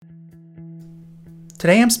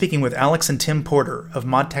Today I'm speaking with Alex and Tim Porter of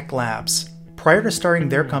ModTech Labs. Prior to starting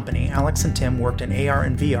their company, Alex and Tim worked in AR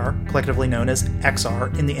and VR, collectively known as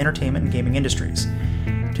XR, in the entertainment and gaming industries.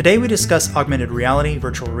 Today we discuss augmented reality,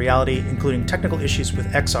 virtual reality, including technical issues with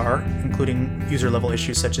XR, including user-level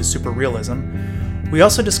issues such as Super-Realism. We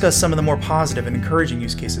also discuss some of the more positive and encouraging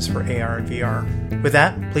use cases for AR and VR. With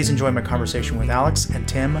that, please enjoy my conversation with Alex and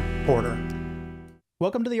Tim Porter.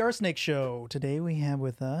 Welcome to the Arsnake Show. Today we have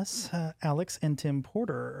with us Alex and Tim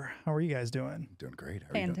Porter. How are you guys doing? Doing great. How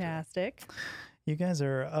are you doing? Fantastic. You guys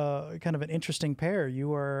are kind of an interesting pair.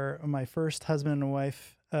 You are my first husband and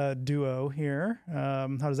wife duo here. How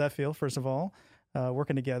does that feel, first of all?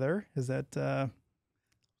 Working together. Is that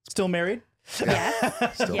still married?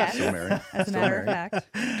 Yes. Still married. As a matter of fact.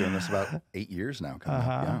 Doing this about 8 years now. Coming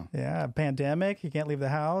up. Yeah. Pandemic. You can't leave the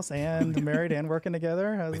house, and married and working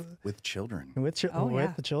together. With children. With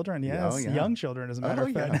the children, yes. Oh, yeah. Young children, as a matter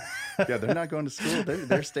of fact. Yeah, they're not going to school.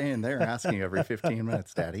 They're staying there asking every 15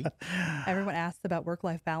 minutes, Daddy. Everyone asks about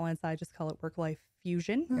work-life balance. I just call it work-life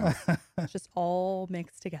fusion. Yeah. It's just all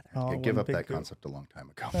mixed together. I give up that concept a long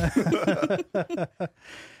time ago.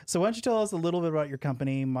 So why don't you tell us a little bit about your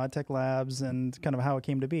company, ModTech Labs, and kind of how it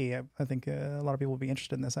came to be? I think a lot of people will be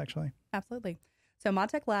interested in this, actually. Absolutely. So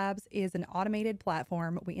ModTech Labs is an automated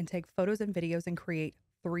platform. We intake photos and videos and create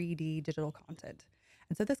 3D digital content.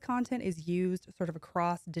 And so this content is used sort of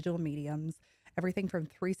across digital mediums, everything from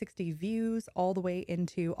 360 views all the way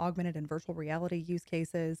into augmented and virtual reality use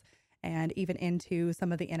cases, and even into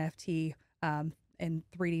some of the NFT and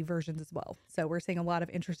 3D versions as well. So we're seeing a lot of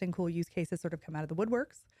interesting, cool use cases sort of come out of the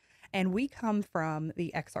woodworks. And we come from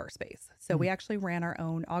the XR space. So we actually ran our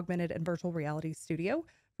own augmented and virtual reality studio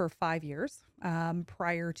for 5 years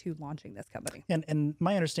prior to launching this company. And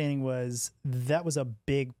my understanding was that was a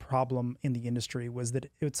big problem in the industry, was that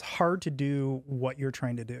it's hard to do what you're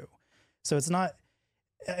trying to do. So it's not,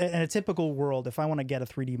 in a typical world, if I want to get a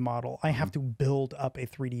 3D model, I have to build up a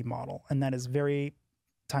 3D model. And that is very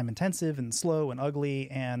time intensive and slow and ugly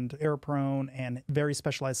and error prone and very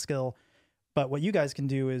specialized skill. But what you guys can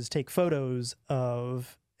do is take photos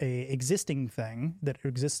of a existing thing that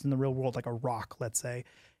exists in the real world, like a rock, let's say,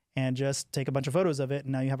 and just take a bunch of photos of it,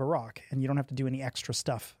 and now you have a rock, and you don't have to do any extra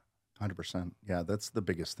stuff. 100%. Yeah, that's the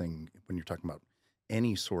biggest thing when you're talking about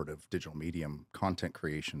any sort of digital medium. Content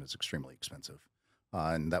creation is extremely expensive.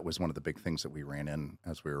 And that was one of the big things that we ran in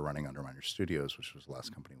as we were running Underminer Studios, which was the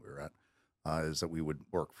last company we were at. Is that we would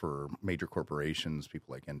work for major corporations,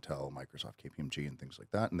 people like Intel, Microsoft, KPMG, and things like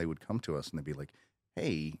that. And they would come to us and they'd be like,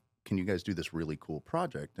 hey, can you guys do this really cool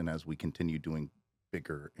project? And as we continue doing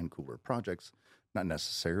bigger and cooler projects, not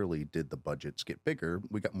necessarily did the budgets get bigger.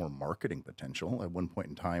 We got more marketing potential. At one point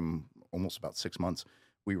in time, almost about 6 months,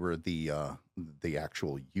 we were the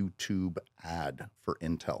actual YouTube ad for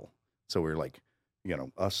Intel. So we were like,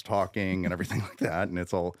 us talking and everything like that. And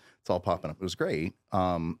it's all popping up. It was great.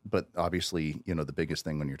 But obviously, the biggest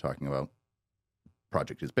thing when you're talking about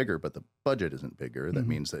project is bigger, but the budget isn't bigger. That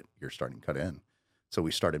means that you're starting to cut in. So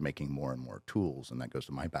we started making more and more tools. And that goes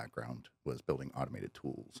to my background, was building automated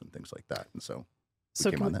tools and things like that. And so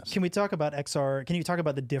can we talk about XR? Can you talk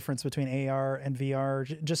about the difference between AR and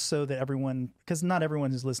VR, just so that everyone, because not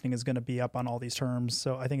everyone who's listening is going to be up on all these terms.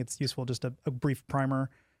 So I think it's useful, just a brief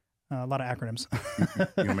primer. A lot of acronyms.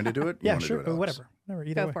 You want me to do it? Yeah, sure. Whatever.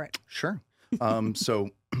 Either Go way. for it. Sure.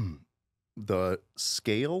 So the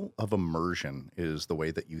scale of immersion is the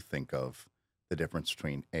way that you think of the difference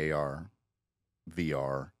between AR,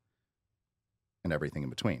 VR, and everything in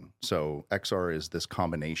between. So XR is this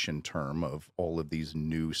combination term of all of these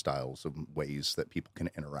new styles of ways that people can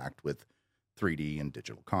interact with 3D and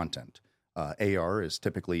digital content. AR is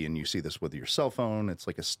typically, and you see this with your cell phone, it's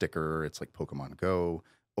like a sticker, it's like Pokemon Go,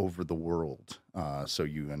 over the world. So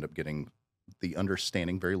you end up getting the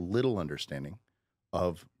understanding, very little understanding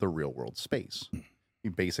of the real world space.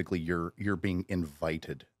 You're being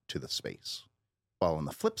invited to the space. While on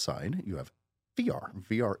the flip side, you have VR.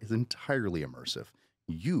 VR is entirely immersive.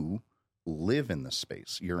 You live in the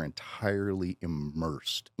space. You're entirely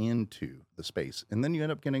immersed into the space. And then you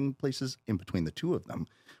end up getting places in between the two of them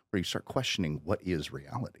where you start questioning what is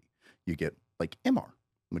reality. You get like MR,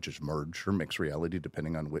 which is merged or mixed reality,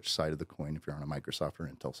 depending on which side of the coin, if you're on a Microsoft or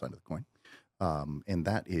Intel side of the coin. And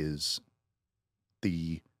that is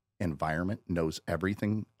the environment knows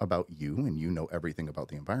everything about you, and you know everything about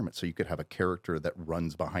the environment. So you could have a character that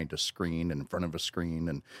runs behind a screen and in front of a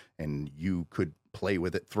screen, and you could play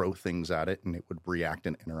with it, throw things at it, and it would react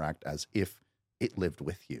and interact as if it lived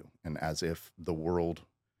with you, and as if the world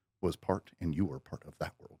was part and you were part of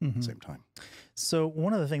that world at the same time. So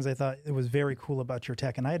one of the things I thought it was very cool about your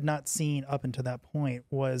tech, and I had not seen up until that point,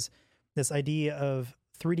 was this idea of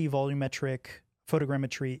 3D volumetric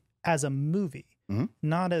photogrammetry as a movie,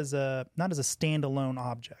 not as a standalone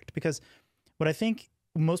object. Because what I think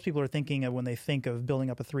most people are thinking of when they think of building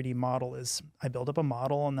up a 3D model is I build up a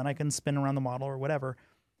model and then I can spin around the model or whatever.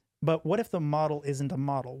 But what if the model isn't a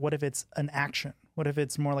model? What if it's an action? What if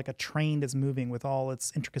it's more like a train that's moving with all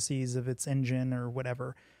its intricacies of its engine or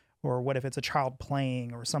whatever? Or what if it's a child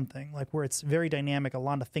playing or something, like where it's very dynamic, a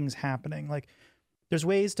lot of things happening. Like there's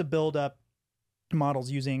ways to build up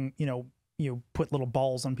models using, you put little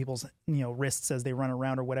balls on people's, wrists as they run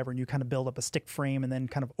around or whatever, and you kind of build up a stick frame and then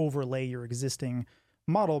kind of overlay your existing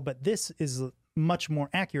model. But this is much more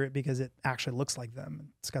accurate because it actually looks like them.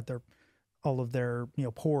 It's got all of their,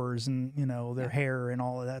 pores and, their hair and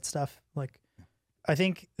all of that stuff. Like, I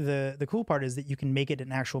think the cool part is that you can make it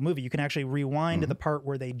an actual movie. You can actually rewind to the part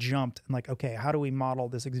where they jumped and like, okay, how do we model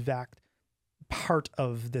this exact part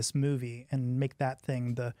of this movie and make that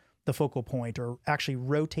thing the focal point, or actually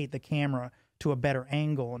rotate the camera to a better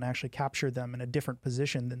angle and actually capture them in a different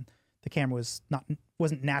position than the camera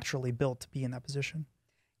wasn't naturally built to be in that position.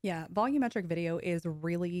 Yeah, volumetric video is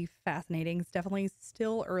really fascinating. It's definitely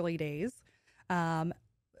still early days.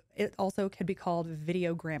 It also could be called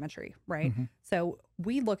videogrammetry, right? So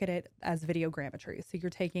we look at it as videogrammetry. So you're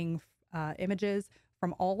taking images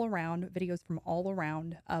from all around, videos from all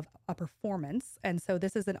around of a performance. And so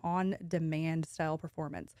this is an on-demand style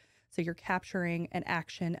performance. So you're capturing an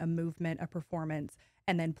action, a movement, a performance,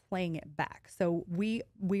 and then playing it back. So we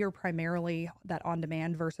are primarily that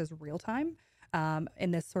on-demand versus real-time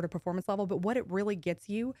in this sort of performance level. But what it really gets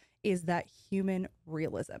you is that human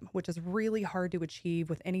realism, which is really hard to achieve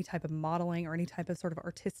with any type of modeling or any type of sort of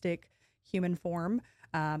artistic human form.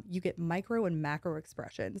 You get micro and macro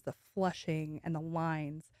expressions, the flushing and the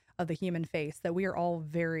lines of the human face that we are all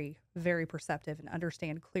very, very perceptive and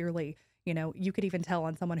understand clearly. You could even tell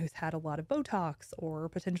on someone who's had a lot of Botox or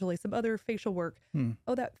potentially some other facial work,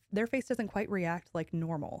 that their face doesn't quite react like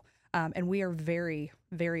normal. And we are very,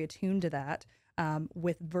 very attuned to that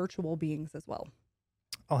with virtual beings as well.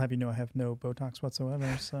 I'll have you know I have no Botox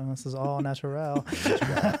whatsoever, so this is all natural.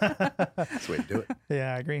 That's the way to do it.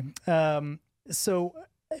 Yeah, I agree. So,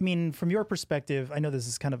 I mean, from your perspective, I know this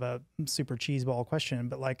is kind of a super cheeseball question,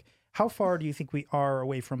 but like, how far do you think we are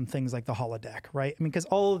away from things like the holodeck, right? I mean, because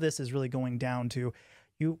all of this is really going down to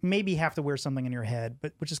you maybe have to wear something in your head,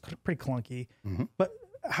 which is pretty clunky. But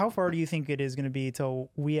how far do you think it is going to be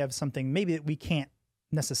till we have something maybe that we can't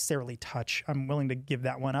necessarily touch? I'm willing to give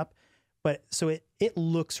that one up. But so it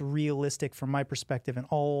looks realistic from my perspective in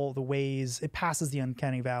all the ways. It passes the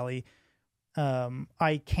uncanny valley.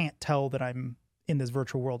 I can't tell that I'm in this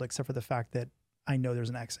virtual world except for the fact that I know there's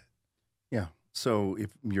an exit. Yeah. So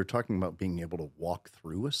if you're talking about being able to walk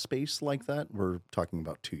through a space like that, we're talking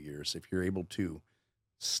about 2 years. If you're able to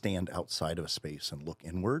stand outside of a space and look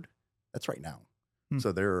inward, that's right now.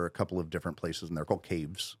 So there are a couple of different places, and they're called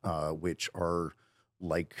caves, which are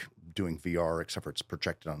like doing VR, except for it's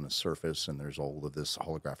projected on the surface, and there's all of this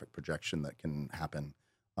holographic projection that can happen.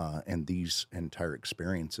 And these entire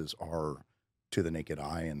experiences are, to the naked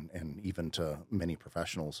eye and even to many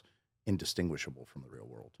professionals, indistinguishable from the real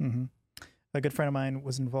world. A good friend of mine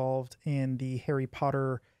was involved in the Harry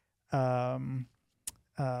Potter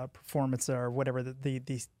performance or whatever,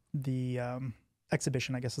 the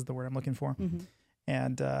exhibition, I guess is the word I'm looking for.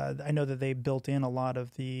 And I know that they built in a lot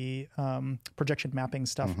of the projection mapping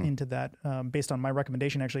stuff into that based on my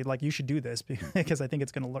recommendation, actually, like, you should do this because I think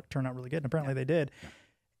it's going to turn out really good. And apparently they did.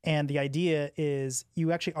 And the idea is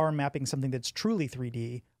you actually are mapping something that's truly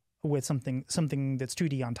 3D with something that's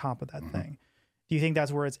 2D on top of that thing. Do you think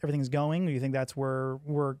that's where everything's going? Do you think that's where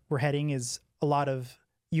we're heading, is a lot of,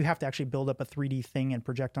 you have to actually build up a 3D thing and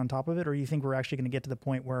project on top of it? Or do you think we're actually going to get to the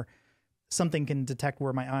point where something can detect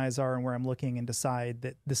where my eyes are and where I'm looking and decide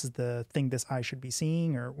that this is the thing this eye should be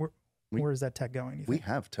seeing? Or where is that tech going? We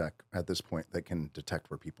have tech at this point that can detect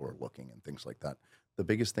where people are looking and things like that. The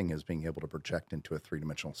biggest thing is being able to project into a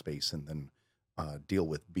three-dimensional space and then deal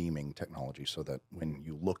with beaming technology so that when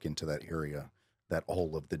you look into that area, that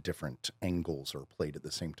all of the different angles are played at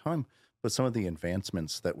the same time. But some of the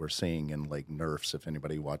advancements that we're seeing in, like, Nerfs, if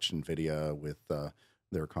anybody watched NVIDIA with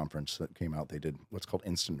their conference that came out, they did what's called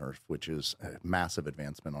Instant Nerf, which is a massive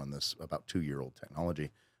advancement on this about 2-year-old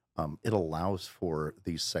technology. It allows for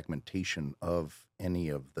the segmentation of any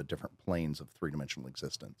of the different planes of three-dimensional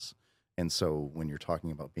existence. And so when you're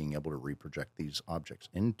talking about being able to reproject these objects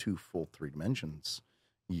into full 3 dimensions,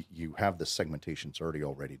 you have the segmentations already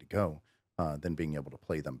all ready to go. Then being able to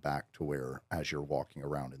play them back to where, as you're walking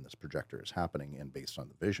around and this projector is happening, and based on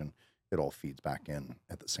the vision, it all feeds back in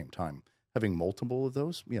at the same time. Having multiple of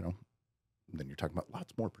those, then you're talking about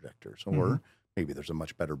lots more projectors, or maybe there's a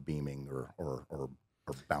much better beaming or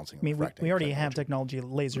bouncing. I mean, we already have technology,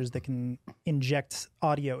 lasers that can inject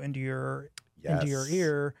audio into your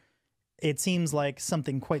ear. It seems like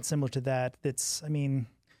something quite similar to that. That's, I mean,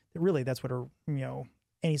 really, that's what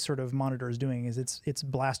any sort of monitor is doing, is it's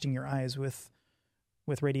blasting your eyes with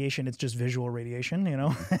radiation. It's just visual radiation,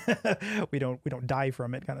 we don't die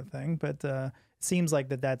from it, kind of thing. But it seems like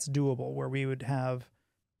that's doable, where we would have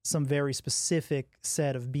some very specific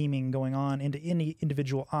set of beaming going on into any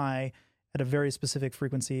individual eye at a very specific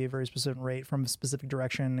frequency, a very specific rate from a specific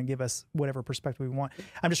direction, and give us whatever perspective we want.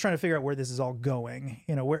 I'm just trying to figure out where this is all going.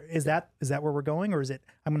 Where is that where we're going, or is it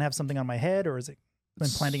I'm going to have something on my head, or is it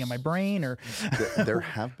implanting in my brain? Or there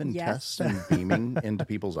have been tests in beaming into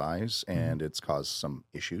people's eyes, and it's caused some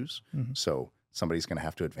issues. So somebody's going to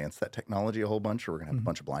have to advance that technology a whole bunch, or we're going to have a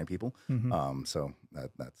bunch of blind people. So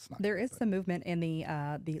that's not. There is some movement in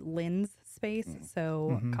the lens space.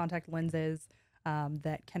 So contact lenses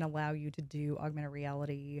that can allow you to do augmented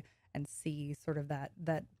reality and see sort of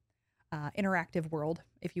that interactive world,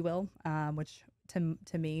 if you will, which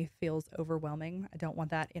to me feels overwhelming. I don't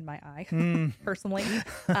want that in my eye personally.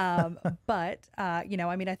 But I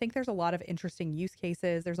mean, I think there's a lot of interesting use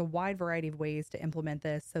cases. There's a wide variety of ways to implement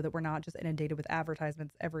this so that we're not just inundated with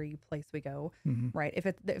advertisements every place we go, right?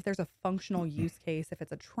 If there's a functional use case, if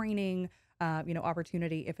it's a training,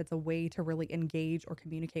 opportunity, if it's a way to really engage or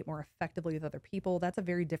communicate more effectively with other people, that's a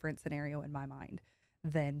very different scenario in my mind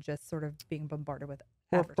than just sort of being bombarded with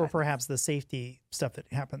or perhaps the safety stuff that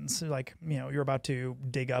happens. Like, you're about to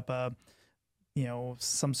dig up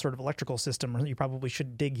some sort of electrical system, or you probably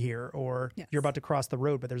should dig here, or you're about to cross the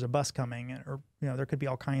road, but there's a bus coming, or, there could be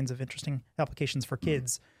all kinds of interesting applications for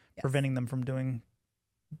kids, preventing them from doing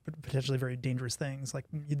potentially very dangerous things. Like,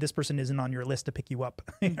 this person isn't on your list to pick you up,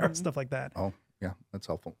 or stuff like that. Oh, yeah, that's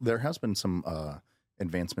helpful. There has been some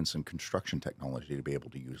advancements in construction technology to be able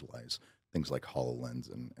to utilize things like HoloLens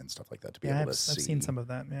and stuff like that to be able to see. I've seen some of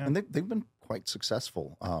that, yeah. And they've been quite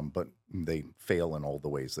successful, but they fail in all the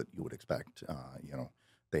ways that you would expect.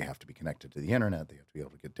 They have to be connected to the internet. They have to be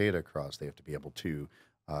able to get data across. They have to be able to,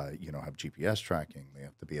 have GPS tracking. They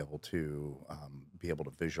have to be able to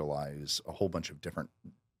visualize a whole bunch of different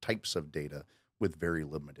types of data with very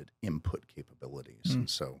limited input capabilities. And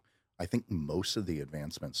so I think most of the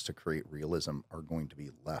advancements to create realism are going to be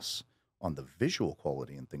less on the visual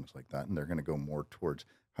quality and things like that. And they're going to go more towards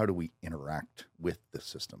how do we interact with the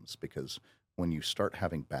systems? Because when you start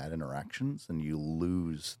having bad interactions, then you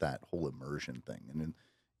lose that whole immersion thing. And then,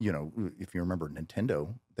 if you remember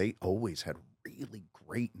Nintendo, they always had really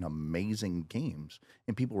great and amazing games,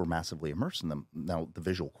 and people were massively immersed in them. Now, the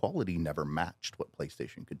visual quality never matched what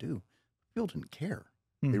PlayStation could do. People didn't care.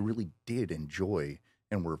 They really did enjoy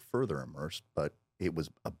and were further immersed, but it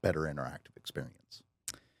was a better interactive experience.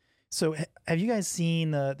 So have you guys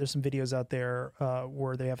seen, there's some videos out there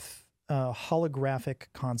where they have holographic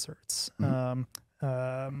concerts. Hatsune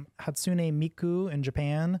Miku in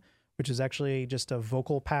Japan, which is actually just a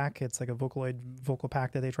vocal pack. It's like a Vocaloid vocal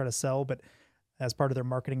pack that they try to sell, but as part of their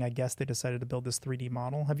marketing, I guess they decided to build this 3D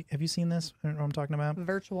model. Have you seen this? I don't know what I'm talking about?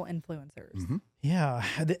 Virtual influencers. Yeah.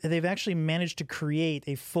 They've actually managed to create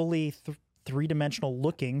a fully three-dimensional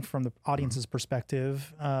looking, from the audience's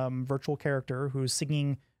perspective, virtual character who's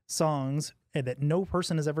singing songs that no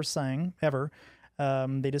person has ever sang, ever.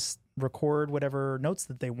 They just record whatever notes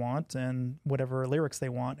that they want and whatever lyrics they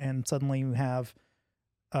want, and suddenly you have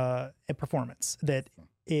a performance that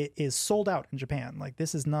it is sold out in Japan. Like,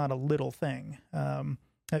 this is not a little thing.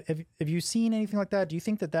 Have you seen anything like that? Do you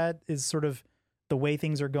think that is sort of the way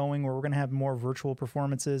things are going, where we're going to have more virtual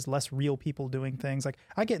performances, less real people doing things? Like,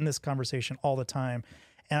 I get in this conversation all the time,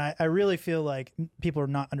 and I really feel like people are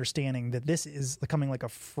not understanding that this is becoming like a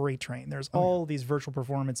freight train. There's all these virtual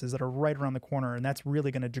performances that are right around the corner, and that's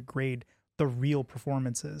really going to degrade the real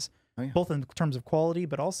performances, both in terms of quality,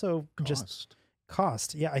 but also just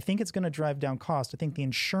cost. Yeah, I think it's going to drive down cost. I think the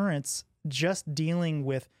insurance, just dealing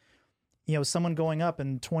with, someone going up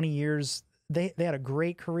in 20 years, they had a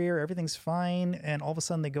great career, everything's fine, and all of a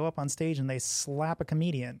sudden they go up on stage and they slap a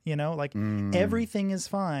comedian, everything is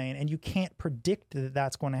fine, and you can't predict that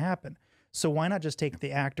that's going to happen. So why not just take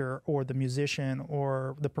the actor or the musician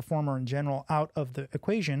or the performer in general out of the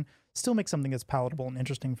equation, still make something that's palatable and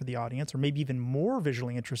interesting for the audience, or maybe even more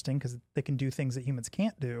visually interesting because they can do things that humans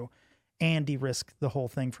can't do, and de-risk the whole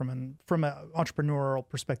thing from an entrepreneurial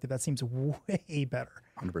perspective. That seems way better.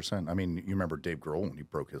 100%. I mean, you remember Dave Grohl when he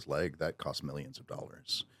broke his leg? That cost millions of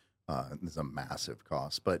dollars. It's a massive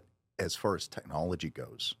cost. But as far as technology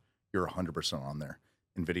goes, you're 100% on there.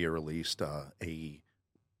 NVIDIA released a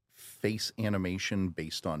face animation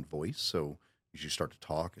based on voice. So as you start to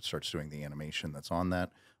talk, it starts doing the animation that's on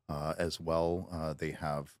that. As well, they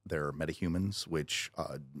have their metahumans, which,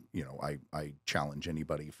 I challenge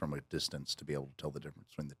anybody from a distance to be able to tell the difference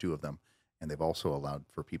between the two of them. And they've also allowed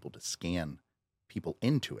for people to scan people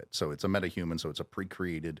into it. So it's a metahuman, so it's a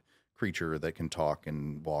pre-created creature that can talk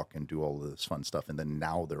and walk and do all of this fun stuff. And then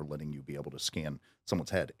now they're letting you be able to scan someone's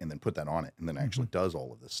head and then put that on it and then actually does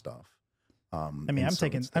all of this stuff. I'm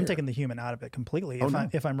taking the human out of it completely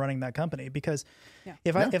if I'm running that company, because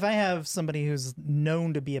if I have somebody who's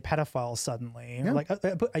known to be a pedophile suddenly, like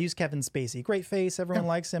I use Kevin Spacey, great face, everyone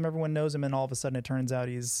likes him, everyone knows him, and all of a sudden it turns out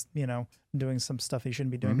he's doing some stuff he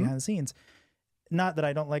shouldn't be doing behind the scenes. Not that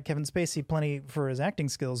I don't like Kevin Spacey plenty for his acting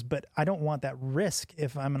skills, but I don't want that risk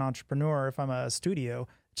if I'm an entrepreneur, if I'm a studio.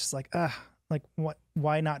 Just like what?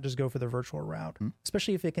 Why not just go for the virtual route,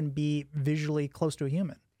 especially if it can be visually close to a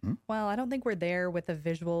human? Well, I don't think we're there with the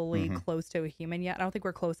visually close to a human yet. I don't think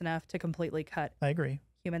we're close enough to completely cut. I agree.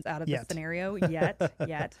 Humans out of the scenario yet.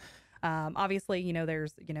 Obviously,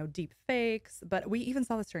 there's deep fakes, but we even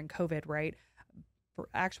saw this during COVID, right? For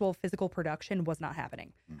actual physical production was not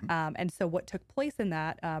happening, and so what took place in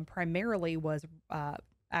that primarily was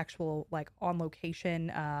actual like on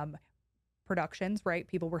location productions. Right,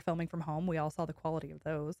 people were filming from home. We all saw the quality of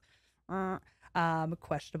those.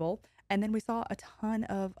 Questionable. And then we saw a ton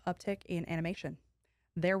of uptick in animation.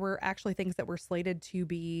 There were actually things that were slated to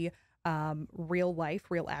be real life,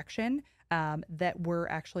 real action that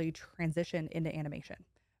were actually transitioned into animation,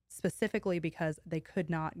 specifically because they could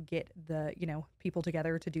not get the people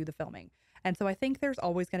together to do the filming. And so I think there's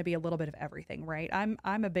always going to be a little bit of everything, right?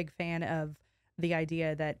 I'm a big fan of the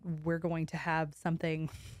idea that we're going to have something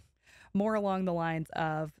more along the lines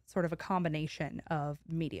of sort of a combination of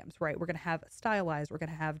mediums, right? We're going to have stylized, we're going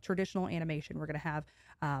to have traditional animation, we're going to have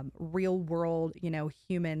real world,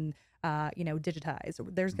 human,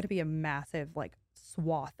 digitized. There's going to be a massive like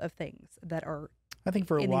swath of things that are. I think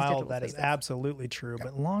for a while that is absolutely true,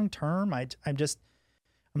 but long term, I'm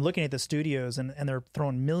looking at the studios and they're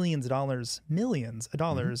throwing millions of dollars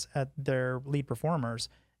at their lead performers.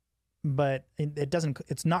 But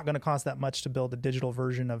it's not going to cost that much to build a digital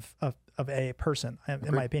version of a person,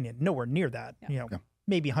 in my opinion. Nowhere near that,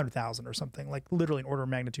 maybe 100,000 or something, like literally an order of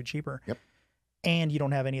magnitude cheaper. Yep. And you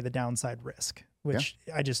don't have any of the downside risk, which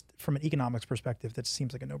I just, from an economics perspective, that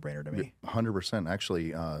seems like a no-brainer to me. 100%,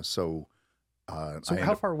 actually. So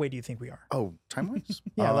how far away do you think we are? Oh, time-wise?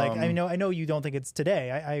 Yeah, I know you don't think it's today.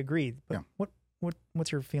 I agree. But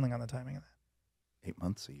what's your feeling on the timing of that? 8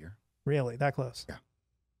 months, a year. Really? That close? Yeah.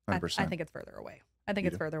 I think it's further away.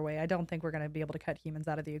 I don't think we're going to be able to cut humans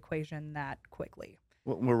out of the equation that quickly.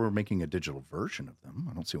 Well, we're making a digital version of them.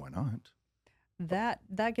 I don't see why not.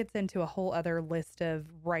 That gets into a whole other list of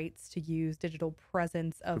rights to use digital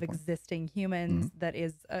presence of existing humans. That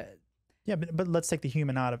is, but let's take the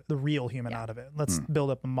real human out of it. Let's build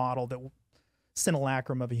up a model that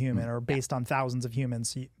simulacrum of a human or based on thousands of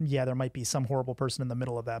humans. Yeah, there might be some horrible person in the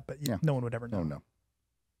middle of that, but no one would ever know. Oh, no. What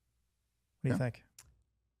do you think?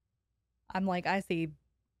 I see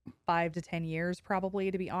 5 to 10 years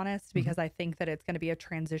probably, to be honest, because I think that it's going to be a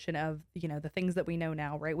transition of, the things that we know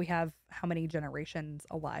now, right? We have how many generations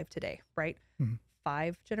alive today, right?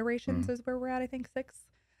 5 generations is where we're at, I think 6.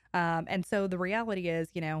 And so the reality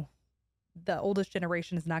is, the oldest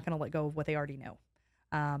generation is not going to let go of what they already know.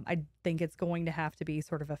 I think it's going to have to be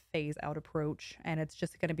sort of a phase out approach, and it's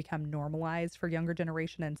just going to become normalized for younger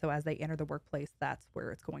generation. And so as they enter the workplace, that's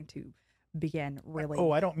where it's going to begin really.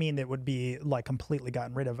 Oh, I don't mean it would be like completely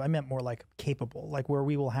gotten rid of. I meant more like capable, like where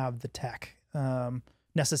we will have the tech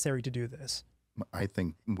necessary to do this. I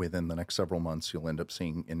think within the next several months, you'll end up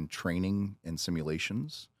seeing in training and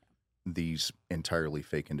simulations these entirely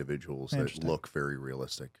fake individuals that look very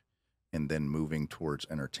realistic, and then moving towards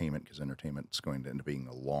entertainment, because entertainment's going to end up being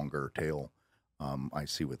a longer tail. I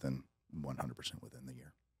see within 100% within the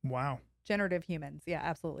year. Wow. Generative humans. Yeah,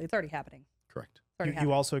 absolutely. It's already happening. Correct.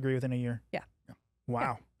 You also agree within a year? Yeah.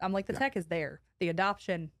 Wow. Yeah. I'm like, the tech is there. The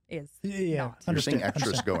adoption is not. You're seeing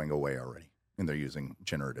extras going away already, and they're using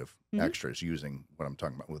generative extras, using what I'm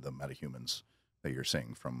talking about with the metahumans that you're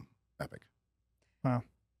seeing from Epic. Wow.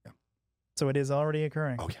 Yeah. So it is already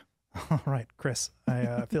occurring. Oh, yeah. All right, Chris,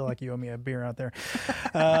 I feel like you owe me a beer out there.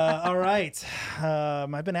 All right.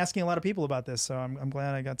 I've been asking a lot of people about this, so I'm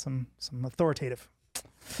glad I got some authoritative.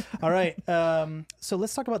 All right. So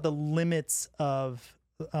let's talk about the limits of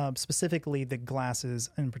specifically the glasses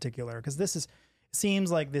in particular, because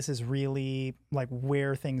seems like this is really like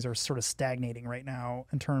where things are sort of stagnating right now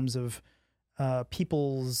in terms of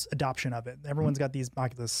people's adoption of it. Everyone's got these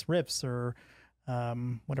Oculus Rifts or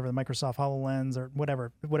whatever the Microsoft HoloLens or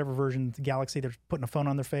whatever version of the Galaxy, they're putting a phone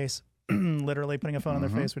on their face, literally putting a phone on their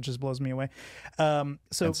face, which just blows me away. And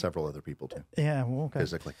several other people too. Yeah, well, okay.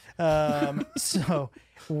 Physically. So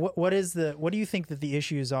what do you think that the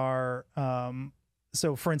issues are?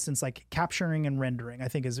 So for instance, like capturing and rendering, I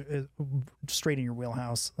think is straight in your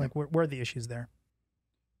wheelhouse. Like where are the issues there?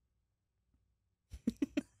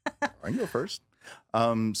 I can go first.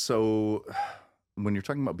 So when you're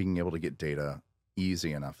talking about being able to get data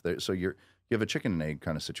easy enough, so you have a chicken and egg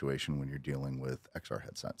kind of situation when you're dealing with XR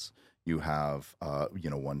headsets. You have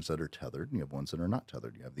ones that are tethered, and you have ones that are not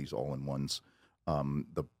tethered. You have these all-in-ones.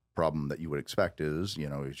 The problem that you would expect is,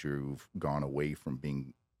 as you've gone away from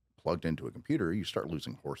being plugged into a computer, you start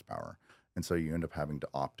losing horsepower, and so you end up having to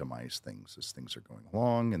optimize things as things are going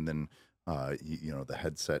along, and then the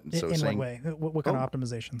headset. And so in what way? What kind of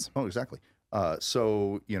optimizations? Oh, exactly.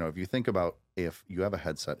 So, if you think about if you have a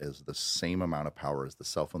headset as the same amount of power as the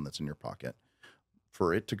cell phone that's in your pocket,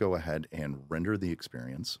 for it to go ahead and render the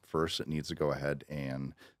experience, first it needs to go ahead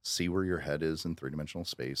and see where your head is in three-dimensional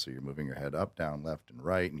space. So you're moving your head up, down, left, and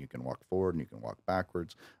right, and you can walk forward and you can walk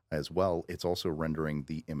backwards as well. It's also rendering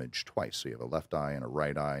the image twice. So you have a left eye and a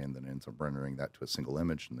right eye, and then it ends up rendering that to a single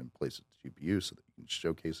image and then place it to GPU so that you can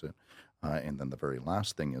showcase it. And then the very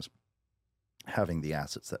last thing is having the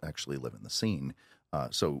assets that actually live in the scene.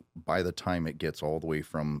 So by the time it gets all the way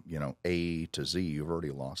from, A to Z, you've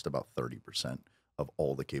already lost about 30% of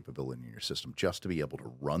all the capability in your system just to be able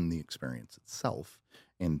to run the experience itself.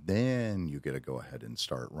 And then you get to go ahead and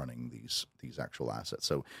start running these actual assets.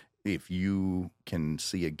 So if you can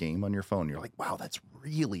see a game on your phone, you're like, wow, that's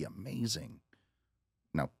really amazing.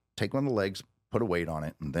 Now take one of the legs, put a weight on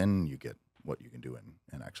it, and then you get what you can do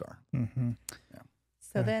in XR. Mm-hmm. Yeah.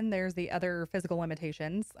 So then there's the other physical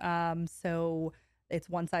limitations. So it's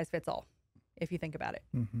one size fits all, if you think about it.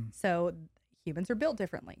 Mm-hmm. So humans are built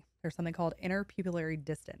differently. There's something called interpupillary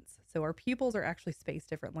distance. So our pupils are actually spaced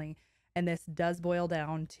differently. And this does boil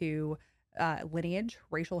down to lineage,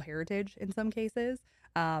 racial heritage in some cases,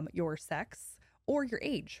 your sex, or your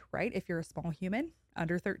age, right? If you're a small human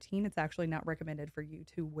under 13, it's actually not recommended for you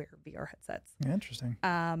to wear VR headsets. Interesting.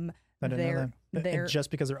 I didn't know that.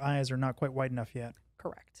 Just because their eyes are not quite wide enough yet.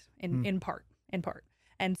 Correct. In part.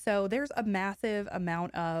 And so there's a massive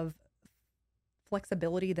amount of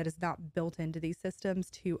flexibility that is not built into these systems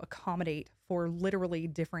to accommodate for literally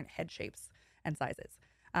different head shapes and sizes.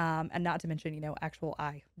 And not to mention, actual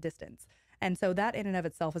eye distance. And so that in and of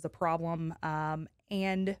itself is a problem.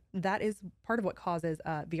 And that is part of what causes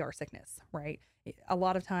VR sickness, right? A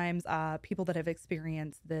lot of times people that have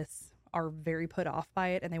experienced this are very put off by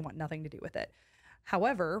it and they want nothing to do with it.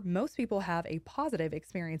 However, most people have a positive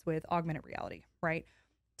experience with augmented reality, right?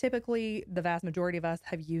 Typically, the vast majority of us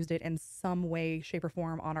have used it in some way, shape, or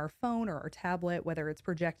form on our phone or our tablet, whether it's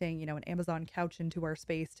projecting, an Amazon couch into our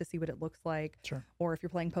space to see what it looks like. Sure. Or if you're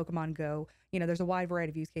playing Pokemon Go, there's a wide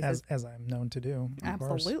variety of use cases. As I'm known to do.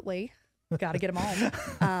 Absolutely. Got to get them all.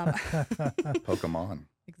 Pokemon.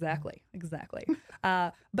 Exactly.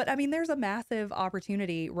 But I mean, there's a massive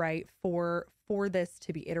opportunity, right, for this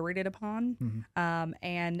to be iterated upon. Mm-hmm.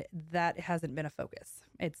 And that hasn't been a focus.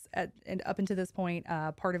 And up until this point,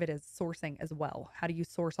 part of it is sourcing as well. How do you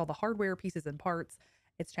source all the hardware pieces and parts?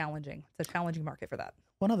 It's challenging. It's a challenging market for that.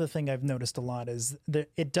 One other thing I've noticed a lot is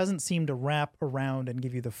that it doesn't seem to wrap around and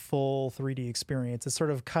give you the full 3D experience. It's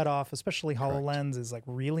sort of cut off, especially HoloLens is like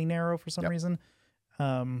really narrow for some reason.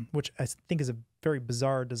 Which I think is a very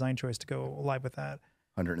bizarre design choice to go live with that.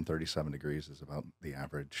 137 degrees is about the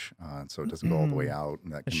average, so it doesn't go all the way out.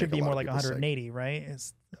 And that it should be more like 180, right?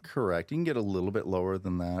 Correct. You can get a little bit lower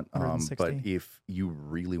than that, 160. but if you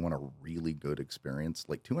really want a really good experience,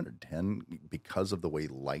 like 210, because of the way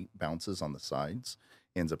light bounces on the sides,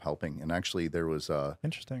 ends up helping. And actually, there was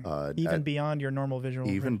interesting, beyond your normal visual,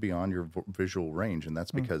 beyond your visual range, and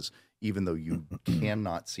that's because even though you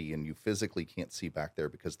cannot see and you physically can't see back there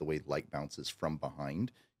because the way light bounces from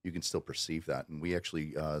behind, you can still perceive that. And we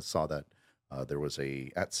actually saw that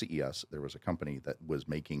at CES, there was a company that was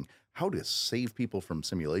making how to save people from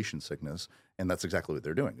simulation sickness. And that's exactly what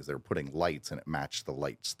they're doing, is they're putting lights and it matched the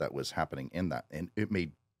lights that was happening in that. And it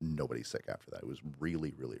made nobody sick after that. It was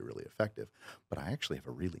really, really, really effective. But I actually have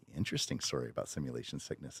a really interesting story about simulation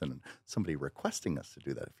sickness and somebody requesting us to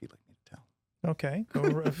do that, if you'd like me to tell. Okay.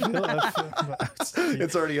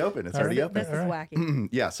 It's already open. It's already open. This is wacky.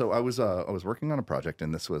 Yeah. So I was working on a project,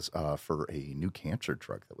 and this was for a new cancer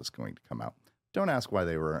drug that was going to come out. Don't ask why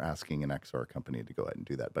they were asking an XR company to go ahead and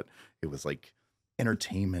do that, but it was like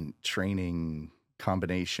entertainment training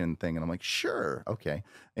combination thing, and I'm like, sure, okay.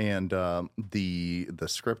 And the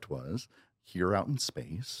script was, you're out in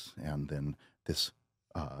space, and then this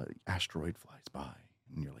asteroid flies by,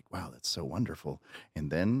 and you're like, wow, that's so wonderful.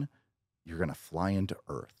 And then you're going to fly into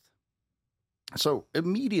Earth. So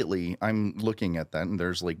immediately I'm looking at that, and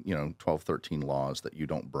there's 12, 13 laws that you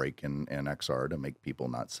don't break in XR to make people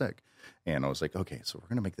not sick. And I was like, okay, so we're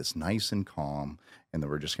going to make this nice and calm, and then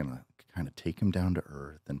we're just going to kind of take him down to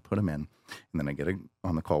Earth and put him in. And then I get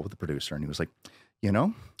on the call with the producer, and he was like,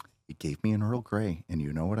 he gave me an Earl Grey, and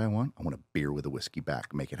you know what I want? I want a beer with a whiskey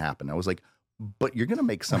back. Make it happen. I was like, but you're going to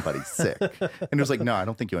make somebody sick. And he was like, no, I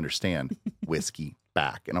don't think you understand. Whiskey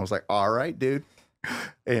back. And I was like, all right, dude.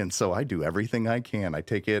 And so I do everything I can. I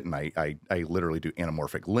take it and I literally do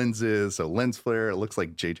anamorphic lenses. So lens flare, it looks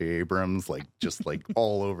like J.J. Abrams, just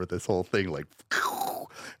all over this whole thing.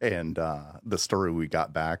 And the story we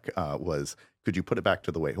got back was, could you put it back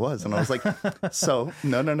to the way it was? And I was like, so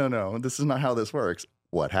no. This is not how this works.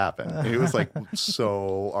 What happened? And he was like,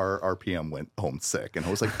 so our PM went home sick. And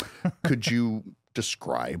I was like, could you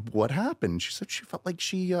describe what happened? She said she felt like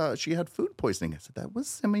she had food poisoning. I said, that was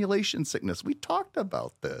simulation sickness. We talked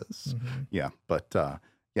about this. Mm-hmm. Yeah, but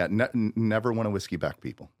never want to whiskey back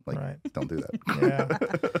people. Right. Don't do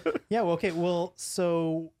that. Yeah. Well, okay. Well,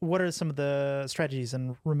 so what are some of the strategies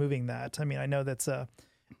in removing that? I mean, I know that's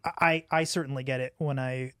I certainly get it when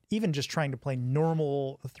I even just trying to play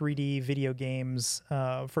normal 3D video games,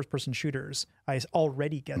 first-person shooters. I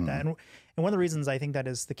already get that, and one of the reasons I think that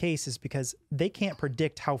is the case is because they can't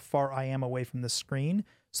predict how far I am away from the screen,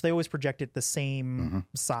 so they always project it the same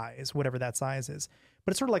size, whatever that size is.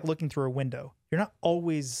 But it's sort of like looking through a window. You're not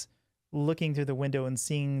always looking through the window and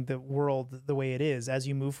seeing the world the way it is. As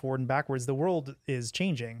you move forward and backwards, the world is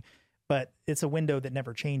changing. But it's a window that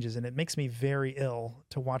never changes, and it makes me very ill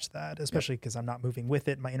to watch that, especially because I'm not moving with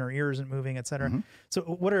it. My inner ear isn't moving, et cetera. Mm-hmm. So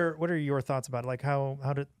what are your thoughts about it? Like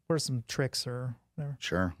what are some tricks or whatever?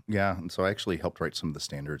 Sure. Yeah. And so I actually helped write some of the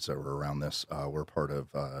standards that were around this. We're part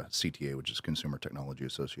of CTA, which is Consumer Technology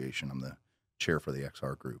Association. I'm the chair for the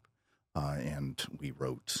XR group. And we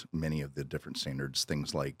wrote many of the different standards,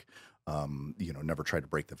 things like, never try to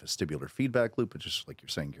break the vestibular feedback loop, but just like you're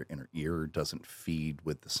saying, your inner ear doesn't feed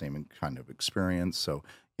with the same kind of experience. So,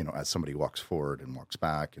 as somebody walks forward and walks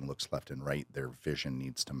back and looks left and right, their vision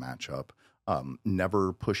needs to match up.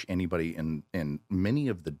 Never push anybody in many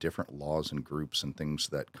of the different laws and groups and things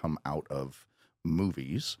that come out of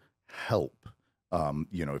movies help.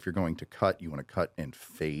 If you're going to cut, you want to cut and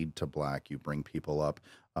fade to black. You bring people up.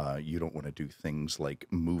 You don't want to do things like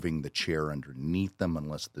moving the chair underneath them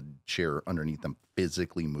unless the chair underneath them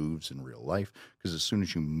physically moves in real life. Because as soon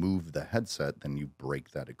as you move the headset, then you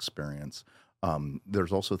break that experience.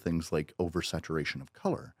 There's also things like oversaturation of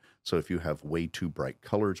color. So if you have way too bright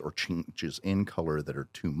colors or changes in color that are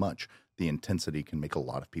too much, the intensity can make a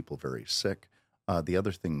lot of people very sick. The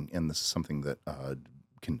other thing, and this is something that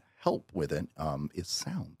can help with it, is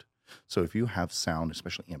sound. So if you have sound,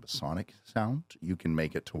 especially ambisonic sound, you can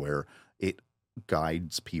make it to where it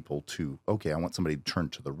guides people to, okay, I want somebody to turn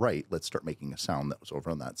to the right. Let's start making a sound that was over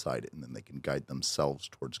on that side, and then they can guide themselves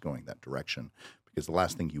towards going that direction. Because the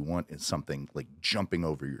last thing you want is something like jumping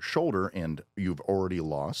over your shoulder, and you've already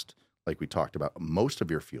lost, like we talked about, most of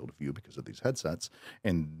your field of view because of these headsets,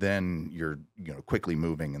 and then you're quickly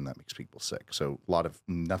moving, and that makes people sick. So a lot of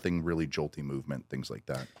nothing really jolty movement, things like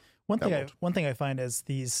that. One thing I find as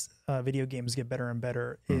these video games get better and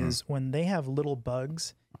better is when they have little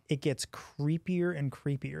bugs, it gets creepier and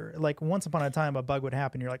creepier. Like once upon a time, a bug would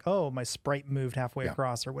happen. You're like, oh, my sprite moved halfway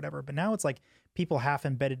across or whatever. But now it's like people half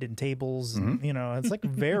embedded in tables. And, it's like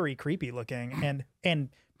very creepy looking and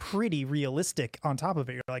pretty realistic on top of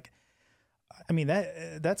it. You're like, I mean,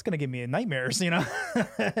 that's going to give me nightmares, and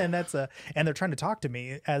and they're trying to talk to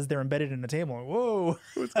me as they're embedded in a table. Whoa.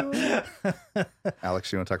 What's going on?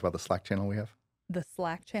 Alex, you want to talk about the Slack channel we have? The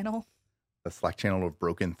Slack channel? The Slack channel of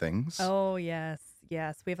broken things. Oh, yes.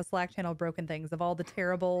 Yes. We have a Slack channel of broken things, of all the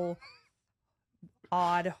terrible,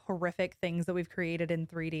 odd, horrific things that we've created in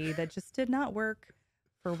 3D that just did not work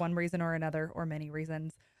for one reason or another, or many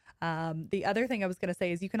reasons. The other thing I was going to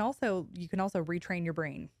say is you can also retrain your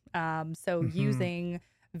brain. So using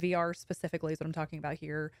VR specifically is what I'm talking about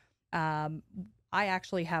here. I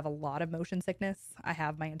actually have a lot of motion sickness. I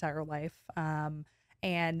have my entire life.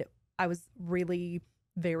 And I was really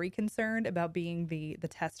very concerned about being the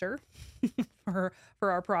tester for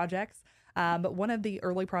our projects. But one of the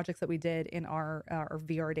early projects that we did in our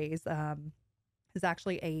VR days is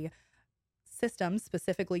actually a system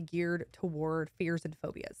specifically geared toward fears and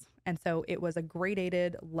phobias. And so it was a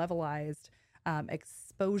gradated, levelized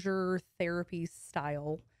exposure therapy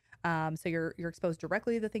style. So you're exposed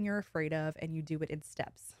directly to the thing you're afraid of, and you do it in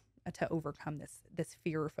steps to overcome this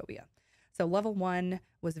fear or phobia. So level 1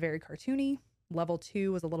 was very cartoony. Level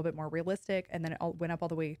 2 was a little bit more realistic, and then it went up all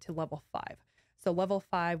the way to level 5. So level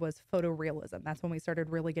 5 was photorealism. That's when we started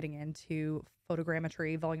really getting into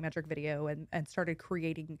photogrammetry, volumetric video, and started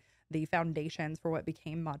creating the foundations for what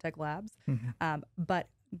became ModTech Labs. But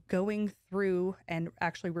going through and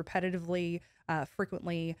actually repetitively,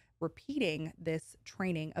 frequently repeating this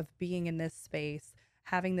training of being in this space,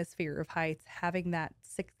 having this fear of heights, having that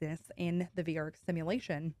sickness in the VR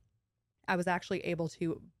simulation, I was actually able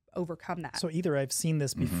to overcome that. So either I've seen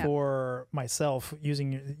this before myself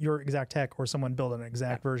using your exact tech, or someone built an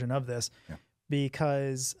exact version of this,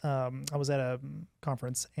 because I was at a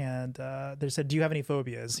conference and they said, "Do you have any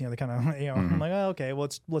phobias?" They kind of, I'm like, "Oh, okay, well,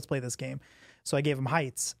 let's play this game." So I gave them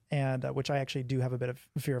heights, and which I actually do have a bit of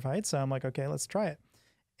fear of heights. So I'm like, "Okay, let's try it."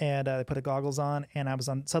 And they put the goggles on, and I was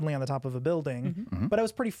suddenly on the top of a building, but I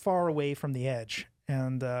was pretty far away from the edge.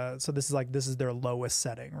 And so this is their lowest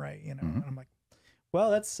setting, right? And I'm like, well,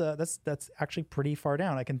 that's actually pretty far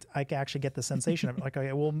down. I can actually get the sensation of it. Like,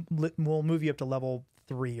 okay, we'll move you up to level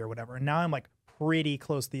 3 or whatever. And now I'm like pretty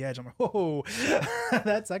close to the edge. I'm like, whoa,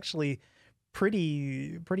 that's actually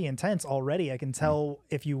pretty intense already. I can tell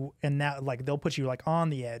if you, and now like they'll put you like on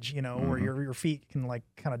the edge, where your feet can like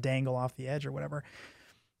kind of dangle off the edge or whatever.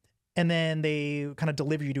 And then they kind of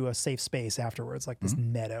deliver you to a safe space afterwards, like this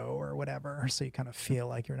meadow or whatever. So you kind of feel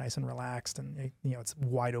like you're nice and relaxed, and it's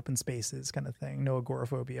wide open spaces kind of thing. No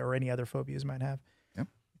agoraphobia or any other phobias you might have. Yep.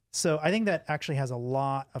 So I think that actually has a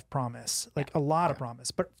lot of promise, like a lot of promise,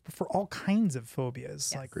 but for all kinds of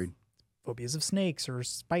phobias, like Agreed. Phobias of snakes or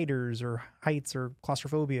spiders or heights or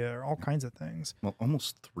claustrophobia or all kinds of things. Well,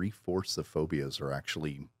 almost 3/4 of phobias are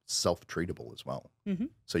actually self-treatable as well.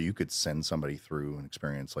 So you could send somebody through an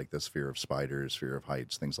experience like this, fear of spiders, fear of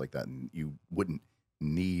heights, things like that, and you wouldn't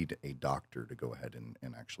need a doctor to go ahead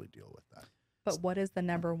and actually deal with that. But what is the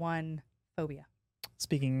number one phobia?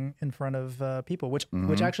 Speaking in front of people, which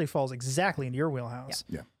actually falls exactly into your wheelhouse.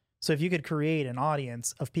 Yeah. So if you could create an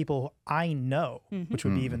audience of people I know, which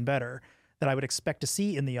would be even better, that I would expect to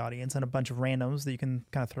see in the audience, and a bunch of randoms that you can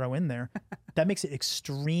kind of throw in there, that makes it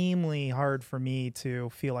extremely hard for me to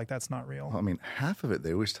feel like that's not real. Well, I mean, half of it,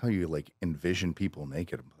 they always tell you, like, envien people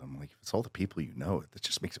naked. I'm like, if it's all the people you know, that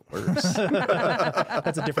just makes it worse.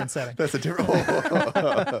 That's a different setting. That's a different...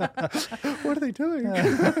 What are they doing?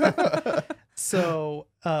 So,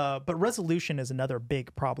 but resolution is another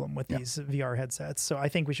big problem with these VR headsets. So I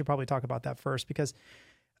think we should probably talk about that first, because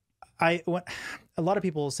a lot of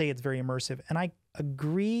people say it's very immersive, and I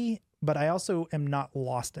agree, but I also am not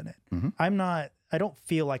lost in it. I don't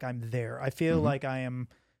feel like I'm there. I feel like I am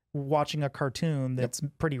watching a cartoon that's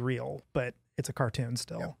pretty real, but it's a cartoon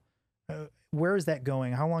still. Where is that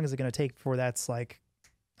going? How long is it going to take before that's like,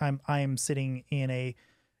 I'm sitting in a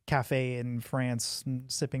cafe in France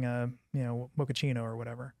sipping a mochaccino or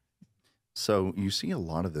whatever? So you see a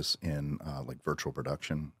lot of this in like virtual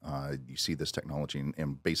production. You see this technology,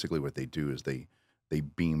 and basically what they do is they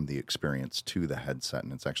beam the experience to the headset,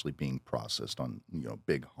 and it's actually being processed on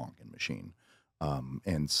big honking machine.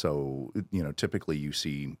 And so typically you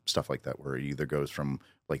see stuff like that where it either goes from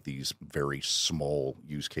like these very small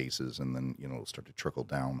use cases, and then it'll start to trickle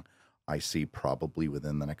down. I see probably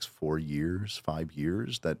within the next 4 years, 5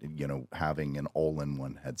 years, that having an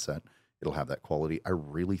all-in-one headset, it'll have that quality. I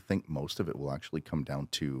really think most of it will actually come down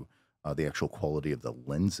to the actual quality of the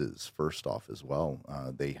lenses first off as well.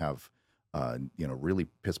 They have, really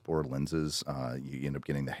piss poor lenses. You end up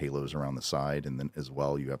getting the halos around the side, and then as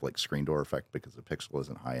well you have like screen door effect because the pixel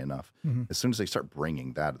isn't high enough. As soon as they start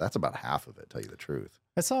bringing that's about half of it, tell you the truth.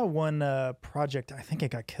 I saw one project, I think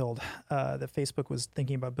it got killed, that Facebook was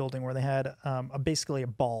thinking about building, where they had basically a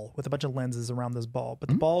ball with a bunch of lenses around this ball, but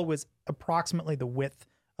the ball was approximately the width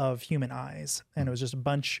of human eyes, and it was just a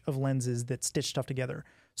bunch of lenses that stitched stuff together.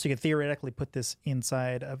 So you could theoretically put this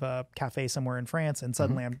inside of a cafe somewhere in France, and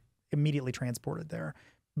suddenly I'm immediately transported there,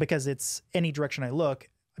 because it's any direction I look.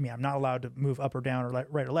 I mean, I'm not allowed to move up or down or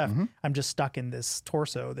right or left. I'm just stuck in this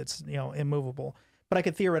torso that's immovable. But I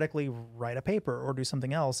could theoretically write a paper or do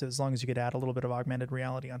something else, as long as you could add a little bit of augmented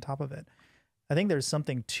reality on top of it. I think there's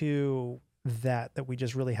something to that we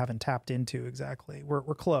just really haven't tapped into exactly. We're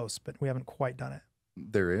close, but we haven't quite done it.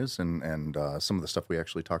 There is, and some of the stuff we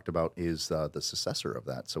actually talked about is the successor of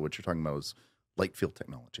that. So what you're talking about is light field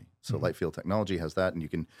technology. So light field technology has that, and you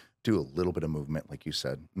can do a little bit of movement, like you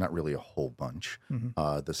said, not really a whole bunch.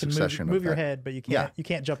 The succession move of your that, head, but you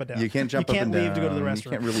can't jump it down. You can't jump you up can't and leave down. to go to the restroom.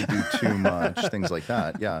 You can't really do too much, things like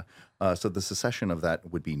that. Yeah. So the succession of that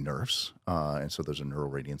would be nerfs, and so those are neural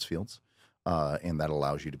radiance fields. And that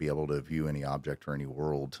allows you to be able to view any object or any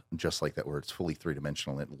world just like that, where it's fully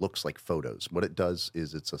three-dimensional. It looks like photos. What it does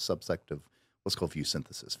is it's a subset of what's called view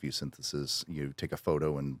synthesis. View synthesis, you take a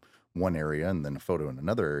photo in one area and then a photo in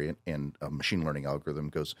another area, and a machine learning algorithm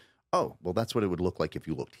goes, oh, well, that's what it would look like if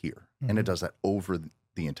you looked here. And it does that over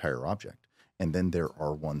the entire object. And then there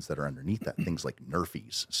are ones that are underneath that, things like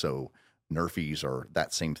nerfies. So nerfies are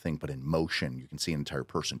that same thing, but in motion. You can see an entire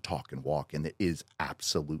person talk and walk, and it is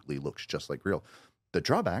absolutely looks just like real. The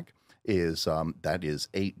drawback is that is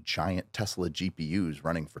 8 giant Tesla GPUs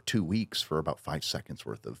running for 2 weeks for about 5 seconds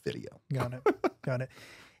worth of video. Got it.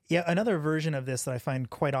 Yeah, another version of this that I find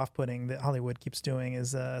quite off-putting that Hollywood keeps doing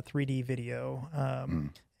is 3D video.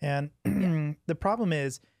 And the problem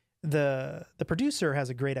is the producer has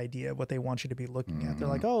a great idea of what they want you to be looking at. They're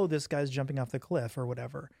like, oh, this guy's jumping off the cliff or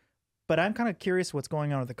whatever. But I'm kind of curious what's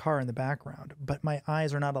going on with the car in the background. But my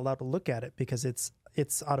eyes are not allowed to look at it because it's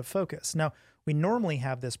out of focus. Now, we normally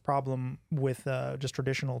have this problem with just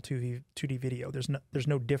traditional 2D video. There's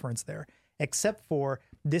no difference there, except for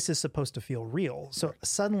this is supposed to feel real. So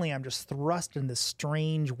suddenly I'm just thrust in this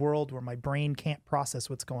strange world where my brain can't process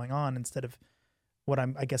what's going on instead of what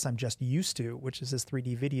I guess I'm just used to, which is this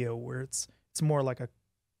 3D video where it's more like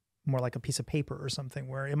a piece of paper or something,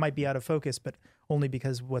 where it might be out of focus, but only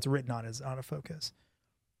because what's written on it is out of focus.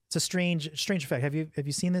 It's a strange effect. Have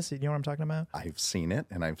you seen this? You know what I'm talking about? I've seen it,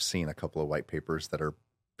 and I've seen a couple of white papers that are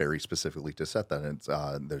very specifically to set that. It's,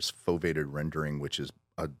 there's foveated rendering, which is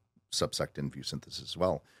a subsect in view synthesis as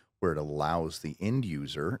well, where it allows the end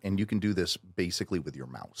user, and you can do this basically with your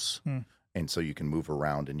mouse. And so you can move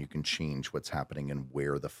around and you can change what's happening and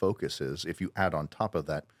where the focus is. If you add on top of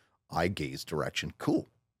that eye gaze direction, cool.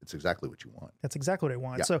 It's exactly what you want. That's exactly what I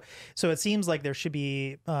want. Yeah. So it seems like there should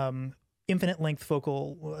be infinite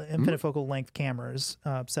focal length cameras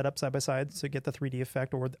set up side by side to get the 3D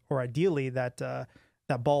effect, or ideally that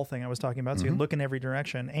ball thing I was talking about. So you can look in every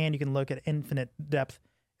direction, and you can look at infinite depth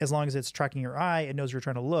as long as it's tracking your eye. It knows you're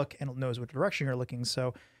trying to look, and it knows what direction you're looking.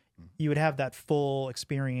 So you would have that full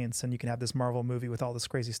experience, and you can have this Marvel movie with all this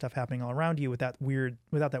crazy stuff happening all around you without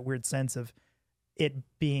that weird sense of it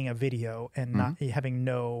being a video and not having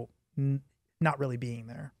not really being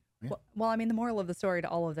there. Well, I mean, the moral of the story to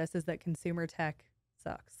all of this is that consumer tech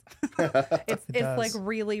sucks. It's like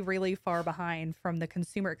really, really far behind from the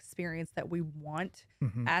consumer experience that we want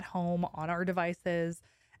at home on our devices.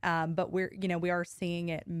 But we are seeing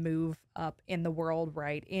it move up in the world,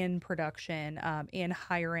 right? In production, in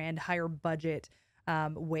higher end, higher budget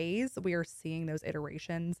ways. We are seeing those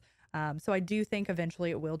iterations. So I do think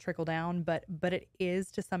eventually it will trickle down, but it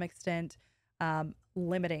is to some extent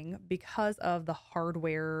limiting because of the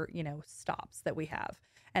hardware, stops that we have.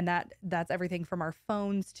 And that's everything from our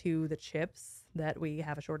phones to the chips that we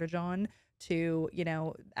have a shortage on to,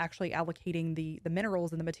 actually allocating the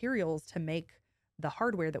minerals and the materials to make the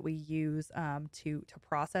hardware that we use to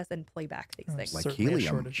process and play back these things. Like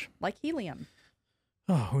helium. Like helium.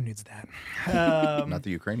 Oh, who needs that? Not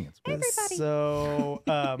the Ukrainians. Everybody. So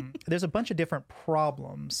there's a bunch of different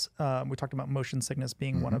problems. We talked about motion sickness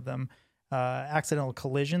being one of them. Accidental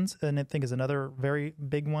collisions, and I think is another very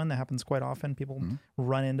big one that happens quite often. People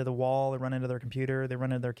run into the wall, they run into their computer, they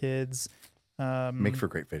run into their kids. Make for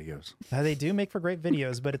great videos. They do make for great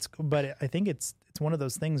videos, but I think it's one of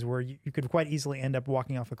those things where you could quite easily end up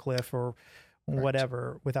walking off a cliff or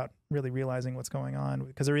whatever without really realizing what's going on,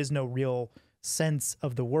 because there is no real sense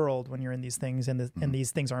of the world when you're in these things, and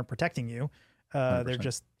these things aren't protecting you. You're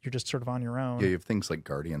just sort of on your own. Yeah, you have things like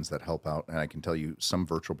Guardians that help out, and I can tell you some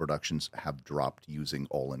virtual productions have dropped using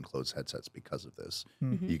all enclosed headsets because of this.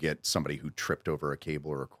 You get somebody who tripped over a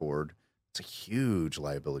cable or a cord. It's a huge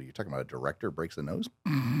liability. You're talking about a director breaks the nose.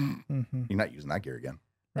 You're not using that gear again.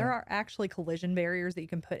 There are actually collision barriers that you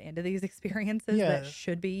can put into these experiences that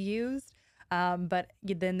should be used. But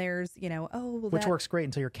then there's, which works great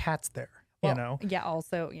until your cat's there. Yeah,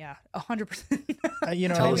 also,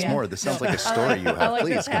 100%. Tell us more. This sounds like a story you have.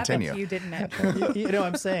 Please continue. You didn't actually.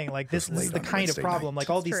 I'm saying, like, this is the kind of problem. Like,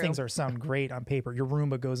 all these things sound great on paper. Your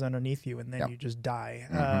Roomba goes underneath you, and then you just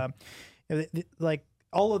die. Like,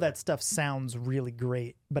 all of that stuff sounds really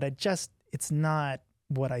great, but it's not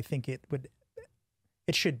what I think it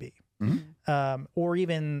should be. Or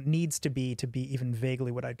even needs to be even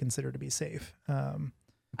vaguely what I'd consider to be safe.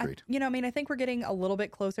 Agreed. I think we're getting a little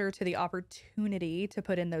bit closer to the opportunity to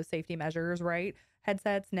put in those safety measures, right?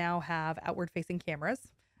 Headsets now have outward-facing cameras.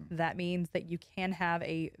 That means that you can have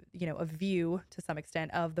a view to some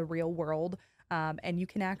extent of the real world, and you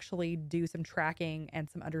can actually do some tracking and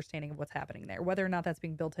some understanding of what's happening there. Whether or not that's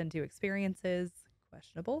being built into experiences,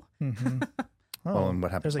 questionable. Oh, and what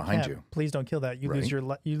happens behind you? Please don't kill that. You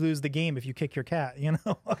lose the game if you kick your cat.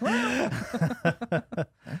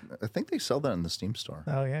 I think they sell that in the Steam store.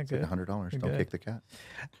 Oh yeah, It's good. like $100. Don't Good. kick the cat.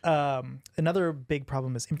 Another big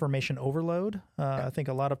problem is information overload. I think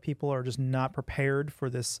a lot of people are just not prepared for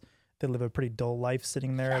this. They live a pretty dull life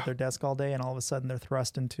sitting there at their desk all day, and all of a sudden they're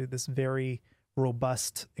thrust into this very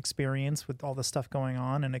robust experience with all the stuff going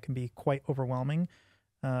on, and it can be quite overwhelming.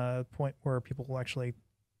 Point where people will actually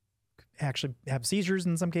have seizures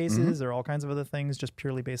in some cases, or all kinds of other things, just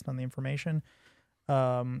purely based on the information.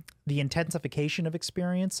 The intensification of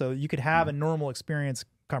experience. So you could have a normal experience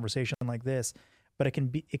conversation like this, but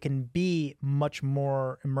it can be much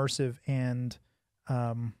more immersive, and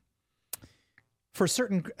for a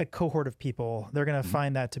certain cohort of people, they're going to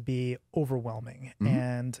find that to be overwhelming,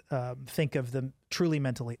 and think of the truly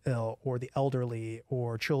mentally ill or the elderly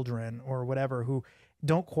or children or whatever who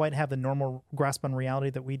don't quite have the normal grasp on reality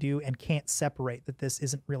that we do and can't separate that this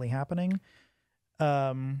isn't really happening.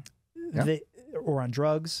 Or on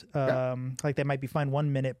drugs, like they might be fine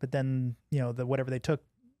 1 minute, but then, the whatever they took,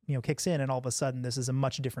 kicks in, and all of a sudden this is a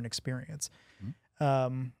much different experience.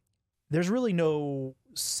 There's really no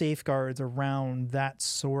safeguards around that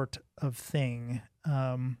sort of thing.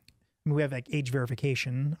 We have like age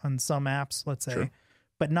verification on some apps, let's say,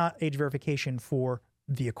 but not age verification for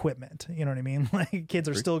the equipment. You know what I mean? Like kids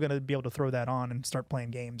are still going to be able to throw that on and start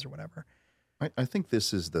playing games or whatever. I think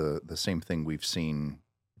this is the same thing we've seen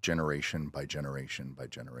generation by generation by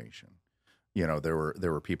generation. There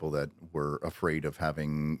were people that were afraid of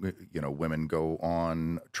having, women go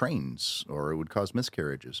on trains, or it would cause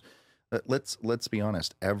miscarriages. Let's be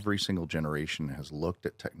honest. Every single generation has looked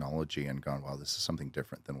at technology and gone, wow, this is something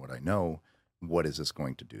different than what I know. What is this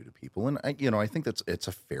going to do to people? And I think it's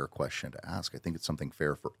a fair question to ask. I think it's something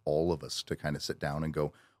fair for all of us to kind of sit down and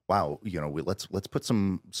go, wow, let's put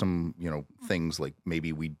some things like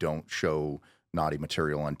maybe we don't show naughty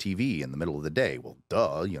material on TV in the middle of the day. Well,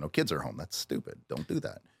 duh, kids are home. That's stupid. Don't do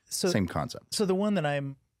that. Same concept. So the one that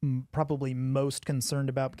I'm probably most concerned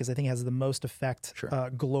about, because I think it has the most effect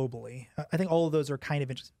globally. I think all of those are kind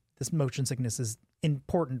of interesting. This motion sickness is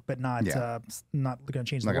important, but not going to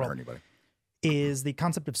change the world. Not going to hurt anybody. Is the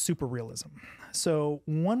concept of super-realism. So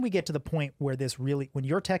when we get to the point where when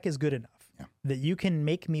your tech is good enough that you can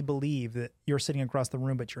make me believe that you're sitting across the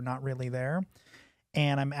room, but you're not really there,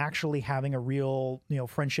 and I'm actually having a real,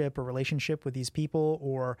 friendship or relationship with these people,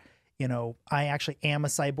 or, I actually am a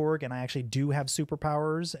cyborg and I actually do have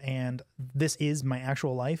superpowers, and this is my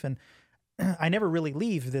actual life. And I never really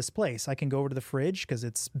leave this place. I can go over to the fridge because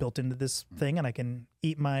it's built into this thing, and I can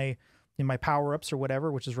eat my power-ups or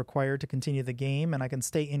whatever, which is required to continue the game, and I can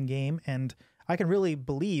stay in game, and I can really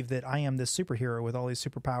believe that I am this superhero with all these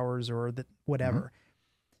superpowers or that whatever.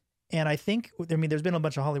 And I think, there's been a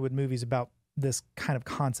bunch of Hollywood movies about this kind of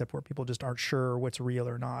concept where people just aren't sure what's real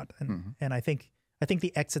or not. And I think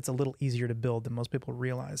the exit's a little easier to build than most people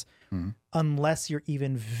realize, unless you're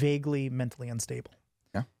even vaguely mentally unstable.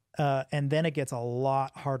 And then it gets a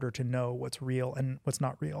lot harder to know what's real and what's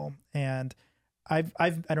not real. And I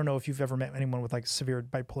don't know if you've ever met anyone with like severe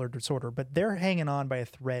bipolar disorder, but they're hanging on by a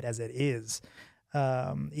thread as it is.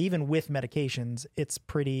 Even with medications, it's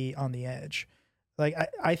pretty on the edge. Like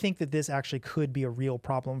I think that this actually could be a real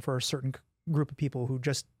problem for a certain group of people who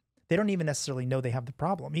they don't even necessarily know they have the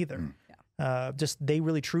problem either. They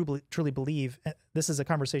really truly believe. This is a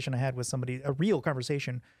conversation I had with somebody, a real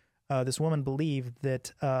conversation. This woman believed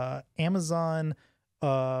that Amazon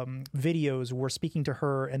videos were speaking to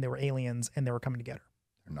her, and they were aliens, and they were coming to get her.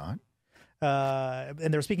 They're not.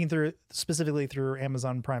 And they were speaking specifically through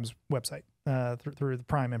Amazon Prime's website, through the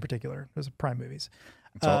Prime in particular. There's Prime movies.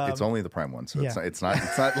 It's only the Prime one, so it's not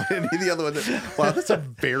any of the other ones. Wow, that's a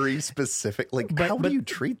very specific. How do you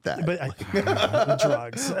treat that? But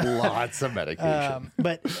drugs, lots of medication.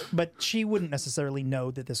 But she wouldn't necessarily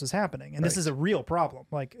know that this was happening, and this is a real problem.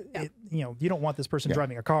 You don't want this person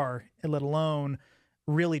driving a car, let alone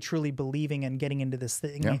really truly believing and getting into this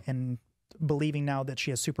thing and believing now that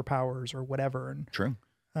she has superpowers or whatever. And true.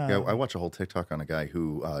 I watch a whole TikTok on a guy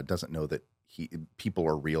who doesn't know that people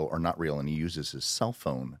are real or not real, and he uses his cell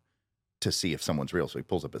phone to see if someone's real. So he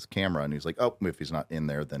pulls up his camera and he's like, oh, if he's not in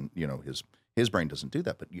there, then, his brain doesn't do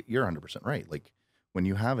that. But you're 100% right. Like when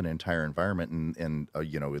you have an entire environment and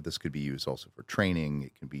this could be used also for training.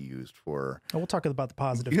 It can be used for... We'll talk about the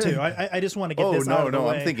positive too. I just want to get this out of the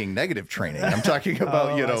way. I'm thinking negative training. I'm talking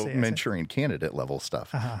about, Manchurian candidate level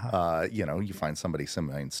stuff. You find somebody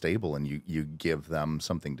semi-unstable and you give them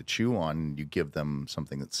something to chew on, and you give them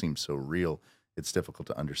something that seems so real. It's difficult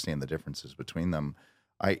to understand the differences between them.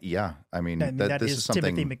 That this is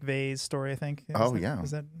something... Timothy McVeigh's story, I think.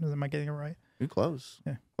 Am I getting it right? You're close.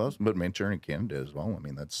 Yeah. Close. But Manchurian Candidate as well. I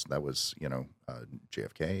mean, that was,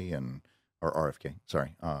 JFK and or RFK,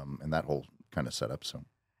 sorry, and that whole kind of setup. So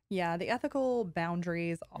Yeah, the ethical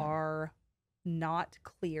boundaries are not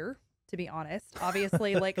clear, to be honest.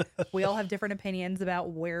 Obviously, like we all have different opinions about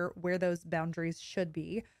where those boundaries should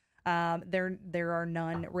be. There are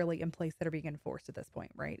none really in place that are being enforced at this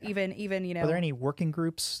point, right? Even Are there any working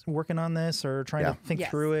groups working on this or trying to think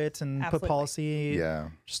through it and absolutely. put policy? Yeah.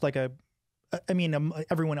 Just like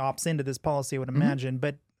everyone opts into this policy, I would imagine,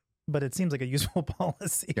 but it seems like a useful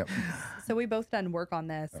policy. Yep. So we both done work on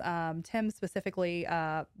this. Tim specifically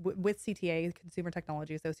with CTA, Consumer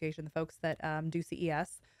Technology Association, the folks that do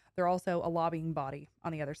CES, they're also a lobbying body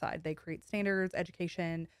on the other side. They create standards,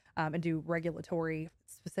 education, and do regulatory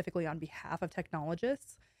specifically on behalf of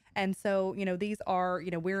technologists. And so, these are,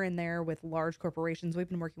 we're in there with large corporations. We've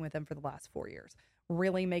been working with them for the last 4 years,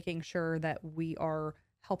 really making sure that we are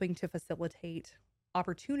helping to facilitate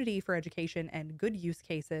opportunity for education and good use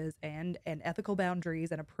cases and ethical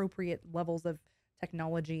boundaries and appropriate levels of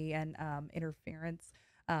technology and interference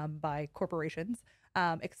by corporations,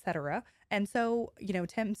 et cetera. And so,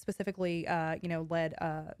 Tim specifically, led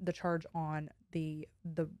the charge on the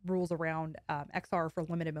rules around XR for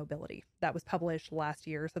limited mobility. That was published last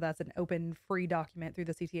year. So that's an open, free document through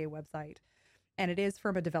the CTA website. And it is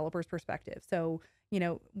from a developer's perspective. So,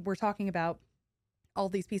 we're talking about all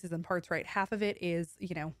these pieces and parts, right? Half of it is,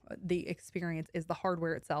 the experience is the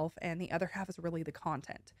hardware itself, and the other half is really the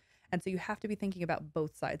content. And so you have to be thinking about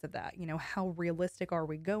both sides of that. How realistic are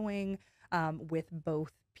we going with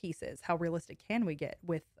both pieces? How realistic can we get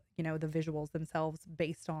with, the visuals themselves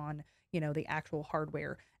based on, the actual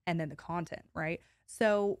hardware and then the content, right?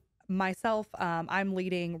 So myself, I'm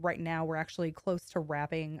leading right now. We're actually close to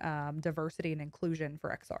wrapping diversity and inclusion for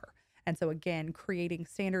XR. And so again, creating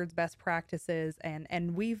standards, best practices,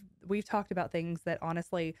 and we've talked about things that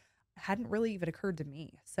honestly hadn't really even occurred to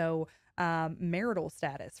me. So marital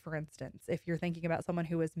status, for instance, if you're thinking about someone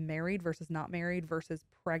who is married versus not married versus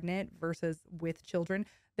pregnant versus with children,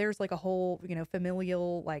 there's like a whole,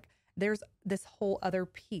 familial, like there's this whole other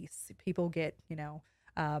piece. People get,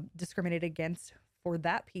 discriminated against for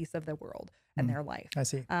that piece of the world and their life. I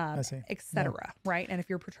see. Et cetera, right? And if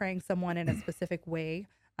you're portraying someone in a specific way,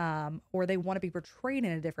 or they want to be portrayed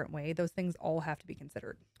in a different way, those things all have to be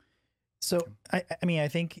considered. So, I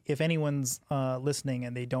think if anyone's listening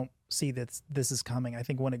and they don't see that this is coming, I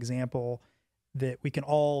think one example that we can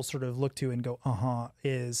all sort of look to and go,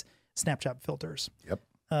 is Snapchat filters.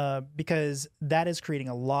 Yep. Because that is creating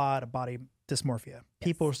a lot of body dysmorphia. Yes.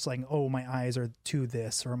 People are saying, oh, my eyes are too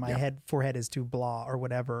this, or my forehead is too blah, or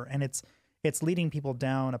whatever. And it's leading people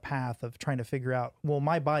down a path of trying to figure out, well,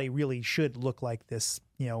 my body really should look like this,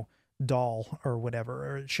 doll or whatever,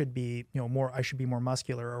 or it should be, I should be more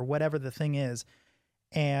muscular or whatever the thing is.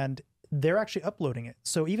 And they're actually uploading it.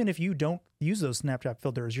 So even if you don't use those Snapchat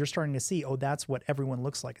filters, you're starting to see, oh, that's what everyone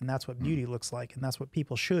looks like. And that's what beauty looks like. And that's what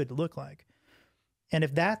people should look like. And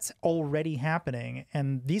if that's already happening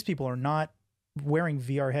and these people are not wearing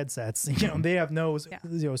VR headsets, they have no,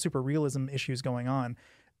 super realism issues going on.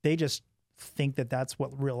 They just think that that's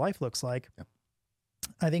what real life looks like. Yep.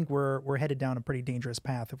 I think we're headed down a pretty dangerous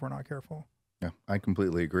path if we're not careful. Yeah, I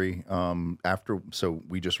completely agree. So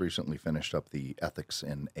we just recently finished up the ethics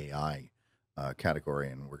in AI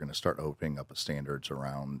category, and we're going to start opening up standards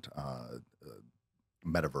around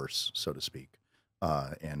Metaverse, so to speak.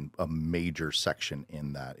 And a major section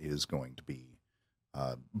in that is going to be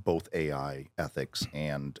both AI ethics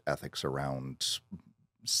and ethics around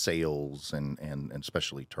sales and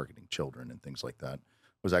especially targeting children and things like that.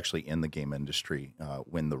 Was actually in the game industry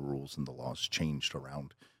when the rules and the laws changed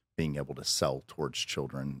around being able to sell towards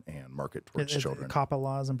children and market towards children. COPPA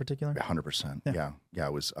laws in particular? 100%. Yeah. I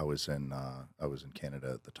was in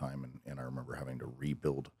Canada at the time, and I remember having to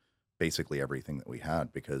rebuild basically everything that we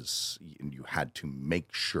had because you had to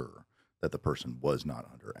make sure that the person was not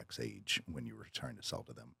under X age when you were trying to sell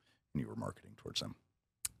to them and you were marketing towards them.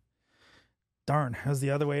 Darn, it was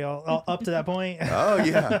the other way all up to that point. Oh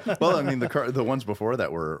yeah. Well, I mean, the ones before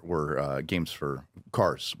that were games for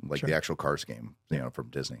cars, like the actual Cars game, from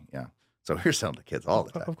Disney. Yeah. So you're selling to kids all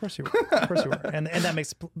the time. Of course you were. Of course you were. And that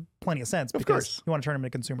makes plenty of sense because you want to turn them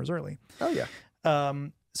into consumers early. Oh yeah.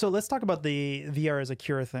 So let's talk about the VR as a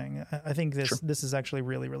cure thing. I think this is actually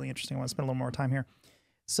really, really interesting. I want to spend a little more time here.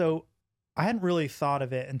 So I hadn't really thought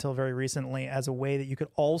of it until very recently as a way that you could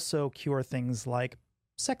also cure things like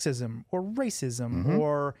sexism or racism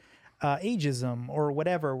or ageism or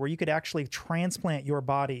whatever, where you could actually transplant your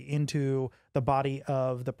body into the body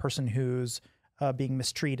of the person who's being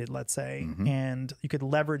mistreated, let's say, and you could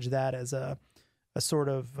leverage that as a sort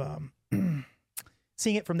of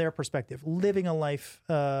seeing it from their perspective, living a life,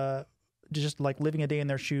 just like living a day in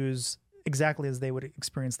their shoes, exactly as they would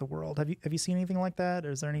experience the world. Have you seen anything like that?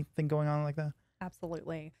 Or is there anything going on like that?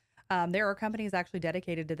 Absolutely. There are companies actually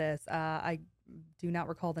dedicated to this. I do not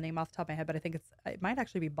recall the name off the top of my head, but I think it might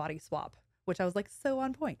actually be Body Swap, which I was like, so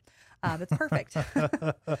on point. It's perfect.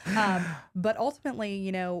 But ultimately,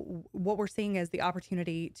 you know, what we're seeing is the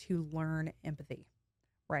opportunity to learn empathy,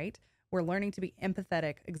 right? We're learning to be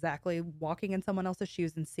empathetic, exactly walking in someone else's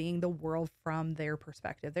shoes and seeing the world from their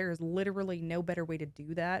perspective. There is literally no better way to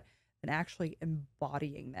do that than actually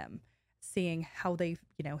embodying them, seeing how they,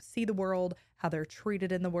 you know, see the world, how they're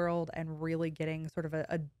treated in the world, and really getting sort of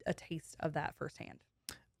a taste of that firsthand.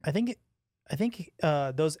 I think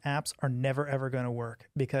those apps are never ever going to work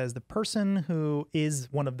because the person who is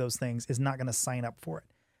one of those things is not going to sign up for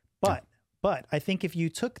it. But I think if you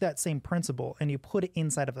took that same principle and you put it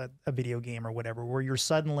inside of a video game or whatever, where you're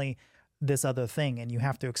suddenly this other thing and you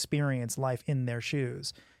have to experience life in their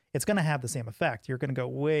shoes, it's going to have the same effect. You're going to go,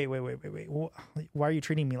 wait. Why are you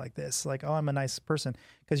treating me like this? Like, oh, I'm a nice person.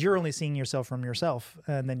 Because you're only seeing yourself from yourself.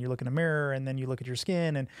 And then you look in a mirror and then you look at your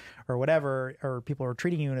skin and or whatever, or people are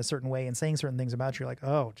treating you in a certain way and saying certain things about you. You're like,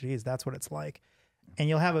 oh, geez, that's what it's like. And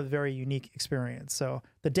you'll have a very unique experience. So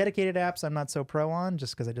the dedicated apps, I'm not so pro on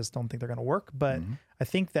just because I just don't think they're going to work. But I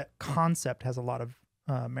think that concept has a lot of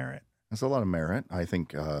merit. There's a lot of merit. I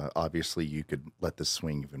think obviously you could let this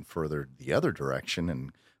swing even further the other direction.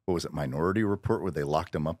 And what was it, Minority Report, where they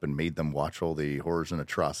locked them up and made them watch all the horrors and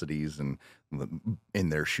atrocities and in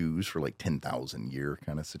their shoes for like 10,000 year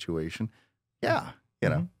kind of situation. Yeah. You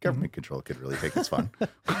know, government control could really take its fun.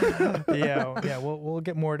 yeah. We'll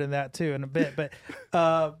get more to that too in a bit, but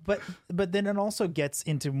then it also gets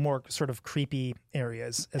into more sort of creepy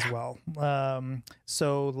areas as well.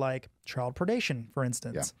 So like child predation, for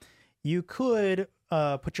instance, you could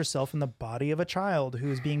put yourself in the body of a child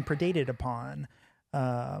who is being predated upon,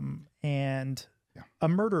 and a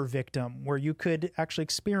murder victim, where you could actually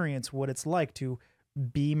experience what it's like to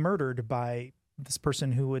be murdered by this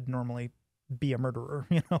person who would normally be a murderer.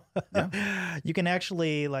 You know, you can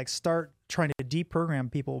actually like start trying to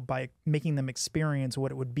deprogram people by making them experience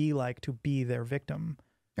what it would be like to be their victim.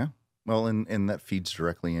 Yeah. Well, and that feeds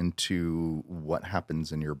directly into what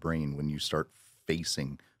happens in your brain when you start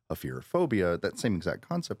facing a fear or phobia. That same exact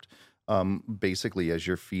concept. Basically, as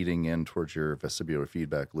you're feeding in towards your vestibular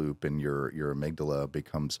feedback loop and your amygdala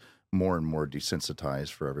becomes more and more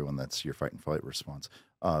desensitized for everyone, that's your fight and flight response.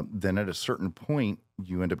 Then at a certain point,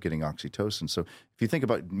 you end up getting oxytocin. So if you think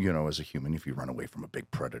about, you know, as a human, if you run away from a big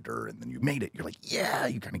predator and then you made it, you're like, yeah,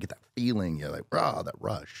 you kind of get that feeling. You're like, that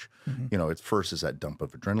rush. You know, it's first is that dump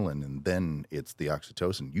of adrenaline, and then it's the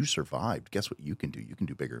oxytocin. You survived. Guess what you can do? You can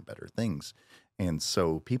do bigger and better things. And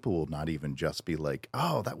so people will not even just be like,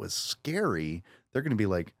 oh, that was scary. They're going to be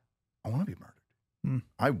like, I want to be murdered.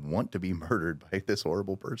 I want to be murdered by this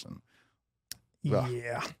horrible person.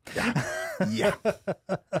 Yeah.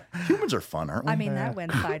 Humans are fun, aren't we? I mean, that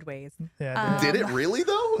went sideways. Did it really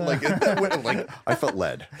though? Like, I felt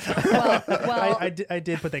led. Well, I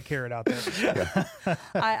did put that carrot out there.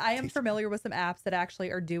 I am familiar with some apps that actually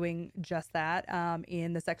are doing just that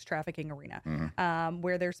in the sex trafficking arena,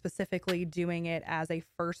 where they're specifically doing it as a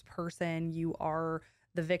first person. You are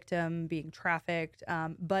the victim being trafficked,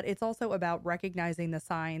 but it's also about recognizing the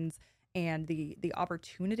signs and the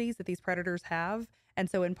opportunities that these predators have. And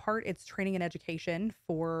so in part, it's training and education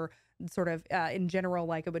for sort of in general,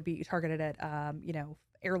 like it would be targeted at, you know,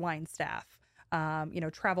 airline staff, you know,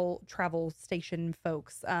 travel station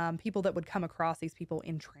folks, people that would come across these people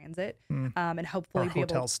in transit, and hopefully or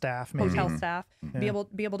hotel staff, maybe.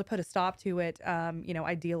 Be able to put a stop to it, you know,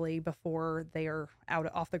 ideally before they are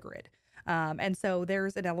off the grid. And so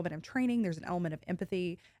there's an element of training, there's an element of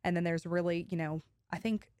empathy, and then there's really, you know, I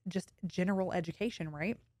think just general education,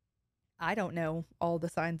 right? I don't know all the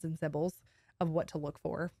signs and symbols of what to look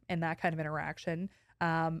for in that kind of interaction,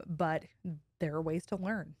 but there are ways to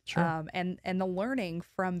learn. Sure. And the learning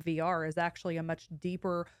from VR is actually a much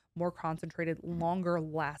deeper, more concentrated, longer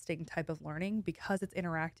lasting type of learning because it's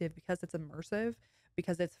interactive, because it's immersive,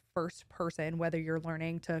 because it's first person, whether you're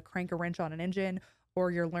learning to crank a wrench on an engine or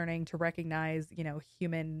you're learning to recognize, you know,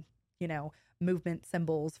 human, you know, movement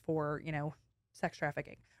symbols for, you know, sex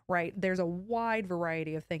trafficking, right? There's a wide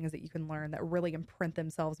variety of things that you can learn that really imprint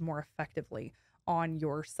themselves more effectively on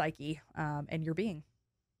your psyche and your being.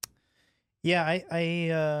 Yeah,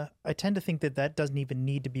 I tend to think that doesn't even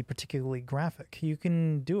need to be particularly graphic. You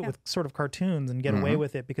can do it with sort of cartoons and get away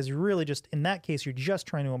with it because you're really just, in that case, you're just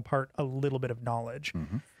trying to impart a little bit of knowledge.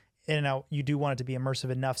 And now you do want it to be immersive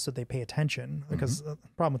enough so they pay attention, because the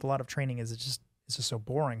problem with a lot of training is it's just so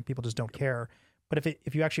boring. People just don't care. But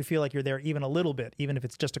if you actually feel like you're there even a little bit, even if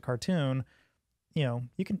it's just a cartoon,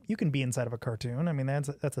 you can be inside of a cartoon. I mean, that's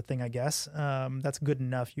a thing, I guess. That's good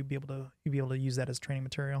enough. You'd be able to use that as training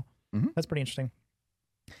material. Mm-hmm. That's pretty interesting.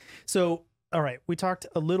 So, all right, we talked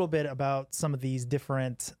a little bit about some of these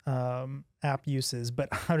different app uses, but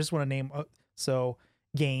I just want to name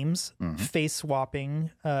games, face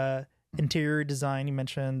swapping, interior design. You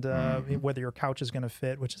mentioned whether your couch is going to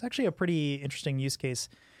fit, which is actually a pretty interesting use case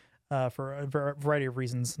for a variety of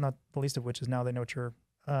reasons, not the least of which is now they know what your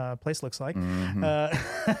place looks like.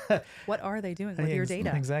 What are they doing with your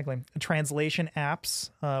data? Exactly. Translation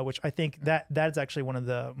apps, which I think that's actually one of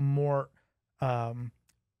the more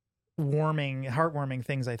heartwarming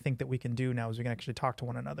things I think that we can do now is we can actually talk to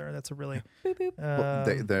one another. That's a really boop,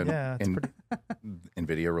 boop.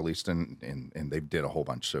 NVIDIA released and they did a whole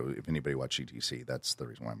bunch. So if anybody watched GTC, that's the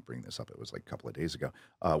reason why I'm bringing this up. It was like a couple of days ago,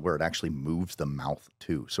 where it actually moves the mouth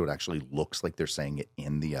too, so it actually looks like they're saying it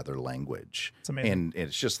in the other language. It's amazing, and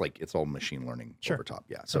it's just like it's all machine learning over top.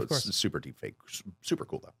 Yeah, so it's super deep fake, super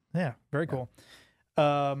cool though. Yeah, very cool.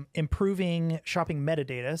 Improving shopping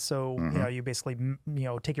metadata. So, you basically,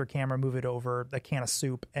 take your camera, move it over a can of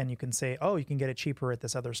soup, and you can say, oh, you can get it cheaper at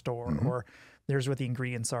this other store, or there's what the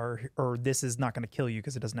ingredients are, or this is not going to kill you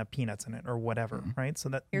because it doesn't have peanuts in it, or whatever, right? So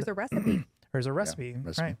here's a recipe. Here's a recipe,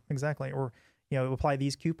 right? Exactly. Or, apply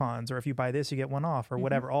these coupons, or if you buy this, you get one off, or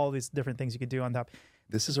whatever. All these different things you could do on top.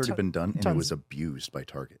 This has already been done, and it was abused by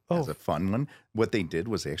Target as a fun one. What they did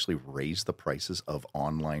was they actually raised the prices of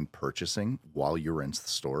online purchasing while you were in the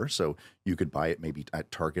store. So you could buy it maybe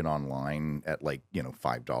at Target online at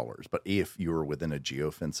 $5. But if you were within a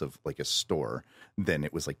geofence of like a store, then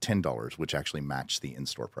it was like $10, which actually matched the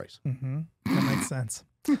in-store price. That makes sense.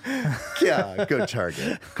 Yeah, go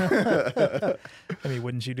Target. I mean,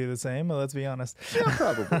 wouldn't you do the same? Well, let's be honest. Yeah,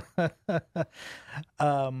 probably.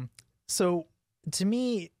 So to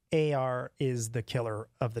me, AR is the killer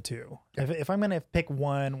of the two. Yeah. If I'm going to pick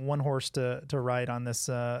one horse to ride on this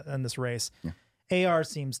race, AR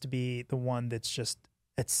seems to be the one that's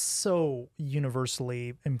it's so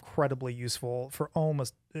universally incredibly useful for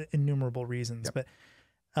almost innumerable reasons. Yep.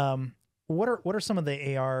 But what are some of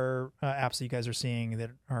the AR apps that you guys are seeing that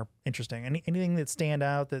are interesting? Anything that stand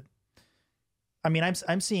out that? I mean,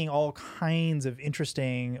 I'm seeing all kinds of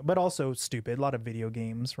interesting, but also stupid. A lot of video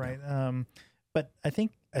games, right? But I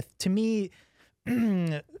think, to me,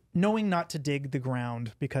 knowing not to dig the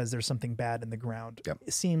ground because there's something bad in the ground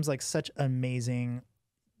it seems like such amazing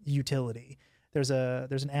utility. There's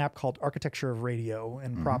an app called Architecture of Radio,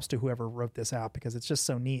 and props to whoever wrote this app because it's just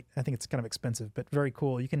so neat. I think it's kind of expensive, but very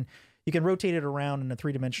cool. You can rotate it around in a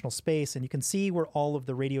 3-dimensional space, and you can see where all of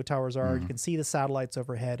the radio towers are. You can see the satellites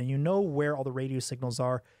overhead, and you know where all the radio signals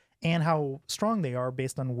are and how strong they are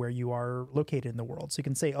based on where you are located in the world. So you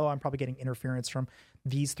can say, oh, I'm probably getting interference from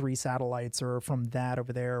these 3 satellites or from that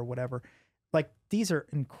over there or whatever. Like, these are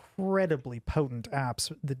incredibly potent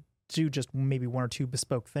apps that do just maybe 1 or 2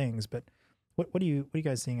 bespoke things. But what are you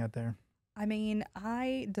guys seeing out there? I mean,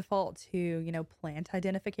 I default to, plant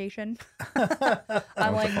identification.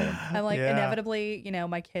 I'm like inevitably,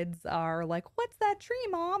 my kids are like, what's that tree,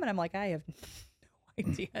 Mom? And I'm like, I have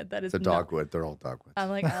idea. That is the dogwood. They're all dogwoods. I'm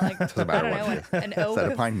like I don't know, an oak. Is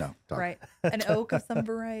that a pine? No, right? An oak of some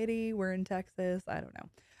variety. We're in Texas. I don't know.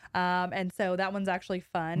 And so that one's actually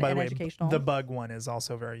fun and educational. The bug one is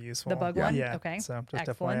also very useful. The bug one, yeah. Okay, so just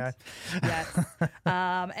excellent. FYI. Yes.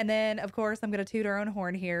 And then of course I'm going to toot our own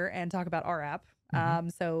horn here and talk about our app.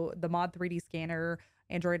 So the Mod 3D scanner,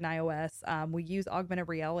 Android and iOS, we use augmented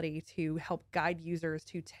reality to help guide users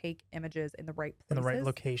to take images in the right places, in the right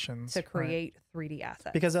locations, to create 3D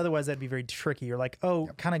assets. Because otherwise that'd be very tricky. You're like,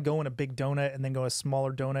 kind of go in a big donut and then go a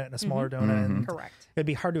smaller donut and a smaller donut. And correct. It'd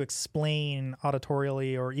be hard to explain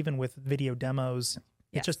auditorially or even with video demos.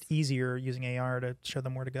 It's just easier using AR to show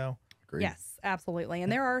them where to go. Agreed. Yes, absolutely.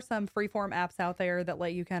 And there are some freeform apps out there that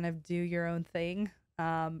let you kind of do your own thing.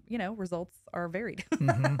 Results are varied.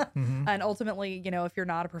 And ultimately, if you're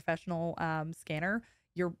not a professional scanner,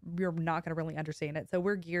 you're not going to really understand it. So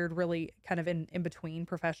we're geared really kind of in between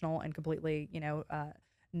professional and completely,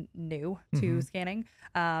 new to scanning.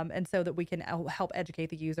 And so that we can help educate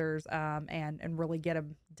the users and really get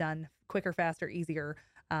them done quicker, faster, easier,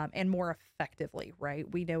 and more effectively,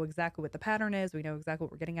 right? We know exactly what the pattern is. We know exactly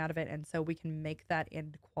what we're getting out of it. And so we can make that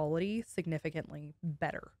end quality significantly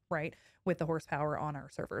better, right? With the horsepower on our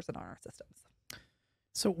servers and on our systems.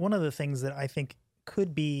 So one of the things that I think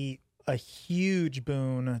could be a huge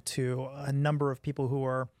boon to a number of people who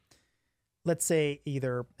are, let's say,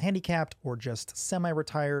 either handicapped or just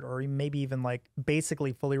semi-retired or maybe even like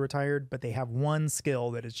basically fully retired, but they have one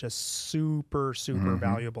skill that is just super, super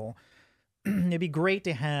valuable. it'd be great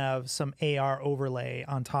to have some AR overlay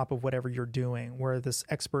on top of whatever you're doing, where this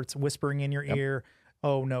expert's whispering in your ear,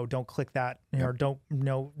 "Oh no, don't click that," or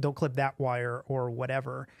don't clip that wire," or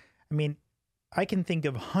whatever. I mean, I can think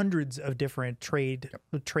of hundreds of different trade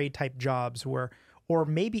type jobs where, or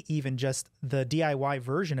maybe even just the DIY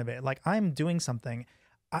version of it. Like, I'm doing something.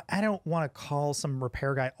 I don't want to call some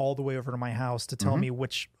repair guy all the way over to my house to tell me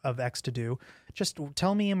which of X to do. Just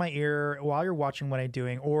tell me in my ear while you're watching what I'm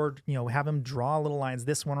doing, or, have him draw little lines.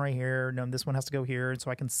 This one right here. No, this one has to go here, so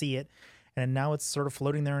I can see it. And now it's sort of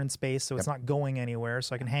floating there in space, so it's not going anywhere.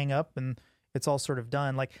 So I can hang up and it's all sort of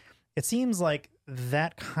done. Like, it seems like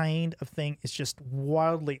that kind of thing is just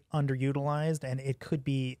wildly underutilized, and it could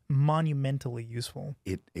be monumentally useful.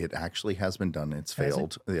 It actually has been done. It's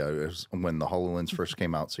failed. Yeah, it was when the HoloLens first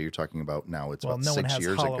came out. So you're talking about now. It's about 6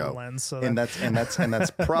 years ago, so and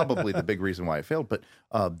that's probably the big reason why it failed. But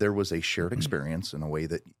there was a shared experience in a way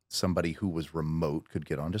that somebody who was remote could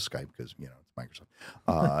get onto Skype, because it's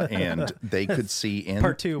Microsoft, and they could see in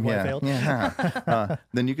part 2 of why it failed.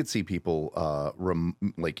 Then you could see people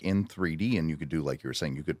like in 3D, and you could do, like you were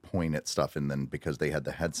saying, you could point at stuff, and then because they had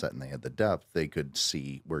the headset and they had the depth, they could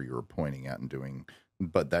see where you were pointing at and doing.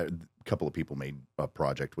 But that a couple of people made a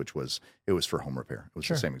project which was for home repair. It was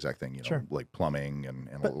the same exact thing, like plumbing and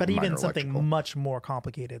but even something much more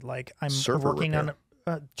complicated, like I'm working on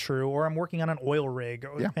or I'm working on an oil rig,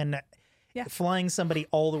 and flying somebody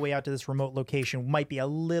all the way out to this remote location might be a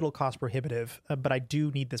little cost prohibitive, but I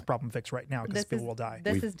do need this problem fixed right now because people will die.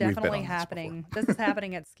 This is definitely happening. This is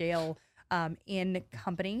happening at scale in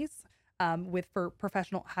companies for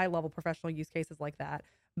high-level professional use cases like that.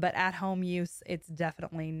 But at home use, it's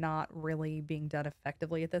definitely not really being done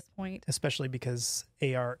effectively at this point. Especially because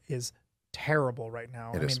AR is terrible right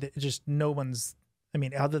now. Just no one's,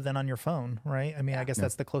 other than on your phone, right? I guess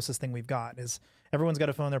that's the closest thing we've got is everyone's got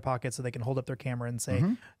a phone in their pocket, so they can hold up their camera and say,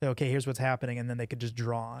 okay, here's what's happening. And then they could just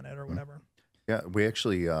draw on it or whatever. Yeah, we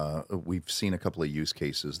actually, we've seen a couple of use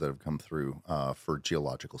cases that have come through for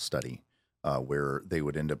geological study where they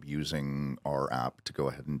would end up using our app to go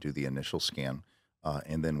ahead and do the initial scan.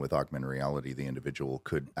 And then with augmented reality, the individual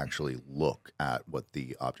could actually look at what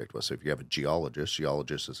the object was. So if you have a geologist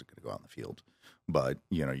isn't going to go out in the field. But,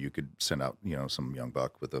 you could send out, some young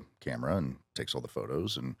buck with a camera and takes all the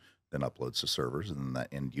photos and then uploads to servers, and then that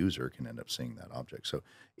end user can end up seeing that object. So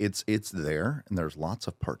it's there, and there's lots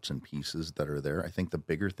of parts and pieces that are there. I think the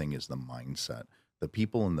bigger thing is the mindset. The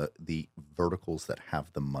people in the verticals that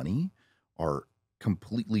have the money are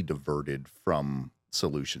completely diverted from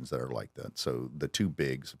solutions that are like that. So the two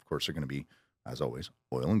bigs, of course, are going to be, as always,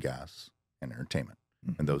 oil and gas and entertainment.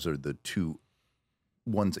 And those are the two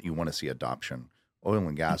ones that you want to see adoption. Oil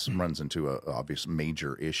and gas runs into a obvious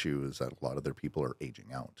major issue is that a lot of their people are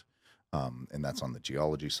aging out. And that's on the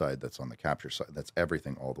geology side, that's on the capture side, that's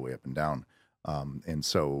everything all the way up and down. And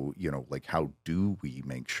so, like, how do we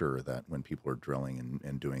make sure that when people are drilling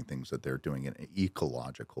and doing things that they're doing in an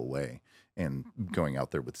ecological way and going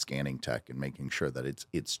out there with scanning tech and making sure that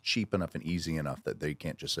it's cheap enough and easy enough that they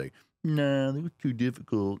can't just say, no, that was too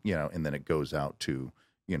difficult, and then it goes out to,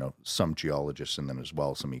 some geologists and then as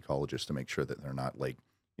well some ecologists to make sure that they're not like,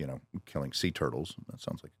 killing sea turtles. That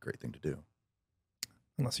sounds like a great thing to do.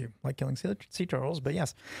 Unless you like killing sea turtles, but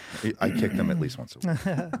yes. I kick them at least once a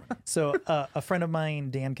week. So a friend of mine,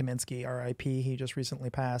 Dan Kaminsky, RIP, he just recently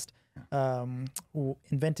passed,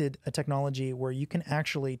 invented a technology where you can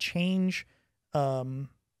actually change the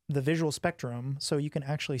visual spectrum so you can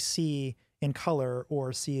actually see in color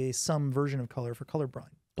or see some version of color for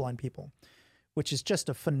colorblind people, which is just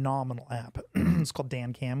a phenomenal app. It's called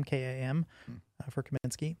DanCam, K-A-M, for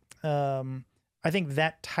Kaminsky. I think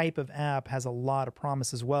that type of app has a lot of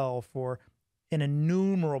promise as well for an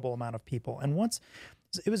innumerable amount of people. And once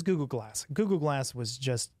it was Google Glass. Google Glass was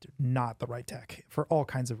just not the right tech for all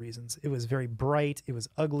kinds of reasons. It was very bright. It was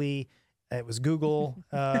ugly. It was Google.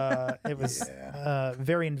 It was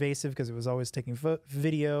very invasive because it was always taking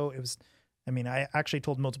video. It was, I actually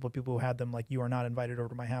told multiple people who had them, like, you are not invited over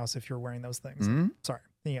to my house if you're wearing those things. Sorry.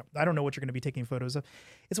 I don't know what you're going to be taking photos of.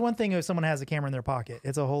 It's one thing if someone has a camera in their pocket.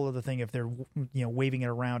 It's a whole other thing if they're, waving it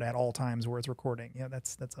around at all times where it's recording.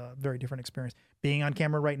 That's a very different experience. Being on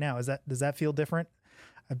camera right now, does that feel different?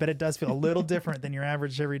 I bet it does feel a little different than your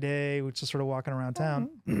average everyday, which is sort of walking around town.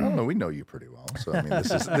 No, we know you pretty well. So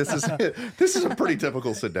this is a pretty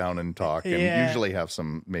typical sit down and talk, and usually have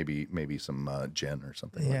some maybe some gin or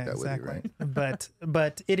something like that with you, right?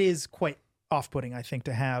 But it is quite off-putting, I think,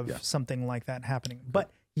 to have something like that happening.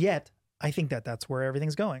 But yet, I think that's where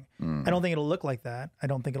everything's going. I don't think it'll look like that. I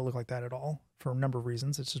don't think it'll look like that at all for a number of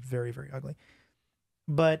reasons. It's just very, very ugly.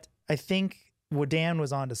 But I think what Dan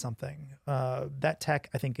was onto something. That tech,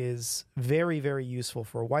 I think, is very, very useful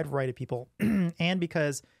for a wide variety of people. And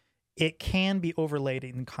because it can be overlaid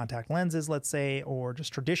in contact lenses, let's say, or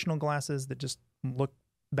just traditional glasses that just look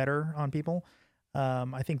better on people.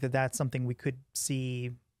 I think that that's something we could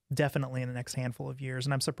see definitely in the next handful of years.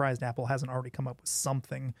 And I'm surprised Apple hasn't already come up with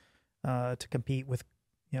something to compete with,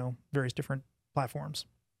 various different platforms.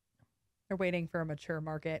 They're waiting for a mature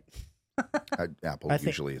market. Apple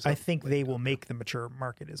usually is. I think they will make the mature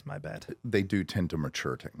market, is my bet. They do tend to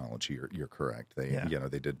mature technology. You're correct. They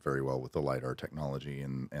they did very well with the LiDAR technology,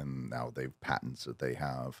 and now they've patents that they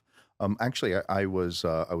have. Actually, I was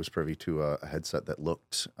privy to a headset that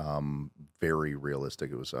looked very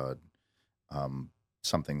realistic. It was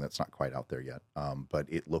something that's not quite out there yet, but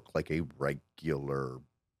it looked like a regular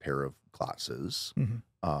pair of glasses.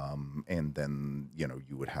 And then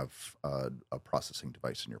you would have a processing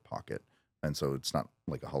device in your pocket, and so it's not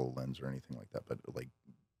like a HoloLens or anything like that. But like,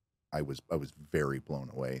 I was very blown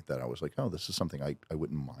away that I was like, oh, this is something I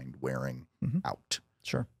wouldn't mind wearing out.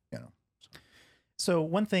 Sure. So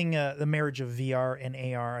one thing, the marriage of VR and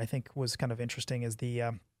AR, I think was kind of interesting, is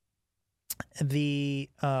the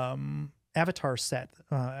Avatar set,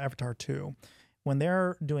 Avatar 2, when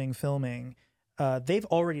they're doing filming, they've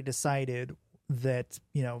already decided that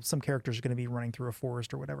some characters are going to be running through a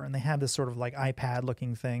forest or whatever, and they have this sort of like iPad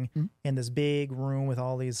looking thing in this big room with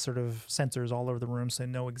all these sort of sensors all over the room, so they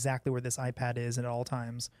know exactly where this iPad is at all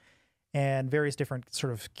times, and various different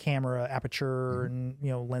sort of camera aperture and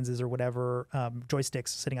lenses or whatever, joysticks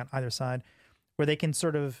sitting on either side, where they can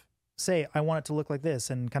sort of say, I want it to look like this,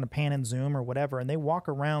 and kind of pan and zoom or whatever, and they walk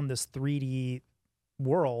around this 3D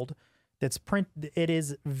world that's it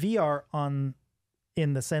is VR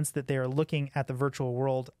in the sense that they are looking at the virtual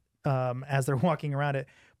world as they're walking around it,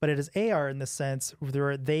 but it is AR in the sense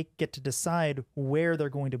where they get to decide where they're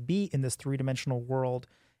going to be in this three-dimensional world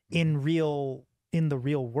in the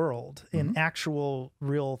real world, in actual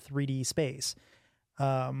real 3D space,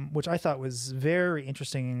 which I thought was very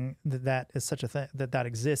interesting that is such a thing, that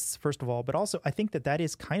exists, first of all, but also I think that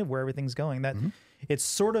is kind of where everything's going, that it's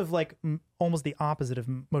sort of like almost the opposite of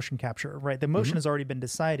motion capture, right? The motion has already been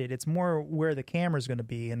decided. It's more where the camera is going to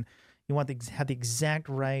be, and you want to have the exact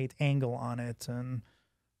right angle on it. And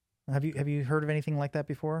have you heard of anything like that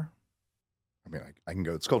before? I mean, I can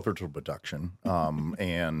go. It's called virtual production,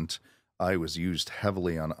 and I was used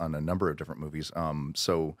heavily on a number of different movies.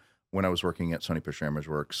 So when I was working at Sony Picture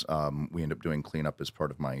Imageworks, we ended up doing cleanup as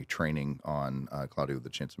part of my training on Cloudy with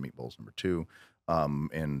a Chance of Meatballs #2.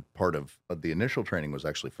 And part of the initial training was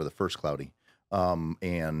actually for the first Cloudy.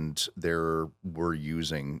 And we're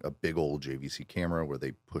using a big old JVC camera where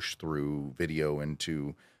they push through video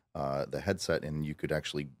into the headset, and you could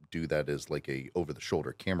actually do that as like a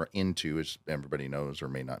over-the-shoulder camera into, as everybody knows or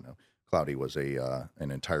may not know, Cloudy was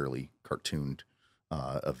an entirely cartooned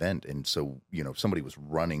event. And so, if somebody was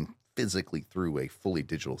running physically through a fully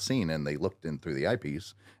digital scene and they looked in through the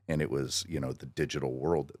eyepiece, and it was, the digital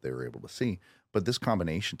world that they were able to see. But this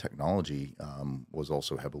combination technology was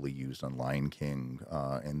also heavily used on Lion King.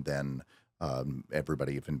 And then if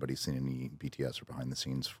anybody's seen any BTS or behind the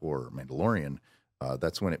scenes for Mandalorian,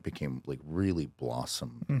 that's when it became like really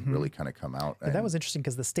blossom, really kind of come out. And that was interesting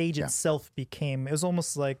because the stage itself it was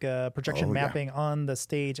almost like a projection mapping on the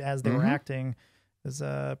stage as they were acting. It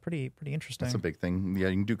was pretty interesting. That's a big thing. Yeah,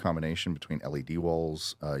 you can do combination between LED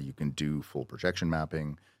walls. You can do full projection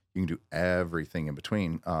mapping. You can do everything in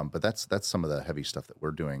between. But that's some of the heavy stuff that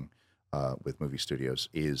we're doing with movie studios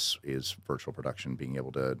is virtual production, being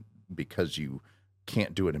able to, because you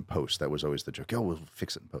can't do it in post. That was always the joke. Oh, we'll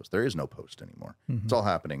fix it in post. There is no post anymore. It's all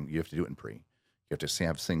happening. You have to do it in pre. You have to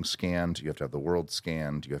have things scanned. You have to have the world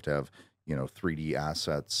scanned. You have to have 3D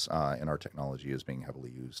assets. And our technology is being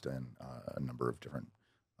heavily used in a number of different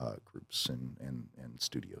groups and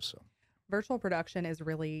studios. So virtual production is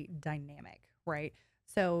really dynamic, right?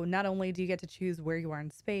 So not only do you get to choose where you are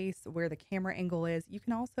in space, where the camera angle is, you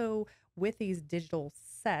can also, with these digital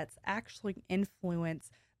sets, actually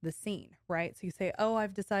influence the scene, right? So you say, oh,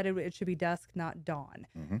 I've decided it should be dusk, not dawn.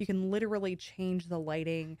 You can literally change the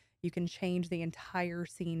lighting. You can change the entire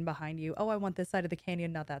scene behind you. Oh, I want this side of the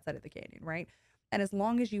canyon, not that side of the canyon, right? And as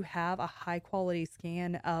long as you have a high quality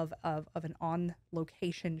scan of an on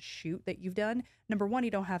location shoot that you've done, number one,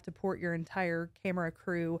 you don't have to port your entire camera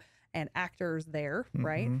crew and actors there,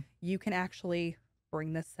 right? You can actually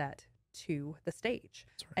bring the set to the stage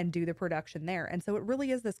and do the production there. And so it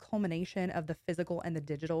really is this culmination of the physical and the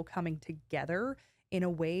digital coming together in a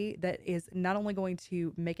way that is not only going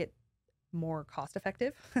to make it more cost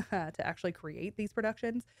effective to actually create these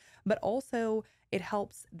productions, but also it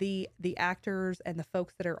helps the actors and the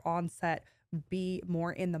folks that are on set be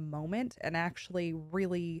more in the moment and actually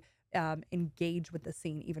really engage with the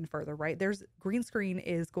scene even further, right? There's green screen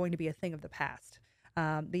is going to be a thing of the past.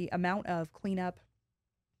 The amount of cleanup,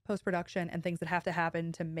 post-production, and things that have to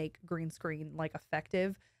happen to make green screen like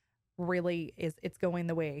effective really it's going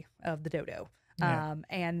the way of the dodo,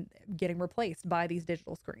 and getting replaced by these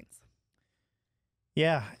digital screens.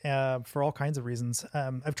 Yeah, for all kinds of reasons.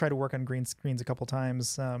 I've tried to work on green screens a couple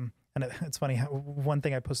times. And it's funny how one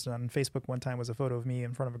thing I posted on Facebook one time was a photo of me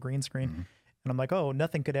in front of a green screen. Mm-hmm. And I'm like, oh,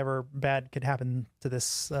 nothing bad could happen to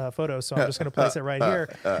this photo. So I'm just going to place it right here.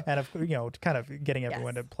 And, kind of getting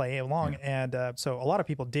everyone to play along. Yeah. And so a lot of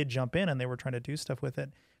people did jump in and they were trying to do stuff with it.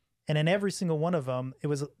 And in every single one of them,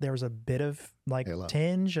 there was a bit of like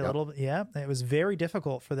tinge, a little bit. Yeah. It was very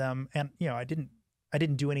difficult for them. And, I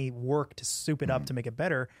didn't do any work to soup it up to make it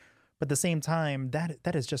better. But at the same time,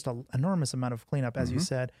 that is just an enormous amount of cleanup, as you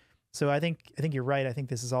said. So I think you're right. I think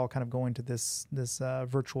this is all kind of going to this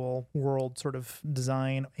virtual world sort of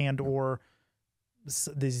design and or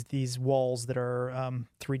these walls that are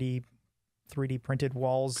 3D printed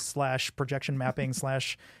walls / projection mapping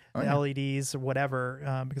 / LEDs or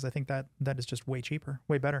whatever, because I think that is just way cheaper,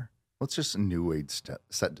 way better. Well, it's just a new age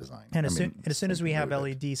set design. And as soon as we have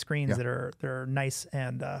LED screens that are nice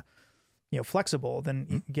and flexible,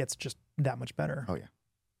 then it gets just that much better. Oh yeah.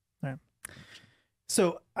 All right.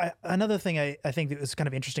 So another thing I think that was kind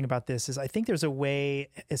of interesting about this is I think there's a way,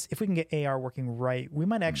 if we can get AR working right, we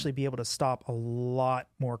might actually be able to stop a lot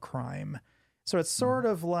more crime. So it's sort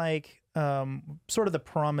of like sort of the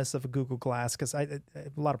promise of a Google Glass, because I have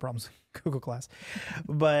a lot of problems with Google Glass,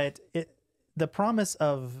 but the promise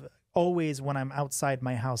of always when I'm outside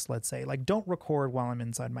my house, let's say, like don't record while I'm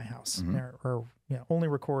inside my house, or only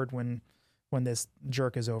record when this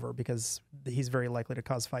jerk is over because he's very likely to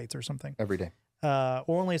cause fights or something. Every day. Or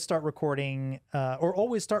only start recording, or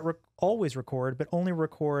always record, but only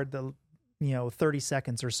record the 30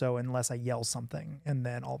 seconds or so unless I yell something, and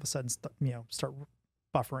then all of a sudden start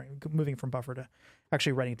buffering, moving from buffer to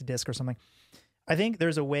actually writing to disk or something. I think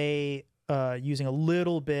there's a way using a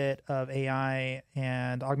little bit of AI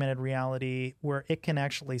and augmented reality where it can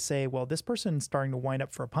actually say, well, this person's starting to wind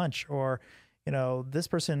up for a punch, or this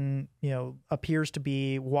person appears to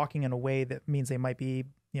be walking in a way that means they might be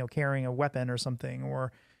carrying a weapon or something,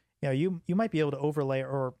 or you might be able to overlay,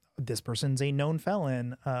 or this person's a known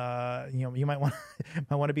felon. You might want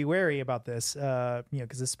to be wary about this,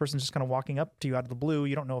 because this person's just kind of walking up to you out of the blue.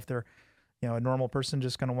 You don't know if they're a normal person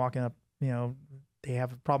just kind of walking up. They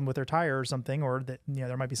have a problem with their tire or something, or that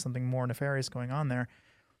there might be something more nefarious going on there.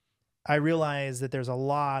 I realize that there's a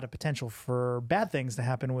lot of potential for bad things to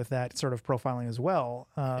happen with that sort of profiling as well.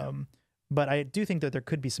 But I do think that there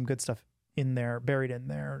could be some good stuff in there, buried in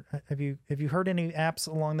there. Have you heard any apps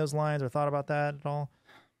along those lines or thought about that at all?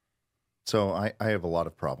 So I have a lot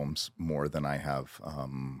of problems more than I have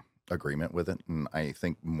agreement with it. And I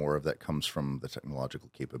think more of that comes from the technological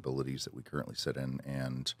capabilities that we currently sit in.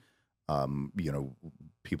 And,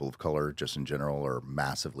 people of color just in general are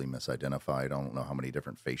massively misidentified. I don't know how many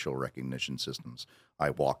different facial recognition systems. I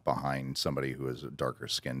walk behind somebody who has a darker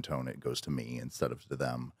skin tone, it goes to me instead of to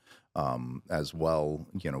them. As well,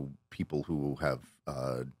 people who have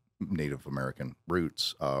Native American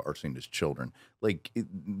roots are seen as children. Like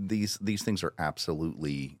these things are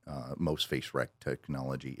absolutely, most face rec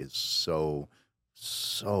technology is so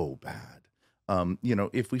bad.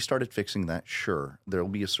 If we started fixing that, sure, there'll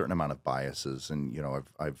be a certain amount of biases, and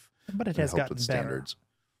I've but it has helped gotten with standards.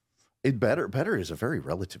 Better is a very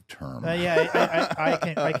relative term.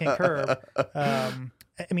 I concur.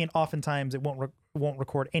 Oftentimes it won't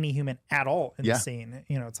record any human at all in the scene.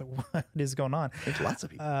 It's like, what is going on? There's lots of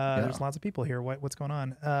people. There's lots of people here. What's going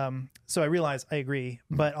on? So I realize I agree,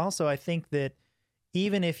 but also I think that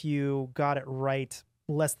even if you got it right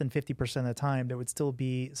less than 50% of the time, there would still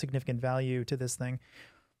be significant value to this thing.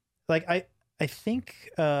 Like I think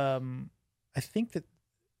that.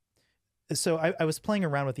 So I was playing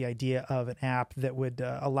around with the idea of an app that would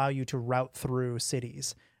allow you to route through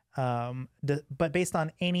cities, but based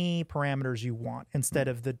on any parameters you want instead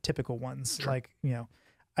of the typical ones. Sure. Like,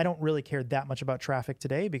 I don't really care that much about traffic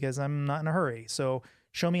today because I'm not in a hurry. So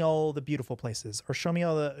show me all the beautiful places, or show me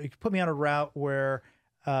put me on a route where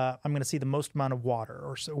I'm going to see the most amount of water,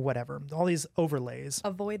 or so, whatever. All these overlays.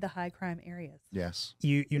 Avoid the high crime areas. Yes.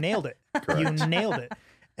 You nailed it. You nailed it.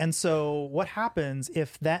 And so what happens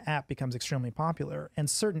if that app becomes extremely popular and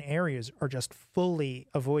certain areas are just fully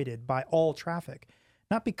avoided by all traffic?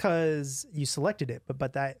 Not because you selected it,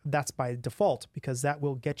 but that's by default, because that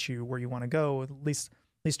will get you where you want to go with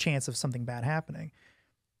least chance of something bad happening.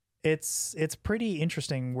 It's pretty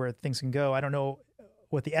interesting where things can go. I don't know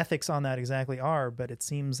what the ethics on that exactly are, but it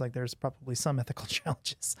seems like there's probably some ethical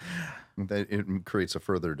challenges. It creates a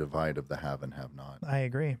further divide of the have and have not. I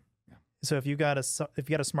agree. Yeah. So if you got a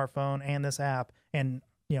smartphone and this app, and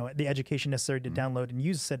the education necessary to download and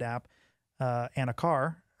use said app, and a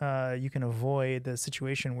car, you can avoid the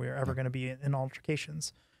situation where you're ever going to be in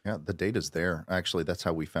altercations. Yeah, the data's there. Actually, that's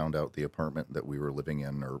how we found out the apartment that we were living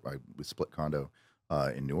in, we split condo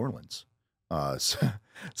in New Orleans.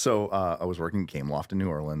 So I was working at Game Loft in New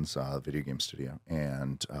Orleans, video game studio,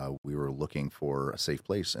 and we were looking for a safe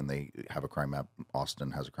place, and they have a crime map.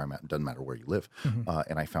 Austin has a crime map. It doesn't matter where you live.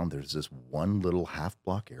 And I found there's this one little half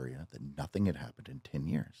block area that nothing had happened in 10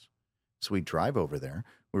 years. So we drive over there.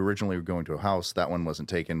 We originally were going to a house. That one wasn't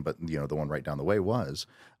taken, but the one right down the way was.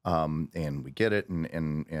 And we get it, and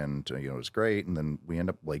it was great. And then we end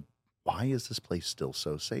up like, why is this place still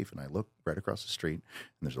so safe? And I look right across the street,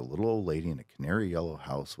 and there's a little old lady in a canary yellow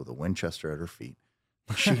house with a Winchester at her feet.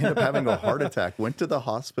 She ended up having a heart attack, went to the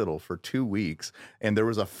hospital for 2 weeks, and there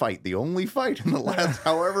was a fight, the only fight in the last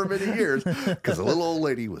however many years, because the little old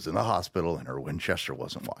lady was in the hospital and her Winchester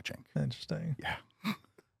wasn't watching. Interesting. Yeah.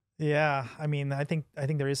 Yeah. I mean, I think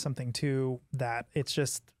there is something to that. It's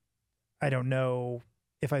just, I don't know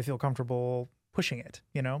if I feel comfortable pushing it.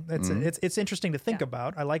 It's interesting to think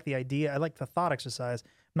about. I like the idea. I like the thought exercise.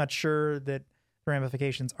 I'm not sure that the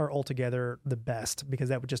ramifications are altogether the best, because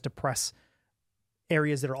that would just depress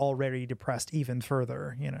areas that are already depressed even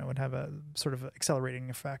further. It would have a sort of accelerating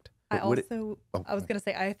effect. I was going to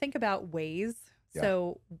say, I think about Waze. Yeah.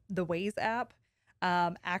 So the Waze app,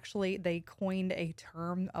 actually they coined a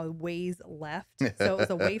term, a Waze left. So it was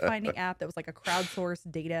a wayfinding app that was like a crowdsourced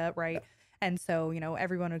data, right? And so,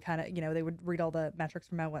 everyone would kind of, they would read all the metrics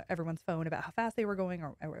from everyone's phone about how fast they were going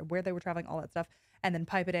or where they were traveling, all that stuff, and then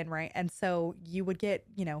pipe it in, right? And so you would get,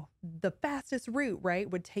 the fastest route, right,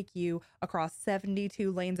 would take you across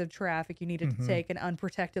 72 lanes of traffic. You needed to take an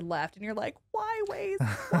unprotected left. And you're like, why, Waze?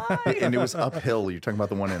 Why? And it was uphill. You're talking about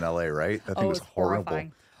the one in LA, right? That thing was horrible.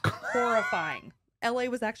 Horrifying. LA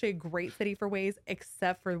was actually a great city for Waze,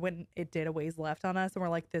 except for when it did a Waze left on us. And we're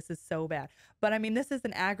like, this is so bad. But I mean, this is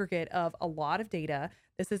an aggregate of a lot of data.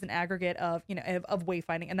 This is an aggregate of, of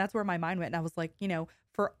wayfinding. And that's where my mind went. And I was like,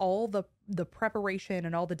 for all the preparation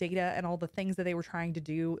and all the data and all the things that they were trying to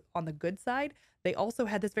do on the good side, they also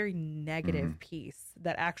had this very negative piece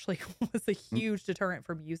that actually was a huge deterrent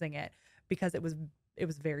from using it, because it was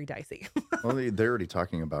very dicey. Well, they're already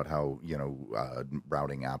talking about how,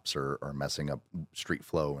 routing apps are messing up street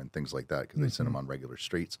flow and things like that, because they send them on regular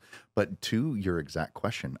streets. But to your exact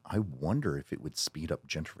question, I wonder if it would speed up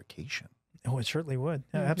gentrification. Oh, it certainly would.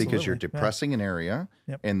 Yeah, absolutely. Because you're depressing an area,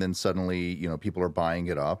 and then suddenly, people are buying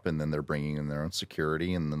it up, and then they're bringing in their own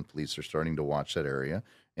security, and then the police are starting to watch that area.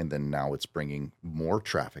 And then now it's bringing more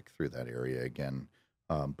traffic through that area again.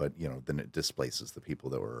 But, then it displaces the people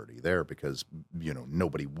that were already there, because,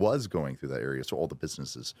 nobody was going through that area. So all the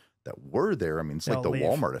businesses that were there, I mean, it's like the leave.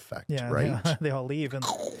 Walmart effect, right? Yeah, they all leave. And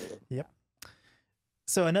yep.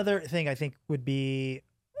 So another thing I think would be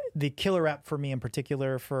the killer app for me in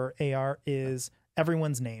particular for AR is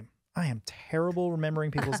everyone's name. I am terrible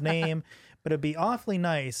remembering people's name, but it'd be awfully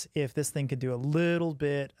nice if this thing could do a little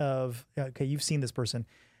bit of, okay, you've seen this person.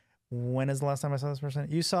 When is the last time I saw this person?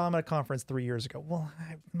 You saw him at a conference 3 years ago. Well,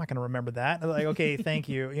 I'm not going to remember that. Like, okay, thank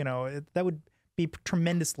you. That would be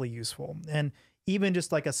tremendously useful. And even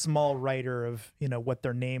just like a small writer of, what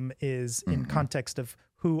their name is in context of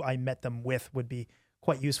who I met them with would be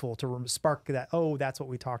quite useful to spark that. Oh, that's what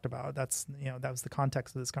we talked about. That's, that was the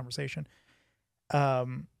context of this conversation.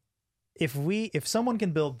 If someone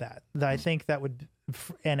can build that I think that would,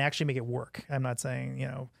 and actually make it work. I'm not saying,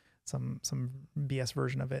 some BS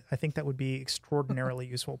version of it. I think that would be extraordinarily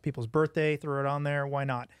useful. People's birthday, throw it on there. Why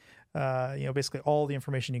not? Basically all the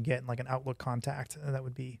information you get in like an Outlook contact. That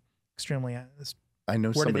would be extremely. I know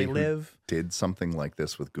where somebody do they live? Who did something like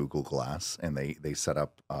this with Google Glass, and they set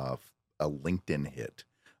up a LinkedIn hit,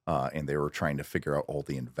 and they were trying to figure out all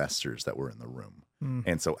the investors that were in the room.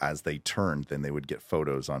 And so as they turned, then they would get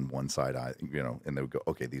photos on one side, and they would go,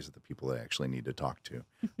 okay, these are the people they actually need to talk to.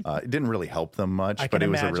 It didn't really help them much, but it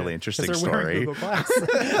was a really interesting story.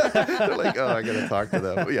 They're like, oh, I got to talk to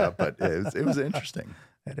them. Yeah, but it was interesting.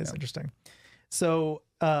 It is interesting. So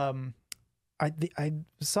I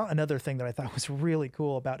saw another thing that I thought was really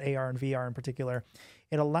cool about AR and VR in particular.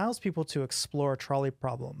 It allows people to explore trolley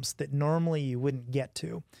problems that normally you wouldn't get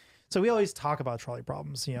to. So we always talk about trolley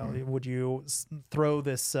problems. Would you throw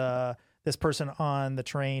this this person on the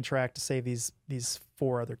train track to save these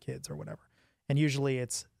 4 other kids or whatever? And usually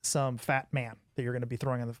it's some fat man that you're going to be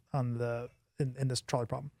throwing on the in this trolley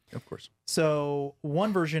problem. Of course. So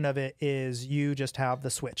one version of it is you just have the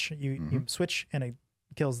switch. You switch and it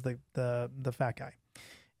kills the fat guy.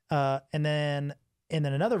 And then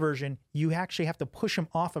another version, you actually have to push him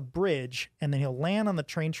off a bridge, and then he'll land on the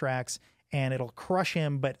train tracks, and it'll crush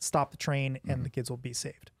him, but stop the train, and the kids will be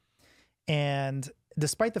saved. And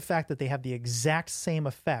despite the fact that they have the exact same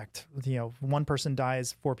effect, one person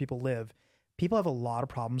dies, 4 people live, people have a lot of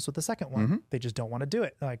problems with the second one. They just don't want to do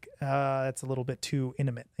it. Like, that's a little bit too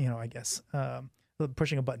intimate, I guess.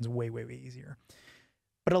 Pushing a button's way, way, way easier.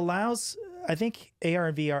 But I think AR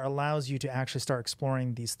and VR allows you to actually start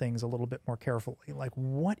exploring these things a little bit more carefully. Like,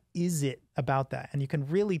 what is it about that? And you can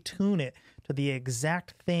really tune it to the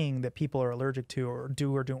exact thing that people are allergic to or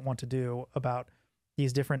do or don't want to do about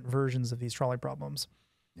these different versions of these trolley problems.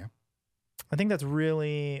 Yeah. I think that's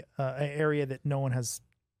really an area that no one has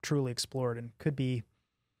truly explored and could be.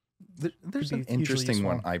 There's an interesting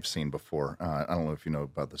one I've seen before. I don't know if you know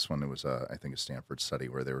about this one. It was, I think, a Stanford study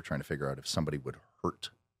where they were trying to figure out if somebody would hurt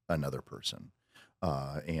another person.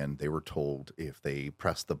 And they were told if they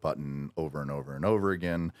pressed the button over and over and over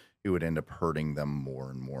again, it would end up hurting them more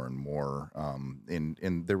and more and more.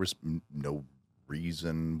 And there was no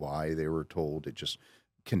reason why they were told. It just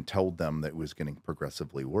told them that it was getting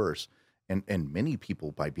progressively worse. And many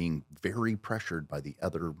people, by being very pressured by the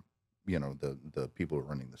other, the people who are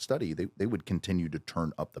running the study, they would continue to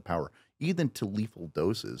turn up the power, even to lethal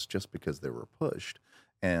doses, just because they were pushed.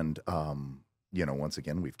 And, once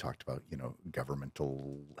again, we've talked about,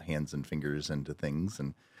 governmental hands and fingers into things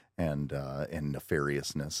and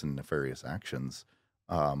nefariousness and nefarious actions.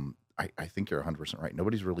 I think you're 100% right.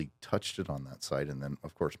 Nobody's really touched it on that side. And then,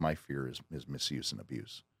 of course, my fear is misuse and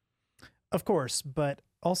abuse. Of course, but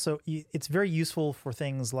also it's very useful for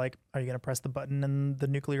things like, are you going to press the button in the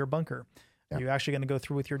nuclear bunker? Yeah. Are you actually going to go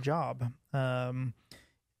through with your job?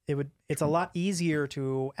 It's a lot easier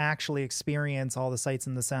to actually experience all the sights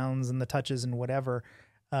and the sounds and the touches and whatever,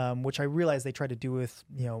 which I realize they try to do with,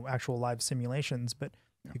 actual live simulations, but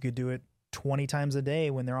you could do it 20 times a day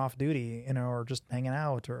when they're off duty, or just hanging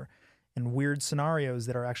out, or in weird scenarios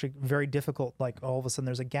that are actually very difficult. Like all of a sudden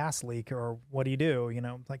there's a gas leak, or what do you do?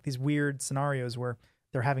 Like these weird scenarios where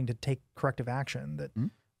they're having to take corrective action that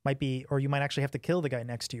might be, or you might actually have to kill the guy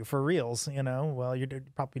next to you for reals, well, you're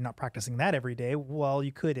probably not practicing that every day. Well,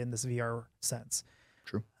 you could in this VR sense.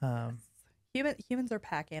 True. Humans are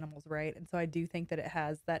pack animals, right? And so I do think that it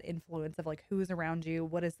has that influence of like who's around you,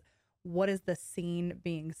 what is the scene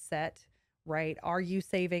being set, right? Are you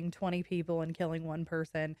saving 20 people and killing one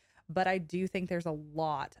person? But I do think there's a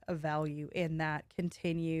lot of value in that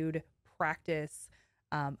continued practice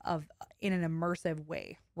of in an immersive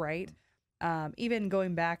way, right? Even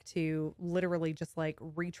going back to literally just like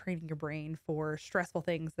retraining your brain for stressful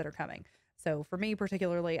things that are coming. So for me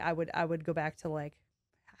particularly, I would go back to like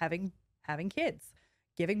having kids.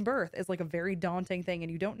 Giving birth is like a very daunting thing,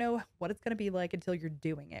 and you don't know what it's going to be like until you're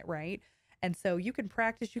doing it, right? And so you can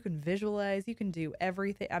practice, you can visualize, you can do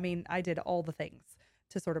everything. I mean, I did all the things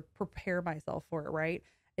to sort of prepare myself for it, right?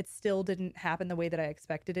 It still didn't happen the way that I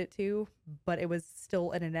expected it to, but it was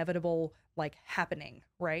still an inevitable like happening,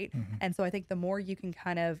 right? And so I think the more you can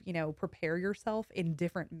kind of, prepare yourself in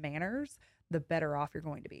different manners, the better off you're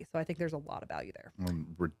going to be. So I think there's a lot of value there.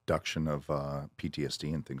 Reduction of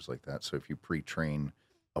PTSD and things like that. So if you pre-train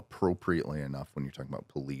appropriately enough when you're talking about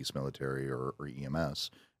police, military, or EMS,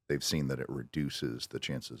 they've seen that it reduces the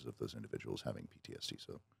chances of those individuals having PTSD.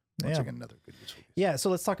 So once again, another good useful piece. Yeah, so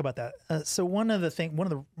let's talk about that. So one of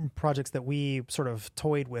the projects that we sort of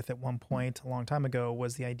toyed with at one point a long time ago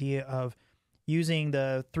was the idea of using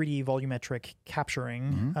the 3D volumetric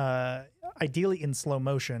capturing, ideally in slow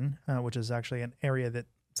motion, which is actually an area that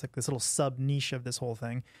it's like this little sub niche of this whole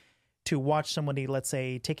thing, to watch somebody, let's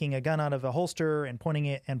say, taking a gun out of a holster and pointing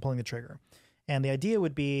it and pulling the trigger. And the idea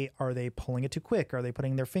would be, are they pulling it too quick? Are they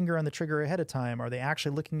putting their finger on the trigger ahead of time? Are they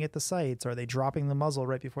actually looking at the sights? Are they dropping the muzzle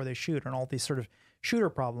right before they shoot? And all these sort of shooter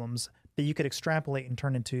problems that you could extrapolate and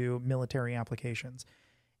turn into military applications.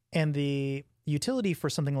 And the utility for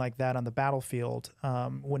something like that on the battlefield,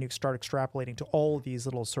 when you start extrapolating to all of these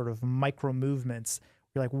little sort of micro movements,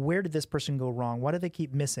 you're like, where did this person go wrong? Why do they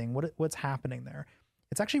keep missing? What's happening there?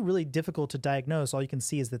 It's actually really difficult to diagnose. All you can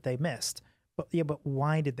see is that they missed. But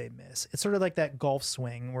why did they miss? It's sort of like that golf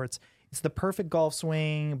swing where it's the perfect golf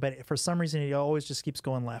swing, but for some reason it always just keeps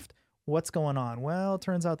going left. What's going on? Well, it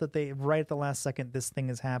turns out that right at the last second, this thing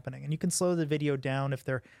is happening. And you can slow the video down if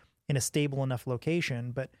they're in a stable enough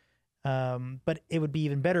location, but it would be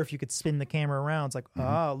even better if you could spin the camera around. It's like,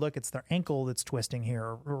 oh, look, it's their ankle that's twisting here,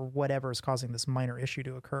 or whatever is causing this minor issue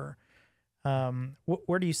to occur.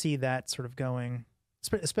 Where do you see that sort of going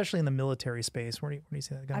especially in the military space. Where do you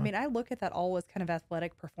see that going? I mean, I look at that all as kind of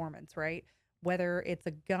athletic performance, right? Whether it's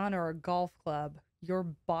a gun or a golf club, your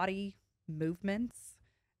body movements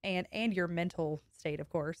and your mental state, of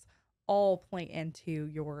course, all play into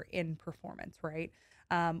your in performance, right?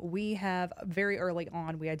 We have very early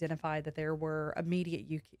on, we identified that there were immediate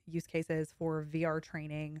use cases for VR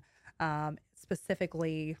training,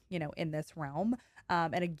 specifically, in this realm.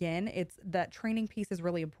 And again, it's that training piece is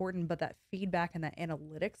really important, but that feedback and that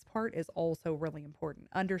analytics part is also really important.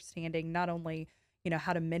 Understanding not only,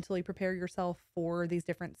 how to mentally prepare yourself for these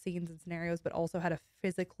different scenes and scenarios, but also how to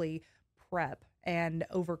physically prep and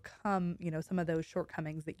overcome, some of those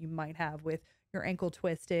shortcomings that you might have with your ankle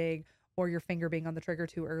twisting or your finger being on the trigger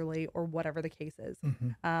too early or whatever the case is.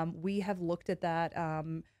 We have looked at that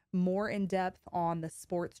more in depth on the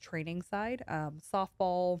sports training side,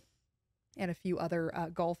 softball and a few other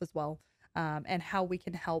golf as well, and how we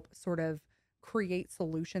can help sort of create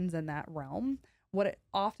solutions in that realm. What it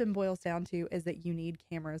often boils down to is that you need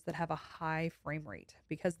cameras that have a high frame rate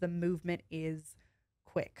because the movement is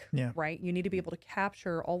quick, right? You need to be able to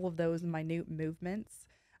capture all of those minute movements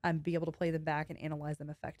and be able to play them back and analyze them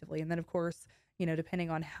effectively. And then, of course, depending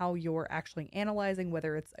on how you're actually analyzing,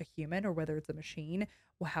 whether it's a human or whether it's a machine,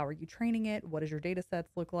 well, how are you training it? What does your data sets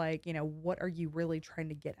look like? What are you really trying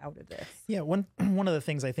to get out of this? Yeah, one of the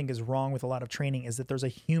things I think is wrong with a lot of training is that there's a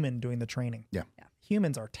human doing the training. Yeah.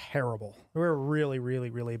 Humans are terrible. We're really,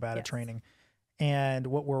 really, really bad at training. And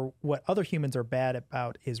what other humans are bad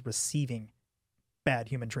about is receiving bad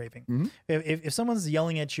human training. If someone's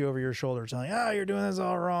yelling at you over your shoulder, telling, you're doing this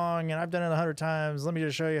all wrong, and I've done it 100 times, let me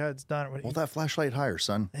just show you how it's done. Hold that flashlight higher,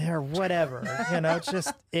 son. Or whatever. It's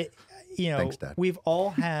just, Thanks, Dad. We've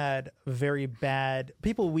all had very bad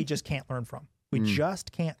people we just can't learn from. We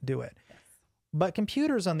just can't do it. But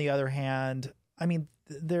computers, on the other hand, I mean,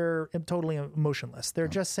 they're totally emotionless. They're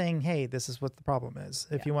just saying, hey, this is what the problem is.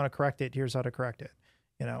 If you want to correct it, here's how to correct it.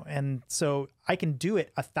 And so I can do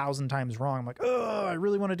it 1,000 times wrong. I'm like, oh, I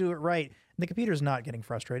really want to do it right. And the computer's not getting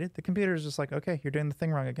frustrated. The computer's just like, okay, you're doing the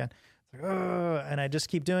thing wrong again. It's like, oh, and I just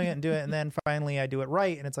keep doing it and do it. And then finally I do it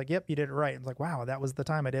right. And it's like, yep, you did it right. I'm like, wow, that was the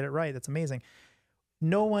time I did it right. That's amazing.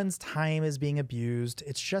 No one's time is being abused.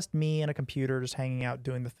 It's just me and a computer just hanging out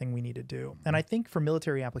doing the thing we need to do. And I think for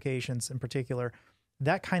military applications in particular,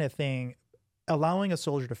 that kind of thing, allowing a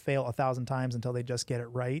soldier to fail 1,000 times until they just get it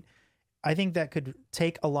right, I think that could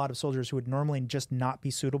take a lot of soldiers who would normally just not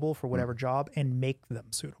be suitable for whatever job and make them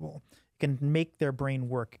suitable. It can make their brain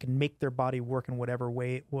work. It can make their body work in whatever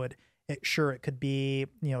way it would. It could be,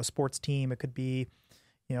 a sports team. It could be,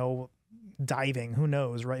 diving. Who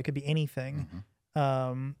knows, right? It could be anything.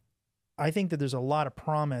 I think that there's a lot of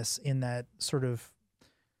promise in that sort of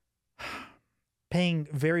paying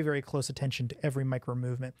very, very close attention to every micro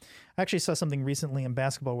movement. I actually saw something recently in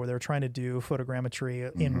basketball where they were trying to do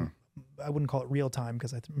photogrammetry in, I wouldn't call it real time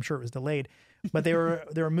because I'm sure it was delayed, but they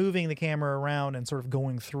were moving the camera around and sort of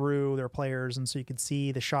going through their players, and so you could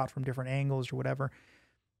see the shot from different angles or whatever.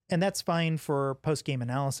 And that's fine for post-game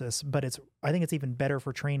analysis, but I think it's even better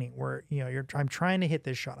for training where, I'm trying to hit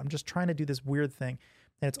this shot. I'm just trying to do this weird thing.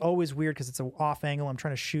 And it's always weird because it's an off angle. I'm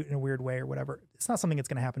trying to shoot in a weird way or whatever. It's not something that's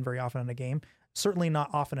going to happen very often in a game. Certainly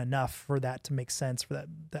not often enough for that to make sense, for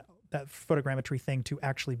that photogrammetry thing to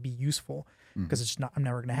actually be useful, because it's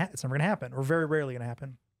never going to happen, or very rarely going to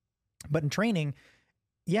happen. But in training,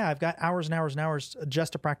 I've got hours and hours and hours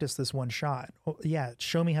just to practice this one shot.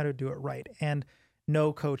 Show me how to do it right. And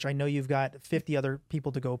no, coach, I know you've got 50 other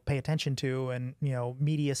people to go pay attention to and,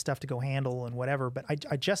 media stuff to go handle and whatever, but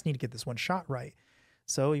I just need to get this one shot right.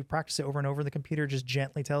 So you practice it over and over. The computer just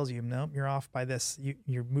gently tells you, nope, you're off by this.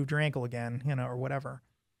 You moved your ankle again, or whatever.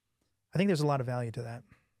 I think there's a lot of value to that.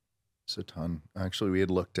 It's a ton. Actually, we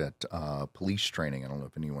had looked at police training. I don't know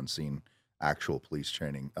if anyone's seen actual police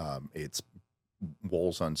training. It's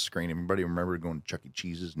walls on screen. Everybody remember going to Chuck E.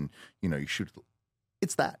 Cheese's and, you shoot.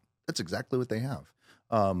 It's that. That's exactly what they have.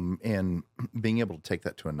 And being able to take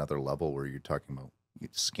that to another level where you're talking about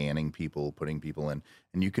scanning people, putting people in,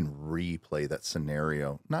 and you can replay that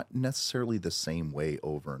scenario, not necessarily the same way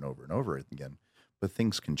over and over and over again, but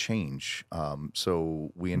things can change.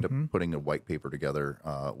 So we end up putting a white paper together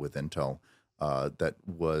with Intel that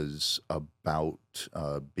was about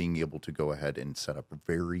being able to go ahead and set up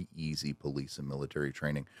very easy police and military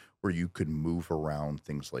training where you could move around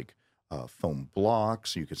things like foam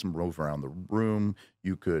blocks. You could move around the room.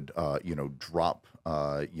 You could, drop,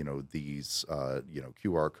 these,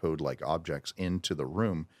 QR code like objects into the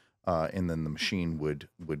room, and then the machine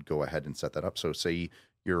would go ahead and set that up. So, say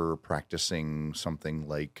you're practicing something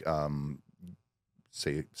like,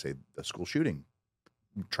 say a school shooting,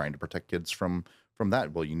 trying to protect kids from from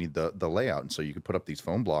that, well, you need the layout. And so you could put up these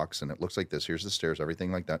foam blocks and it looks like this. Here's the stairs,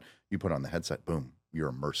 everything like that. You put on the headset, boom, you're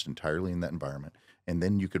immersed entirely in that environment. And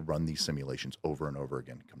then you could run these simulations over and over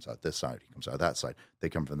again. He comes out this side, he comes out that side. They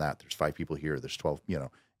come from that. There's 5 people here. There's 12,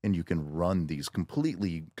 and you can run these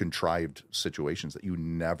completely contrived situations that you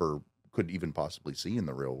never could even possibly see in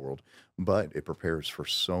the real world, but it prepares for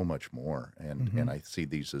so much more. And I see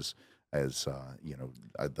these as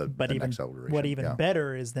the next celebration. What even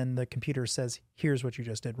better is then the computer says, here's what you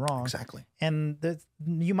just did wrong. Exactly. And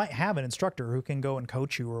you might have an instructor who can go and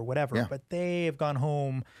coach you or whatever, but they have gone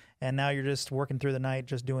home and now you're just working through the night,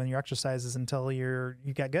 just doing your exercises until you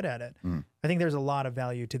got good at it. I think there's a lot of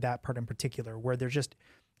value to that part in particular, where there's just,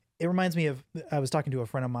 it reminds me of, I was talking to a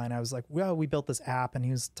friend of mine. I was like, well, we built this app, and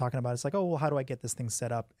he was talking about, it's like, oh, well, how do I get this thing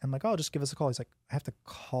set up? I'm like, oh, just give us a call. He's like, I have to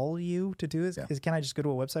call you to do this? Can I just go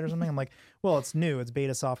to a website or something? I'm like, well, it's new. It's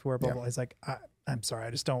beta software, blah, blah. He's like, I'm sorry.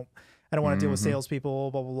 I don't want to deal with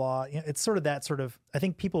salespeople, blah, blah, blah. It's sort of that sort of, I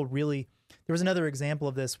think people really, there was another example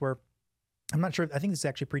of this where, I'm not sure, I think this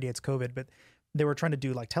actually predates COVID, but they were trying to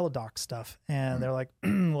do like teledoc stuff. And they're like,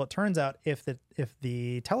 well, it turns out if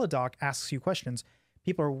the teledoc asks you questions,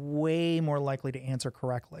 people are way more likely to answer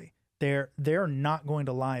correctly. They're not going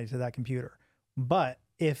to lie to that computer. But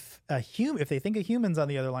if they think a human's on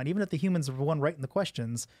the other line, even if the human's the one writing the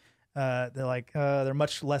questions, they're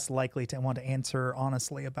much less likely to want to answer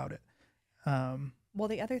honestly about it. Well,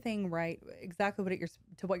 the other thing, right, exactly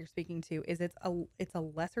what you're speaking to is it's a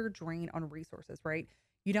lesser drain on resources, right?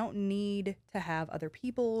 You don't need to have other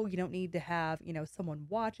people. You don't need to have, someone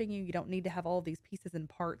watching you. You don't need to have all of these pieces and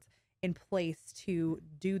parts in place to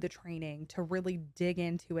do the training, to really dig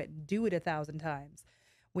into it, do it 1,000 times.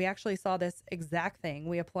 We actually saw this exact thing.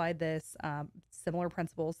 We applied this similar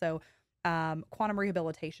principle. So Quantum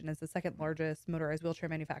Rehabilitation is the second largest motorized wheelchair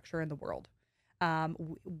manufacturer in the world.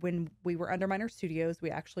 When we were under Miner Studios, we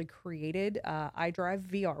actually created iDrive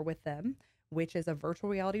VR with them, which is a virtual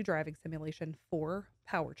reality driving simulation for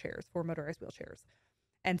power chairs, for motorized wheelchairs.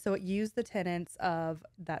 And so it used the tenets of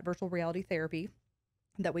that virtual reality therapy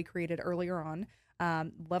that we created earlier on,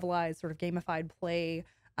 levelized, sort of gamified play.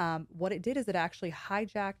 What it did is it actually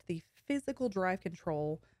hijacked the physical drive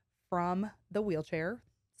control from the wheelchair.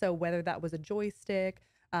 So whether that was a joystick,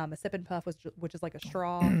 a sip and puff, which is like a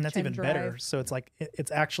straw. That's even drive. Better. So it's like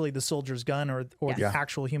it's actually the soldier's gun or the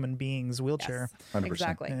actual human being's wheelchair. Yes,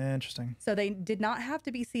 exactly. Interesting. So they did not have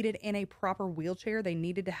to be seated in a proper wheelchair. They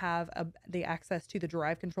needed to have the access to the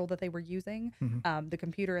drive control that they were using, the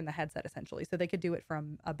computer and the headset essentially. So they could do it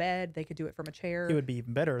from a bed. They could do it from a chair. It would be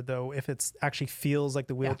even better though if it actually feels like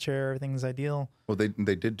the wheelchair. Everything's ideal. Well,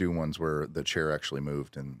 they did do ones where the chair actually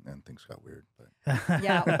moved and things got weird. But.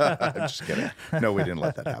 Yeah. Just kidding. No, we didn't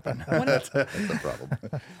let that happen. That's the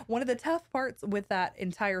problem. One of the tough parts with that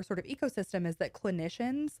entire sort of ecosystem is that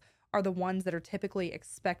clinicians are the ones that are typically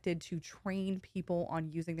expected to train people on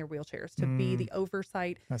using their wheelchairs, to be the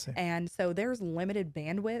oversight. And so there's limited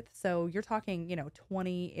bandwidth. So you're talking,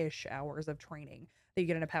 20-ish hours of training that you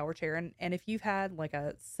get in a power chair. And if you've had like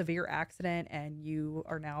a severe accident and you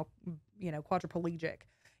are now, quadriplegic,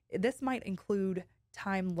 this might include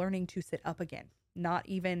time learning to sit up again, not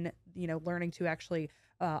even, learning to actually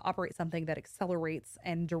operate something that accelerates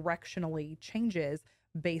and directionally changes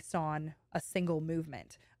based on a single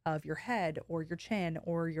movement of your head or your chin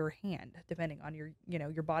or your hand, depending on your,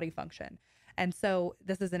 your body function. And so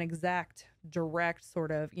this is an exact, direct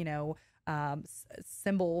sort of,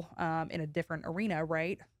 symbol in a different arena,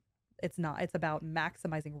 right? It's about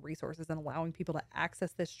maximizing resources and allowing people to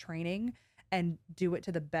access this training and do it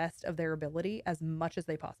to the best of their ability as much as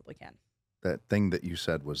they possibly can. That thing that you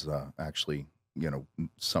said was actually,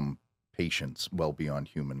 some patience well beyond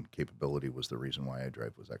human capability was the reason why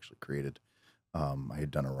iDrive was actually created. I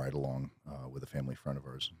had done a ride along with a family friend of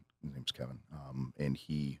ours. His name's Kevin. And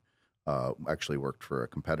he actually worked for a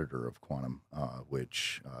competitor of Quantum,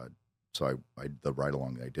 so the ride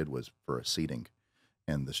along that I did was for a seating.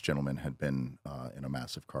 And this gentleman had been in a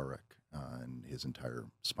massive car wreck and his entire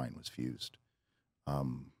spine was fused.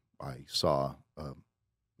 I saw a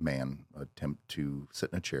man attempt to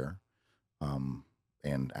sit in a chair.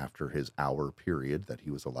 And after his hour period that he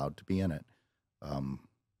was allowed to be in it,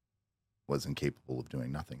 was incapable of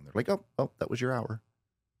doing nothing. They're like, oh, that was your hour.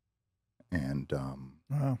 And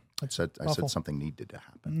wow, I said something needed to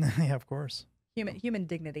happen. Yeah, of course. Human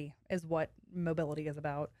dignity is what mobility is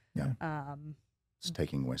about. Yeah. It's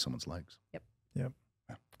taking away someone's legs. Yep. Yeah.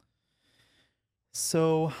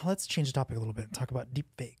 So let's change the topic a little bit and talk about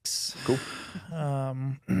deepfakes. Cool.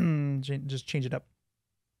 Just change it up.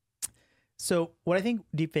 So what I think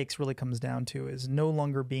deepfakes really comes down to is no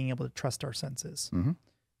longer being able to trust our senses. Mm-hmm.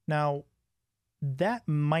 Now, that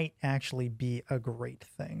might actually be a great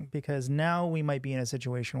thing, because now we might be in a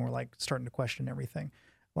situation where we're like starting to question everything.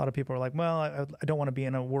 A lot of people are like, well, I don't want to be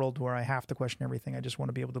in a world where I have to question everything. I just want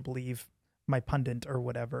to be able to believe my pundit or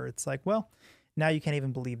whatever. It's like, well, now you can't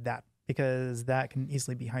even believe that, because that can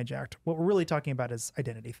easily be hijacked. What we're really talking about is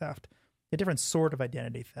identity theft, a different sort of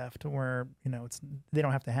identity theft where, they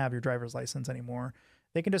don't have to have your driver's license anymore.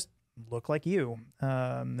 They can just look like you.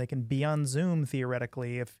 They can be on Zoom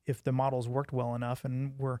theoretically if the models worked well enough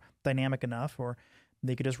and were dynamic enough, or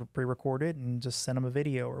they could just pre-record it and just send them a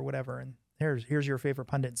video or whatever. And here's your favorite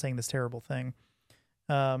pundit saying this terrible thing.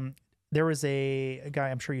 There was a guy,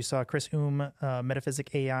 I'm sure you saw, Chris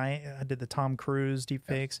Metaphysic AI, did the Tom Cruise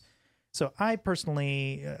deepfakes. Yeah. So I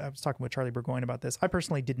personally, I was talking with Charlie Burgoyne about this. I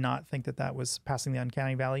personally did not think that was passing the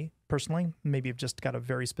uncanny valley, personally. Maybe I've just got a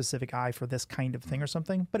very specific eye for this kind of thing or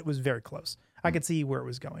something, but it was very close. I could see where it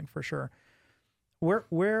was going for sure.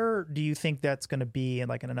 Where do you think that's going to be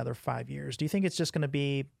in another 5 years? Do you think it's just going to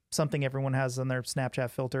be something everyone has on their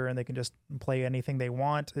Snapchat filter and they can just play anything they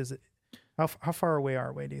want? Is it how far away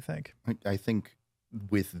are we, do you think? I think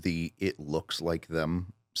with the it looks like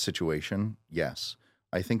them situation, yes.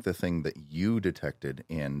 I think the thing that you detected,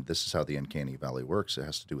 and this is how the uncanny valley works, it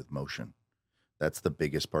has to do with motion. That's the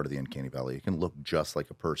biggest part of the uncanny valley. It can look just like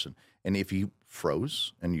a person. And if you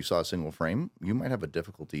froze and you saw a single frame, you might have a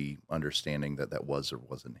difficulty understanding that was or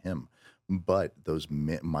wasn't him. But those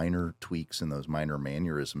minor tweaks and those minor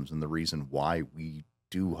mannerisms, and the reason why we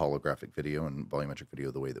do holographic video and volumetric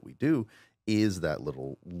video the way that we do, is that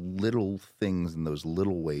little things and those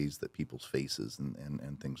little ways that people's faces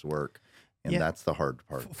and things work. And that's the hard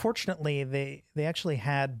part. Fortunately, they actually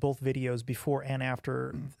had both videos before and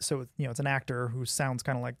after. So, it's an actor who sounds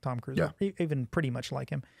kind of like Tom Cruise, or even pretty much like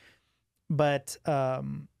him. But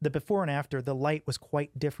the before and after, the light was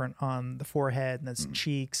quite different on the forehead and the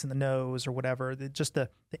cheeks and the nose or whatever. Just the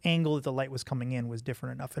angle that the light was coming in was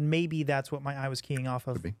different enough. And maybe that's what my eye was keying off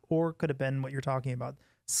of, or could have been what you're talking about.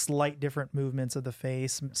 Slight different movements of the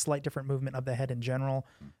face, slight different movement of the head in general,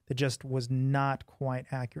 that just was not quite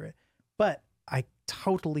accurate. But I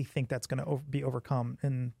totally think that's going to be overcome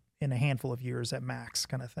in a handful of years at max,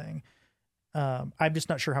 kind of thing. I'm just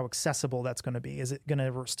not sure how accessible that's going to be. Is it going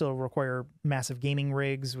to still require massive gaming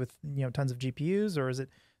rigs with tons of GPUs, or is it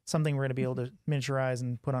something we're going to be able to miniaturize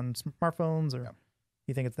and put on smartphones? Or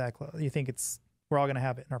you think it's that close? You think we're all going to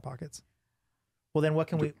have it in our pockets? Well, then what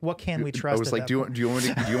can we trust? I was like, do you want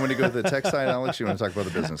me to go to the tech side, Alex? You want to talk about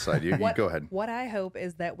the business side? You go ahead. What I hope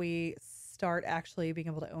is that we start actually being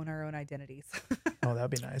able to own our own identities. Oh, that'd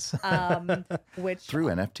be nice. Which through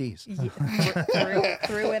NFTs.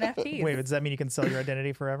 Through NFTs. Wait, does that mean you can sell your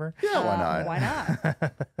identity forever? Yeah, why not? Why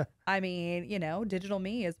not? I mean, digital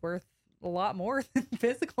me is worth a lot more than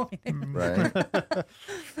physical me. Right.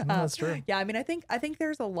 That's true. Yeah, I mean, I think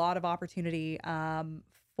there's a lot of opportunity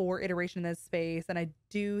for iteration in this space, and I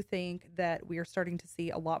do think that we are starting to see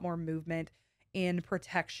a lot more movement in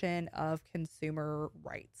protection of consumer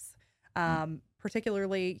rights.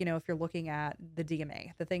 Particularly, if you're looking at the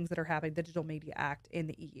DMA, the things that are happening, the Digital Media Act in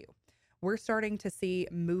the EU, we're starting to see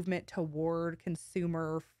movement toward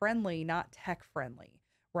consumer friendly, not tech friendly,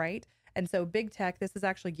 right? And so big tech, this is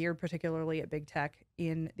actually geared particularly at big tech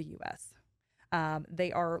in the US.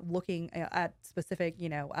 They are looking at specific,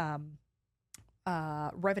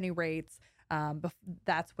 revenue rates.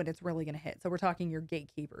 That's when it's really going to hit. So we're talking your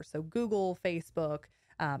gatekeepers. So Google, Facebook,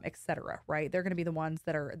 et cetera, right? They're going to be the ones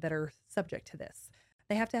that are subject to this.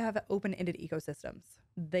 They have to have open-ended ecosystems.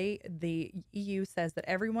 The EU says that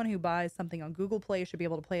everyone who buys something on Google Play should be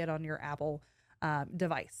able to play it on your Apple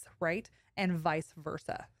device, right? And vice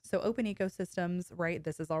versa. So open ecosystems, right?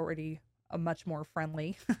 This is already a much more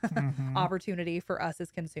friendly opportunity for us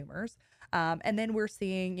as consumers. And then we're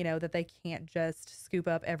seeing, that they can't just scoop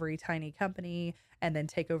up every tiny company and then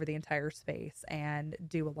take over the entire space and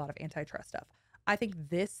do a lot of antitrust stuff. I think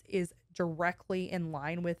this is directly in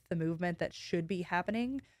line with the movement that should be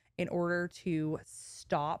happening in order to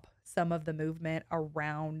stop some of the movement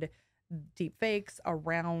around deepfakes,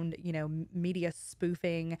 around, media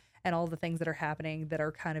spoofing and all the things that are happening that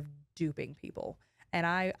are kind of duping people. And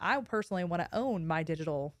I personally want to own my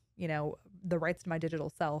digital, the rights to my digital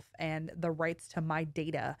self and the rights to my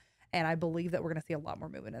data. And I believe that we're going to see a lot more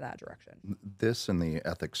movement in that direction. This and the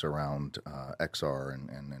ethics around XR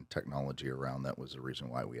and technology around that was the reason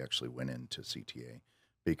why we actually went into CTA,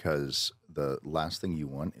 because the last thing you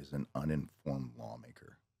want is an uninformed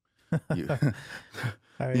lawmaker. You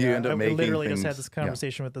end up making literally things, just had this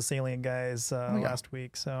conversation with the Salient guys last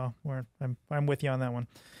week, so I'm with you on that one.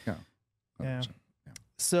 Yeah. Yeah.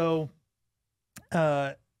 So,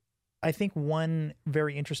 I think one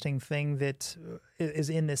very interesting thing that is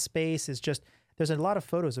in this space is just there's a lot of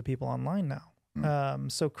photos of people online now.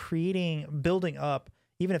 So building up,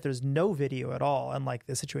 even if there's no video at all, unlike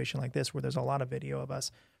the situation like this where there's a lot of video of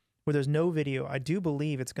us, where there's no video, I do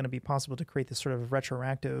believe it's going to be possible to create this sort of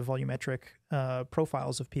retroactive volumetric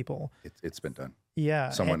profiles of people. It's been done. Yeah.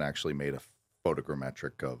 Someone actually made a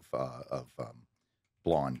photogrammetric of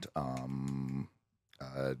blonde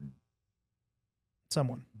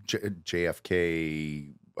someone.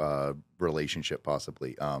 JFK relationship,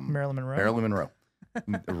 possibly. Marilyn Monroe. Marilyn Monroe.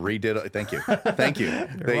 Redid. Thank you.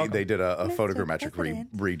 They did a photogrammetric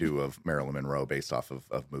redo of Marilyn Monroe based off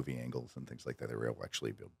of movie angles and things like that. They were able to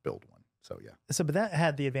actually build one. So yeah. So, but that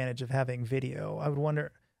had the advantage of having video. I would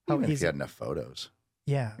wonder how Even easy. if you had enough photos.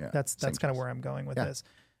 Yeah, that's kind of where I'm going with this.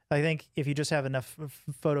 I think if you just have enough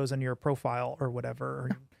photos on your profile or whatever,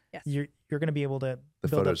 Yes. you're going to be able to. The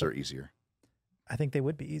build photos up are easier. I think they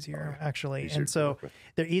would be easier, actually. Easier and to so work with.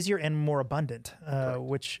 they're easier and more abundant,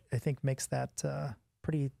 which I think makes that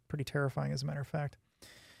pretty terrifying, as a matter of fact.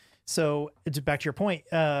 So back to your point,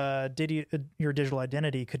 your digital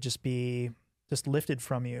identity could just be lifted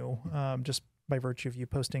from you just by virtue of you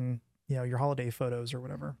posting, your holiday photos or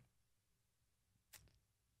whatever.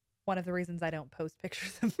 One of the reasons I don't post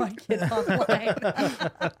pictures of my kids online.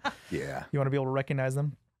 Yeah. You want to be able to recognize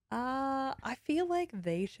them? I feel like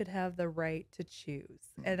they should have the right to choose,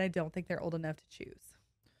 and I don't think they're old enough to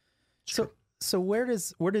choose. So where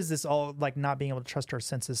does this all, like, not being able to trust our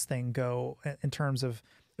senses thing go in terms of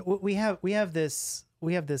we have this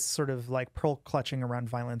sort of like pearl clutching around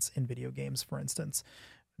violence in video games, for instance.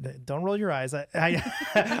 Don't roll your eyes.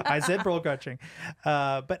 I said pearl clutching,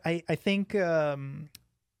 but I think that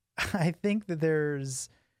there's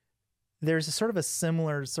a sort of a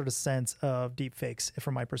similar sort of sense of deepfakes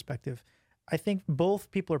from my perspective. I think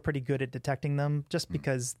both people are pretty good at detecting them just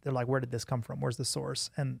because they're like, where did this come from? Where's the source?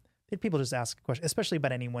 And people just ask questions, especially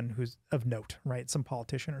about anyone who's of note, right? Some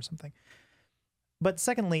politician or something. But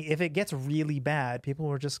secondly, if it gets really bad, people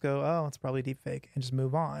will just go, oh, it's probably deepfake, and just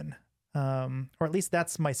move on. Or at least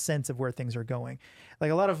that's my sense of where things are going.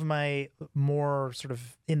 Like, a lot of my more sort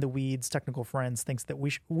of in the weeds technical friends thinks that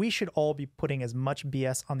we should all be putting as much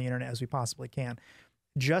BS on the internet as we possibly can,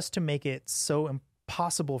 just to make it so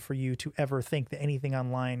impossible for you to ever think that anything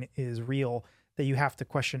online is real, that you have to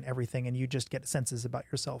question everything and you just get senses about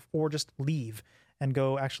yourself, or just leave and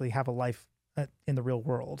go actually have a life in the real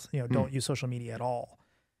world. Don't use social media at all.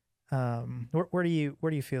 Where do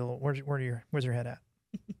you feel? Where's your head at?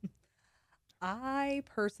 I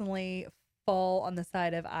personally fall on the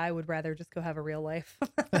side of I would rather just go have a real life.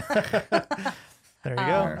 There you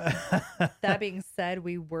go. That being said,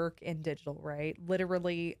 we work in digital, right?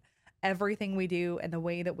 Literally everything we do and the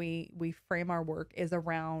way that we frame our work is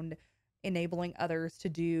around enabling others to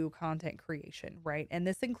do content creation, right? And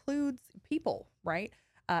this includes people, right?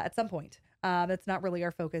 At some point. That's not really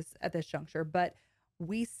our focus at this juncture, but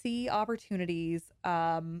we see opportunities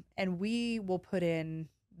and we will put in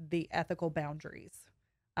the ethical boundaries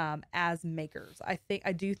as makers. I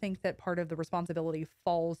do think that part of the responsibility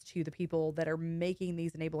falls to the people that are making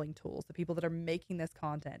these enabling tools, the people that are making this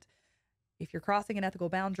content. If you're crossing an ethical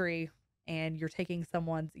boundary and you're taking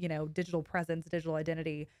someone's, digital presence, digital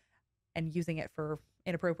identity, and using it for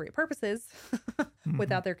inappropriate purposes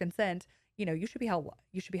without their consent, you should be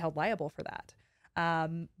held liable for that.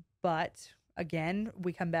 But again,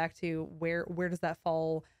 we come back to where does that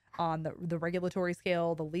fall on the regulatory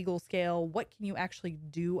scale, the legal scale? What can you actually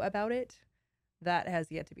do about it? That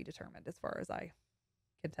has yet to be determined, as far as I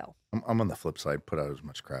can tell. I'm on the flip side. Put out as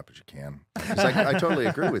much crap as you can. 'Cause I totally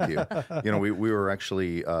agree with you. We were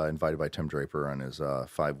actually invited by Tim Draper on his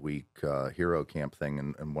 5-week hero camp thing,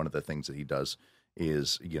 and one of the things that he does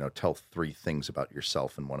is tell 3 things about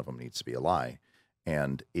yourself, and one of them needs to be a lie.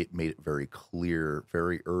 And it made it very clear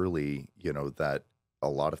very early, that a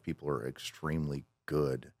lot of people are extremely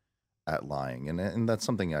good at lying, and that's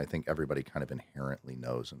something I think everybody kind of inherently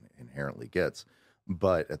knows and inherently gets.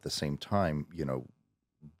 But at the same time,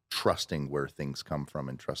 trusting where things come from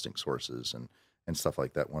and trusting sources and stuff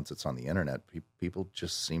like that. Once it's on the internet, people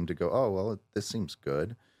just seem to go, oh, well, this seems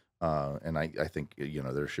good. And I think,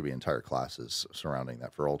 there should be entire classes surrounding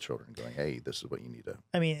that for all children going, hey, this is what you need to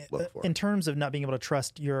look for. In terms of not being able to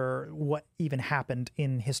trust what even happened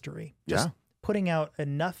in history, just putting out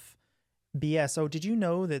enough BS. Oh, did you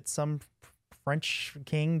know that some French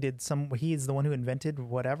king he's the one who invented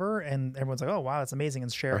whatever? And everyone's like, oh, wow, that's amazing.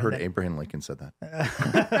 And share. I heard Abraham Lincoln said that.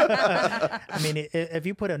 I mean, if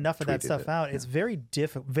you put enough of that stuff out, it's very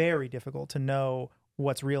difficult to know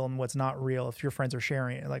what's real and what's not real. If your friends are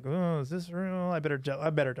sharing it, like, oh, is this real? I better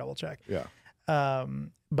double check. Yeah.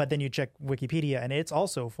 But then you check Wikipedia and it's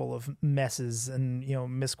also full of messes and,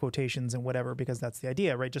 misquotations and whatever, because that's the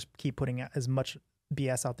idea, right? Just keep putting as much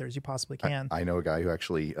BS out there as you possibly can. I know a guy who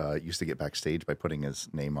actually used to get backstage by putting his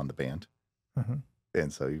name on the band. Mm-hmm.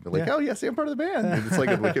 And so you'd be like, oh, yes, I'm part of the band. And it's like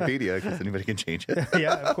on Wikipedia because anybody can change it.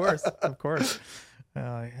 Yeah, of course.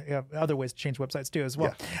 Other ways to change websites too as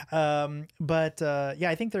well. Yeah.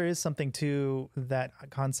 I think there is something to that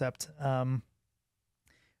concept.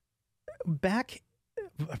 Back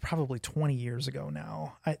probably 20 years ago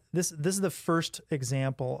now, this is the first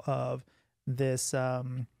example of this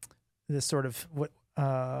this sort of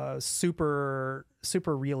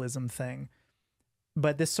super-realism thing.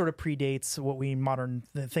 But this sort of predates what we modern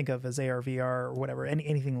think of as AR, VR, or whatever,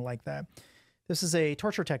 anything like that. This is a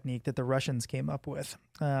torture technique that the Russians came up with,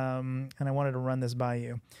 and I wanted to run this by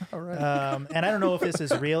you. All right. And I don't know if this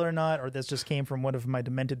is real or not, or this just came from one of my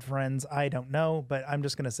demented friends. I don't know, but I'm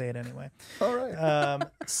just going to say it anyway. All right.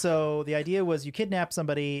 So the idea was you kidnap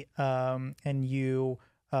somebody and you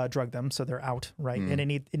drug them so they're out, right? And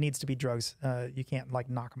it needs to be drugs. You can't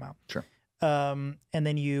knock them out. Sure. And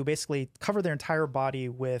then you basically cover their entire body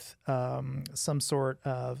with some sort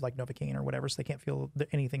of Novocaine or whatever, so they can't feel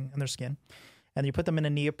anything in their skin. And you put them in a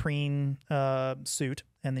neoprene suit,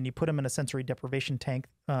 and then you put them in a sensory deprivation tank,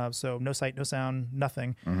 so no sight, no sound,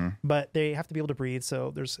 nothing. Mm-hmm. But they have to be able to breathe,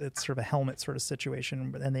 so it's sort of a helmet sort of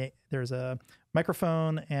situation. And there's a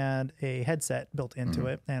microphone and a headset built into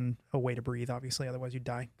it, and a way to breathe, obviously, otherwise you'd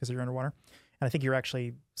die because you're underwater. And I think you're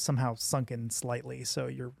actually somehow sunken slightly, so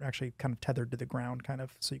you're actually kind of tethered to the ground,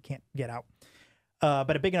 so you can't get out.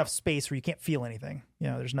 But a big enough space where you can't feel anything.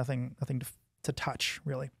 There's nothing to touch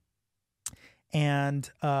really. And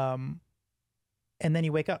then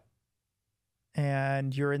you wake up,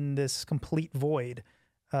 and you're in this complete void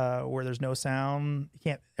where there's no sound. You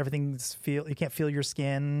can't feel your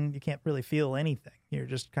skin. You can't really feel anything. You're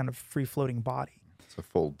just kind of free floating body. It's a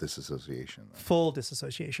full disassociation. Full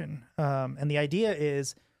disassociation. And the idea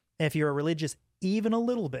is, if you're religious even a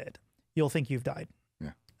little bit, you'll think you've died.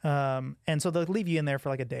 Yeah. And so they'll leave you in there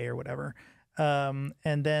for a day or whatever. And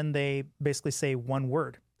then they basically say one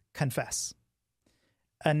word: confess.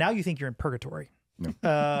 And now you think you're in purgatory.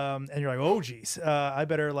 Yeah. And you're like, oh, geez, I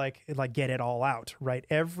better get it all out, right?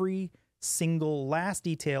 Every single last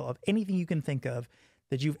detail of anything you can think of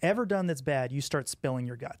that you've ever done that's bad, you start spilling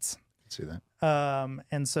your guts. See that?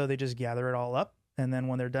 And so they just gather it all up. And then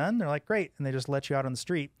when they're done, they're like, great. And they just let you out on the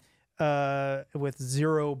street with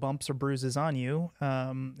 0 bumps or bruises on you.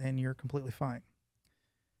 And you're completely fine.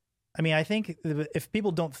 I mean, I think if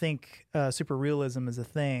people don't think super realism is a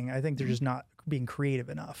thing, I think they're just not being creative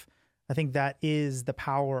enough. I think that is the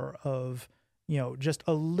power of, just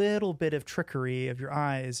a little bit of trickery of your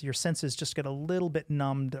eyes. Your senses just get a little bit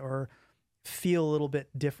numbed or feel a little bit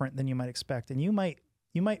different than you might expect. And you might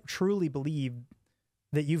truly believe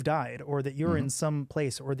that you've died, or that you're in some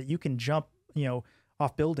place, or that you can jump,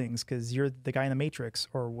 off buildings because you're the guy in the Matrix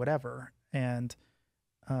or whatever. And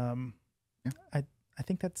I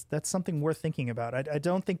think that's something worth thinking about. I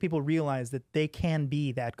don't think people realize that they can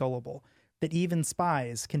be that gullible, that even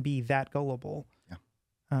spies can be that gullible. Yeah.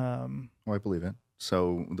 I believe it.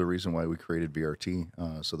 So the reason why we created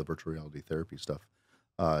VRT, so the virtual reality therapy stuff,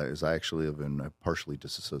 is I actually live in a partially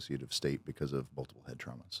dissociative state because of multiple head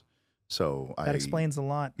traumas. So that explains a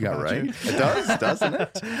lot. Yeah, right. You. It does, doesn't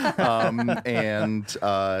it?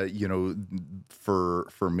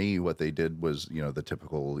 For me, what they did was, the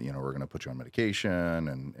typical, we're going to put you on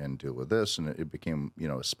medication and deal with this, and it became,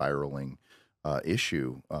 a spiraling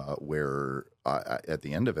issue where at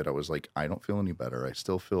the end of it, I was like, I don't feel any better. I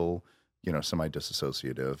still feel,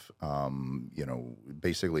 semi-dissociative.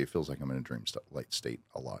 Basically, it feels like I'm in a dream light state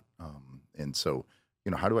a lot. And so,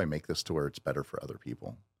 how do I make this to where it's better for other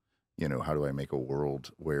people? How do I make a world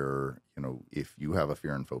where, if you have a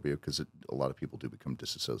fear and phobia, because a lot of people do become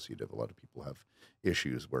disassociative. A lot of people have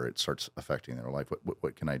issues where it starts affecting their life.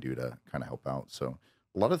 What can I do to kind of help out? So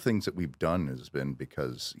a lot of things that we've done has been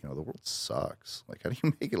because, the world sucks. Like, how do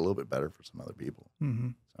you make it a little bit better for some other people? Mm-hmm.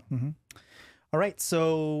 So. Mm-hmm. All right,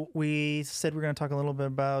 so we said we're going to talk a little bit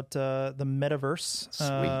about the Metaverse.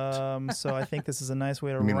 Sweet. So I think this is a nice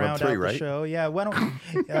way to round out right? the show. Yeah, why don't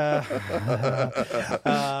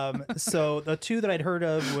so the two that I'd heard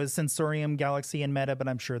of was Sensorium, Galaxy, and Meta, but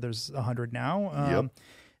I'm sure there's 100 now. Yep.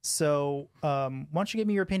 So why don't you give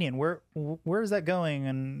me your opinion? Where is that going,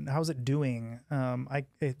 and how's it doing?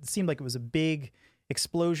 It seemed like it was a big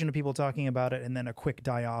explosion of people talking about it, and then a quick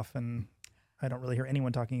die off, and I don't really hear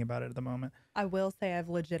anyone talking about it at the moment. I will say I've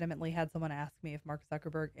legitimately had someone ask me if Mark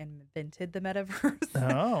Zuckerberg invented the metaverse.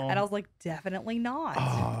 Oh. And I was like, definitely not.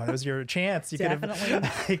 Oh, it was your chance. You could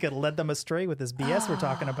have led them astray with this BS we're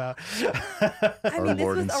talking about. Our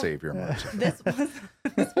Lord and Savior, Mark Zuckerberg.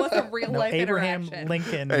 This was a real life Abraham interaction.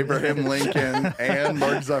 Lincoln. Abraham Lincoln and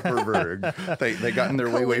Mark Zuckerberg. They got in their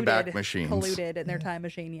way back machines. Colluded in their time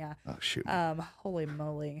machine, yeah. Oh, shoot. Holy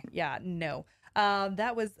moly. Yeah, no.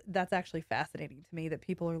 That's actually fascinating to me that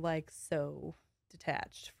people are like so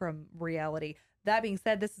detached from reality. That being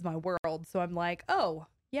said, this is my world, so I'm like, oh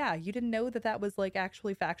yeah, you didn't know that was like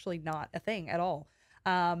actually factually not a thing at all.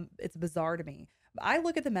 It's bizarre to me. I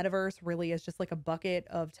look at the metaverse really as just like a bucket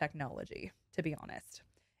of technology, to be honest.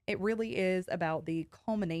 It really is about the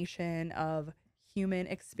culmination of human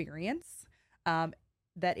experience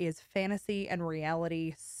that is fantasy and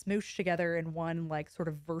reality smooshed together in one like sort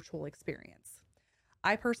of virtual experience.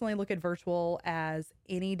 I personally look at virtual as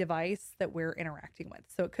any device that we're interacting with.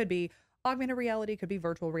 So it could be augmented reality, could be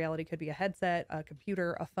virtual reality, could be a headset, a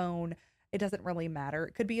computer, a phone. It doesn't really matter.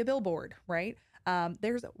 It could be a billboard, right?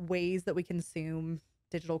 There's ways that we consume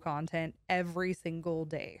digital content every single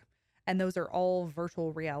day. And those are all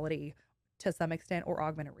virtual reality to some extent or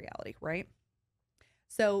augmented reality, right?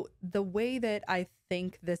 So the way that I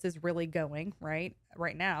think this is really going right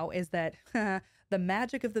now is that the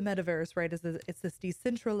magic of the metaverse, right, is it's this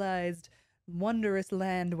decentralized, wondrous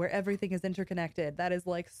land where everything is interconnected. That is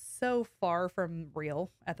like so far from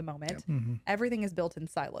real at the moment. Yep. Mm-hmm. Everything is built in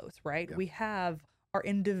silos, right? Yep. We have our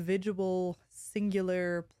individual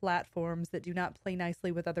singular platforms that do not play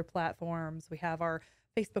nicely with other platforms. We have our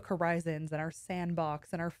Facebook Horizons and our Sandbox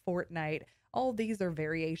and our Fortnite. All these are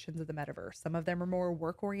variations of the metaverse. Some of them are more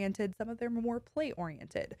work-oriented. Some of them are more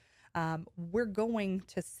play-oriented. We're going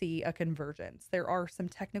to see a convergence. There are some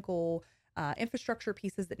technical infrastructure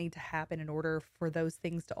pieces that need to happen in order for those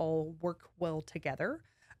things to all work well together.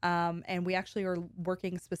 And we actually are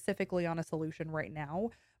working specifically on a solution right now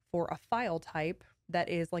for a file type that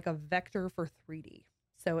is like a vector for 3D.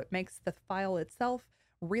 So it makes the file itself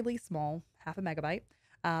really small, 0.5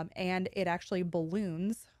 megabyte, and it actually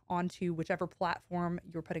balloons onto whichever platform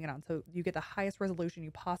you're putting it on. So you get the highest resolution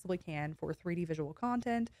you possibly can for 3D visual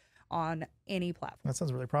content on any platform. That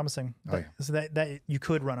sounds really promising. Oh, yeah. So that you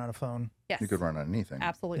could run on a phone. Yes. You could run on anything.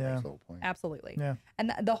 Absolutely. Yeah. That's the whole point. Absolutely. Yeah.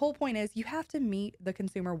 And the whole point is you have to meet the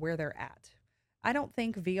consumer where they're at. I don't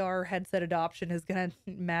think VR headset adoption is going to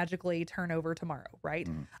magically turn over tomorrow, right?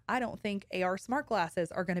 Mm. I don't think AR smart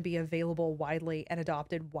glasses are going to be available widely and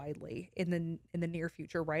adopted widely in the near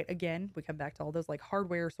future, right? Again, we come back to all those like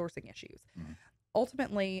hardware sourcing issues. Mm.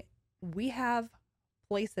 Ultimately, we have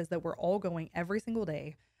places that we're all going every single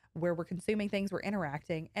day where we're consuming things, we're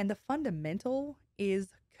interacting, and the fundamental is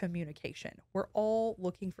communication. We're all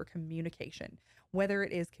looking for communication, whether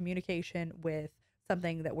it is communication with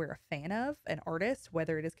something that we're a fan of, an artist,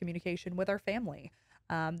 whether it is communication with our family.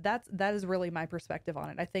 That is really my perspective on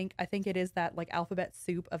it. I think it is that like alphabet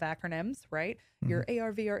soup of acronyms, right? Mm-hmm. Your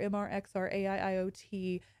AR, VR, MR, XR, AI,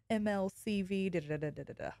 IoT, ML, CV,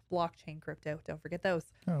 blockchain, crypto. Don't forget those.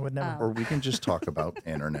 Oh, I would never. Or we can just talk about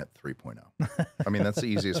Internet 3.0. I mean, that's the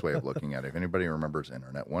easiest way of looking at it. If anybody remembers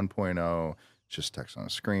Internet 1.0, just text on a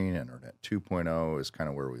screen. Internet 2.0 is kind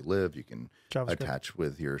of where we live. You can JavaScript. attach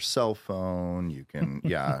with your cell phone. You can,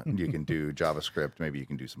 you can do JavaScript. Maybe you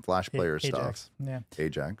can do some Flash Player Ajax. stuff. Yeah.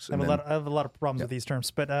 Ajax. I have a lot of problems with these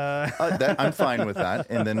terms, but I'm fine with that.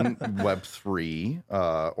 And then Web 3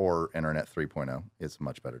 or Internet 3.0 is a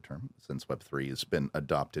much better term since Web 3 has been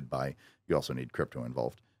adopted by, you also need crypto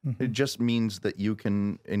involved. Mm-hmm. It just means that you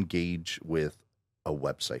can engage with a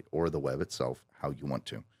website or the web itself how you want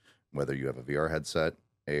to. Whether you have a VR headset,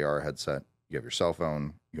 AR headset, you have your cell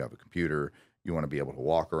phone, you have a computer, you want to be able to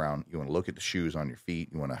walk around, you want to look at the shoes on your feet,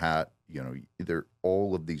 you want a hat, they're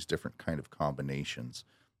all of these different kind of combinations.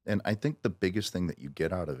 And I think the biggest thing that you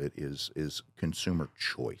get out of it is consumer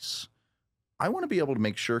choice. I want to be able to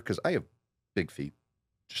make sure, because I have big feet,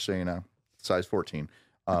 just so you know, size 14.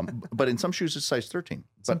 But in some shoes, it's size 13.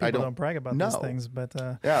 some But people don't brag about these No. things. But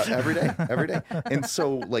Yeah, every day. And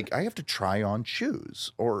so, like, I have to try on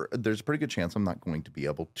shoes, or there's a pretty good chance I'm not going to be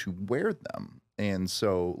able to wear them. And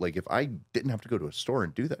so, like, if I didn't have to go to a store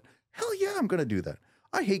and do that, hell yeah, I'm going to do that.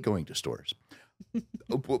 I hate going to stores.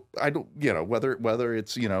 I don't, whether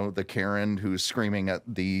it's, the Karen who's screaming at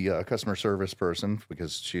the customer service person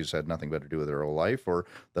because she's had nothing better to do with her whole life, or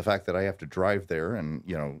the fact that I have to drive there and,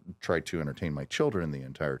 try to entertain my children the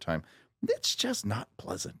entire time. It's just not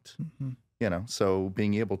pleasant, so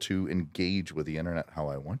being able to engage with the internet how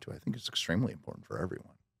I want to, I think it's extremely important for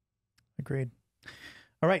everyone. agreed.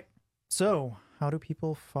 All right. So how do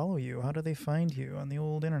people follow you? How do they find you on the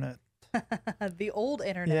old internet? The old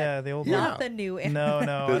internet. Yeah, the old Not the new No, internet.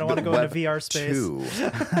 I don't want to go into VR space.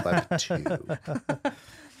 Web 2.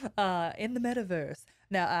 In the metaverse.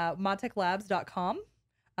 Now, modtechlabs.com.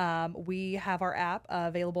 We have our app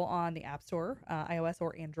available on the App Store, iOS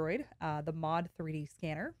or Android, the Mod 3D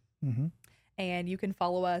scanner. Mm-hmm. And you can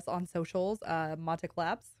follow us on socials, ModTech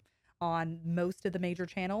Labs, on most of the major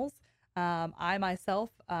channels. I myself,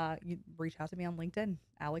 you reach out to me on LinkedIn,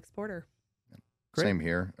 Alex Porter. Great. Same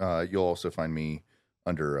here. You'll also find me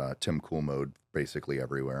under Tim Cool Mode basically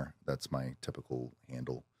everywhere. That's my typical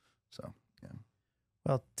handle. So, yeah.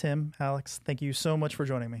 Well, Tim, Alex, thank you so much for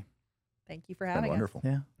joining me. Thank you for Been having us. wonderful.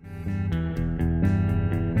 Yeah.